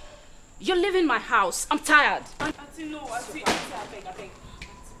 You're leaving my house. I'm tired. Auntie, no. Auntie, I beg.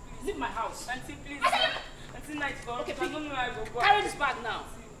 Leave my house. Auntie, please. Auntie, night go. Okay, I don't know where I go. Carry this bag now.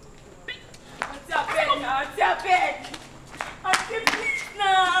 Auntie, I beg now. Auntie, I beg. Auntie, please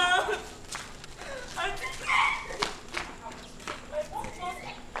now. Auntie,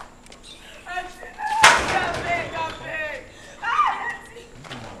 I beg.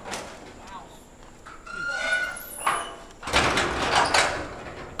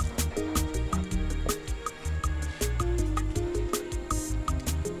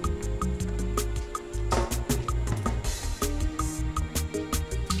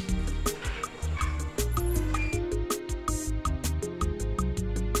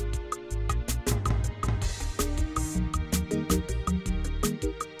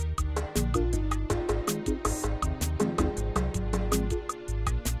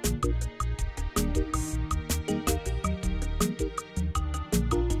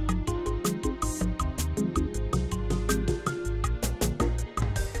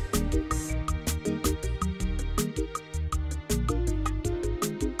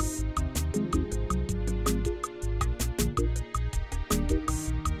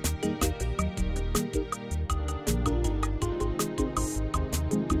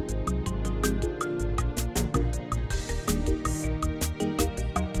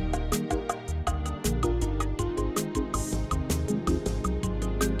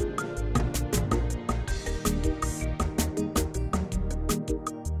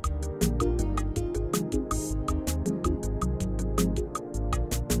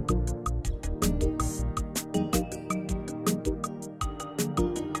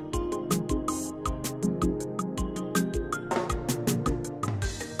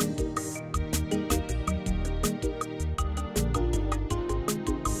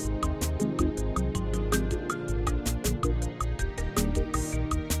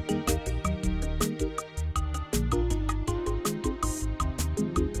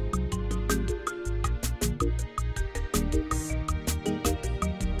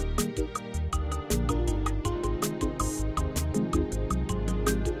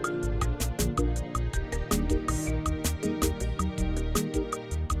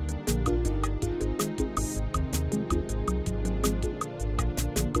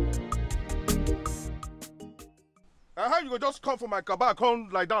 How you go just come for my car, come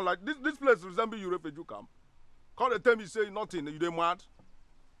lie down like this place resemble you refugee camp. Come and tell me say nothing, you dey mad?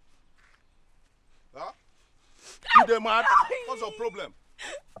 Huh? You dey mad? What's your problem?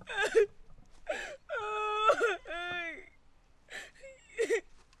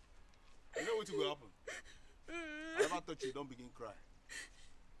 You know what will happen? I never touch you, don't begin cry.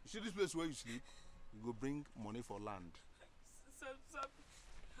 You see this place where you sleep? You go bring money for land. Sir,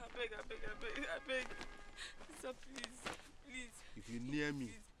 I beg. Sir, please. If you near me,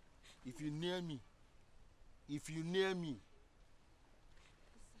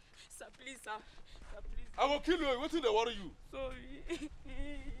 Sir, please, sir. I will kill you. What did they worry you? Sorry.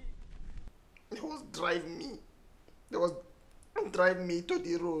 They was driving me to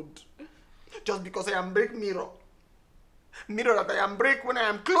the road. Just because I am break mirror. Mirror that I am break when I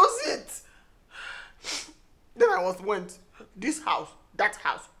am close it. Then I went this house, that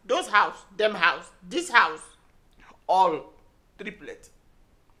house, those house, them house, this house. All triplet.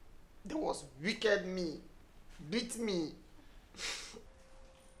 There was wicked me. Beat me.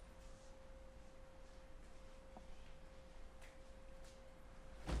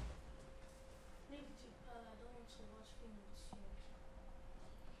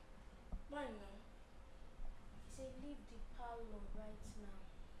 Why now? Say leave the parlor right now.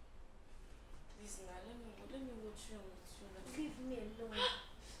 Please, now let me watch you on the tune. Leave me alone.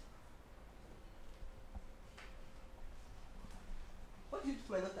 What did you do to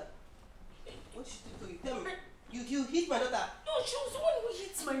my daughter? What did you do to you? Tell me. You hit my daughter. No, she was the one who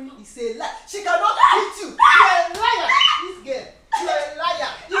hit my mom. It's a lie. She cannot hit you. You are a liar. This girl. You are a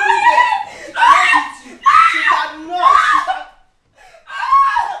liar. This girl. She cannot hit you. She cannot.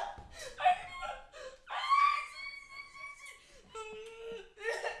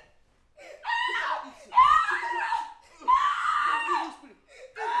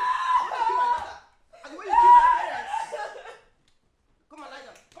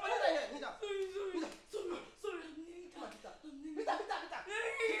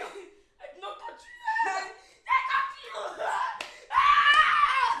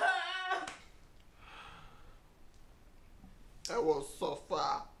 I was so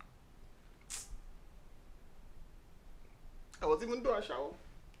far. I was even doing a shower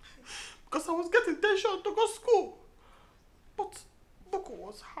because I was getting tension to go to school. But book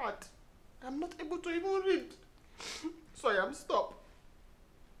was hard. I'm not able to even read. So I am stopped.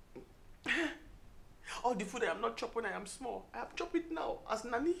 All the food I am not chopping, I am small. I have chopped it now as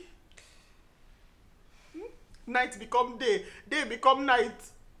nanny. Night become day, day become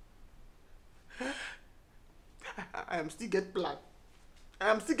night. I am still get plan.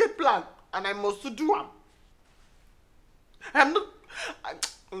 And I must do them. I am not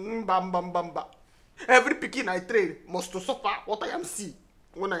bam. Every picking I trade must to suffer what I am see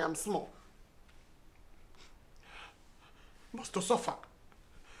when I am small. Must to suffer.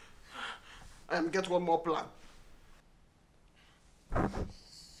 I am get one more plan.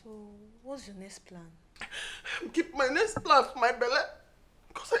 So, what's your next plan? Keep my next plan for my belly.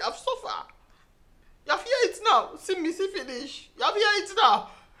 Because I have suffered. You have hear it now. See me, see finish. You have hear it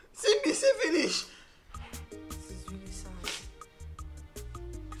now. See me, see finish. This is really sad.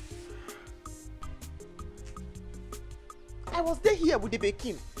 I was there here with the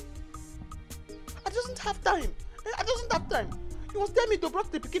baking. I doesn't have time. You was telling me to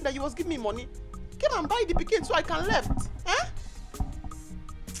brought the pikin that you was giving me money. Come and buy the pikin so I can left. Huh?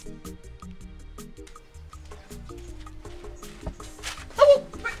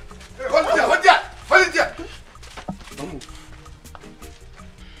 Hold it there. Don't move.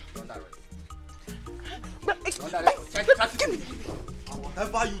 Don't direct.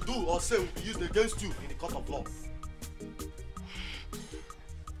 Whatever you do or say will be used against you in the court of law.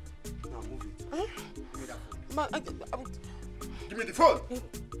 Now move it. Huh? Give me that phone. Man, Give me the phone.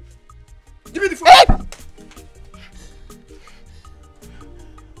 Give me the phone.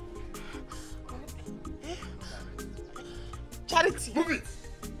 Charity. Move it.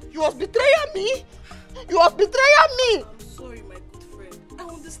 You was betraying me. I'm sorry, my good friend. I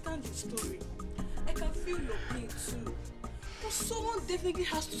understand your story. I can feel your pain too. But someone definitely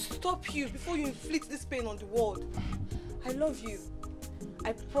has to stop you before you inflict this pain on the world. I love you.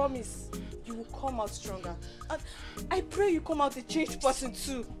 I promise you will come out stronger. And I pray you come out a changed person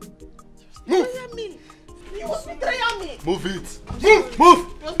too. Move. You was betraying me. Move it. Move.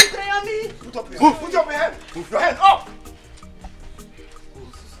 You was betraying me. Put up your hand. Put up your hand. Move your hand up.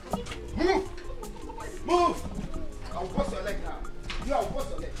 Move. I'll bust your leg now. You will bust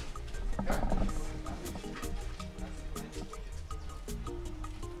your leg. Yeah?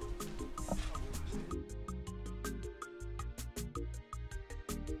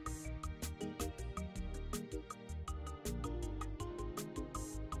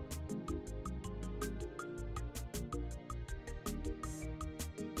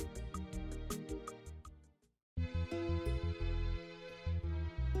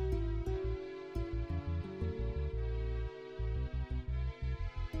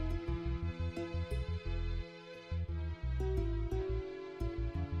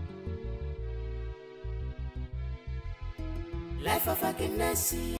 Life of a Guinness.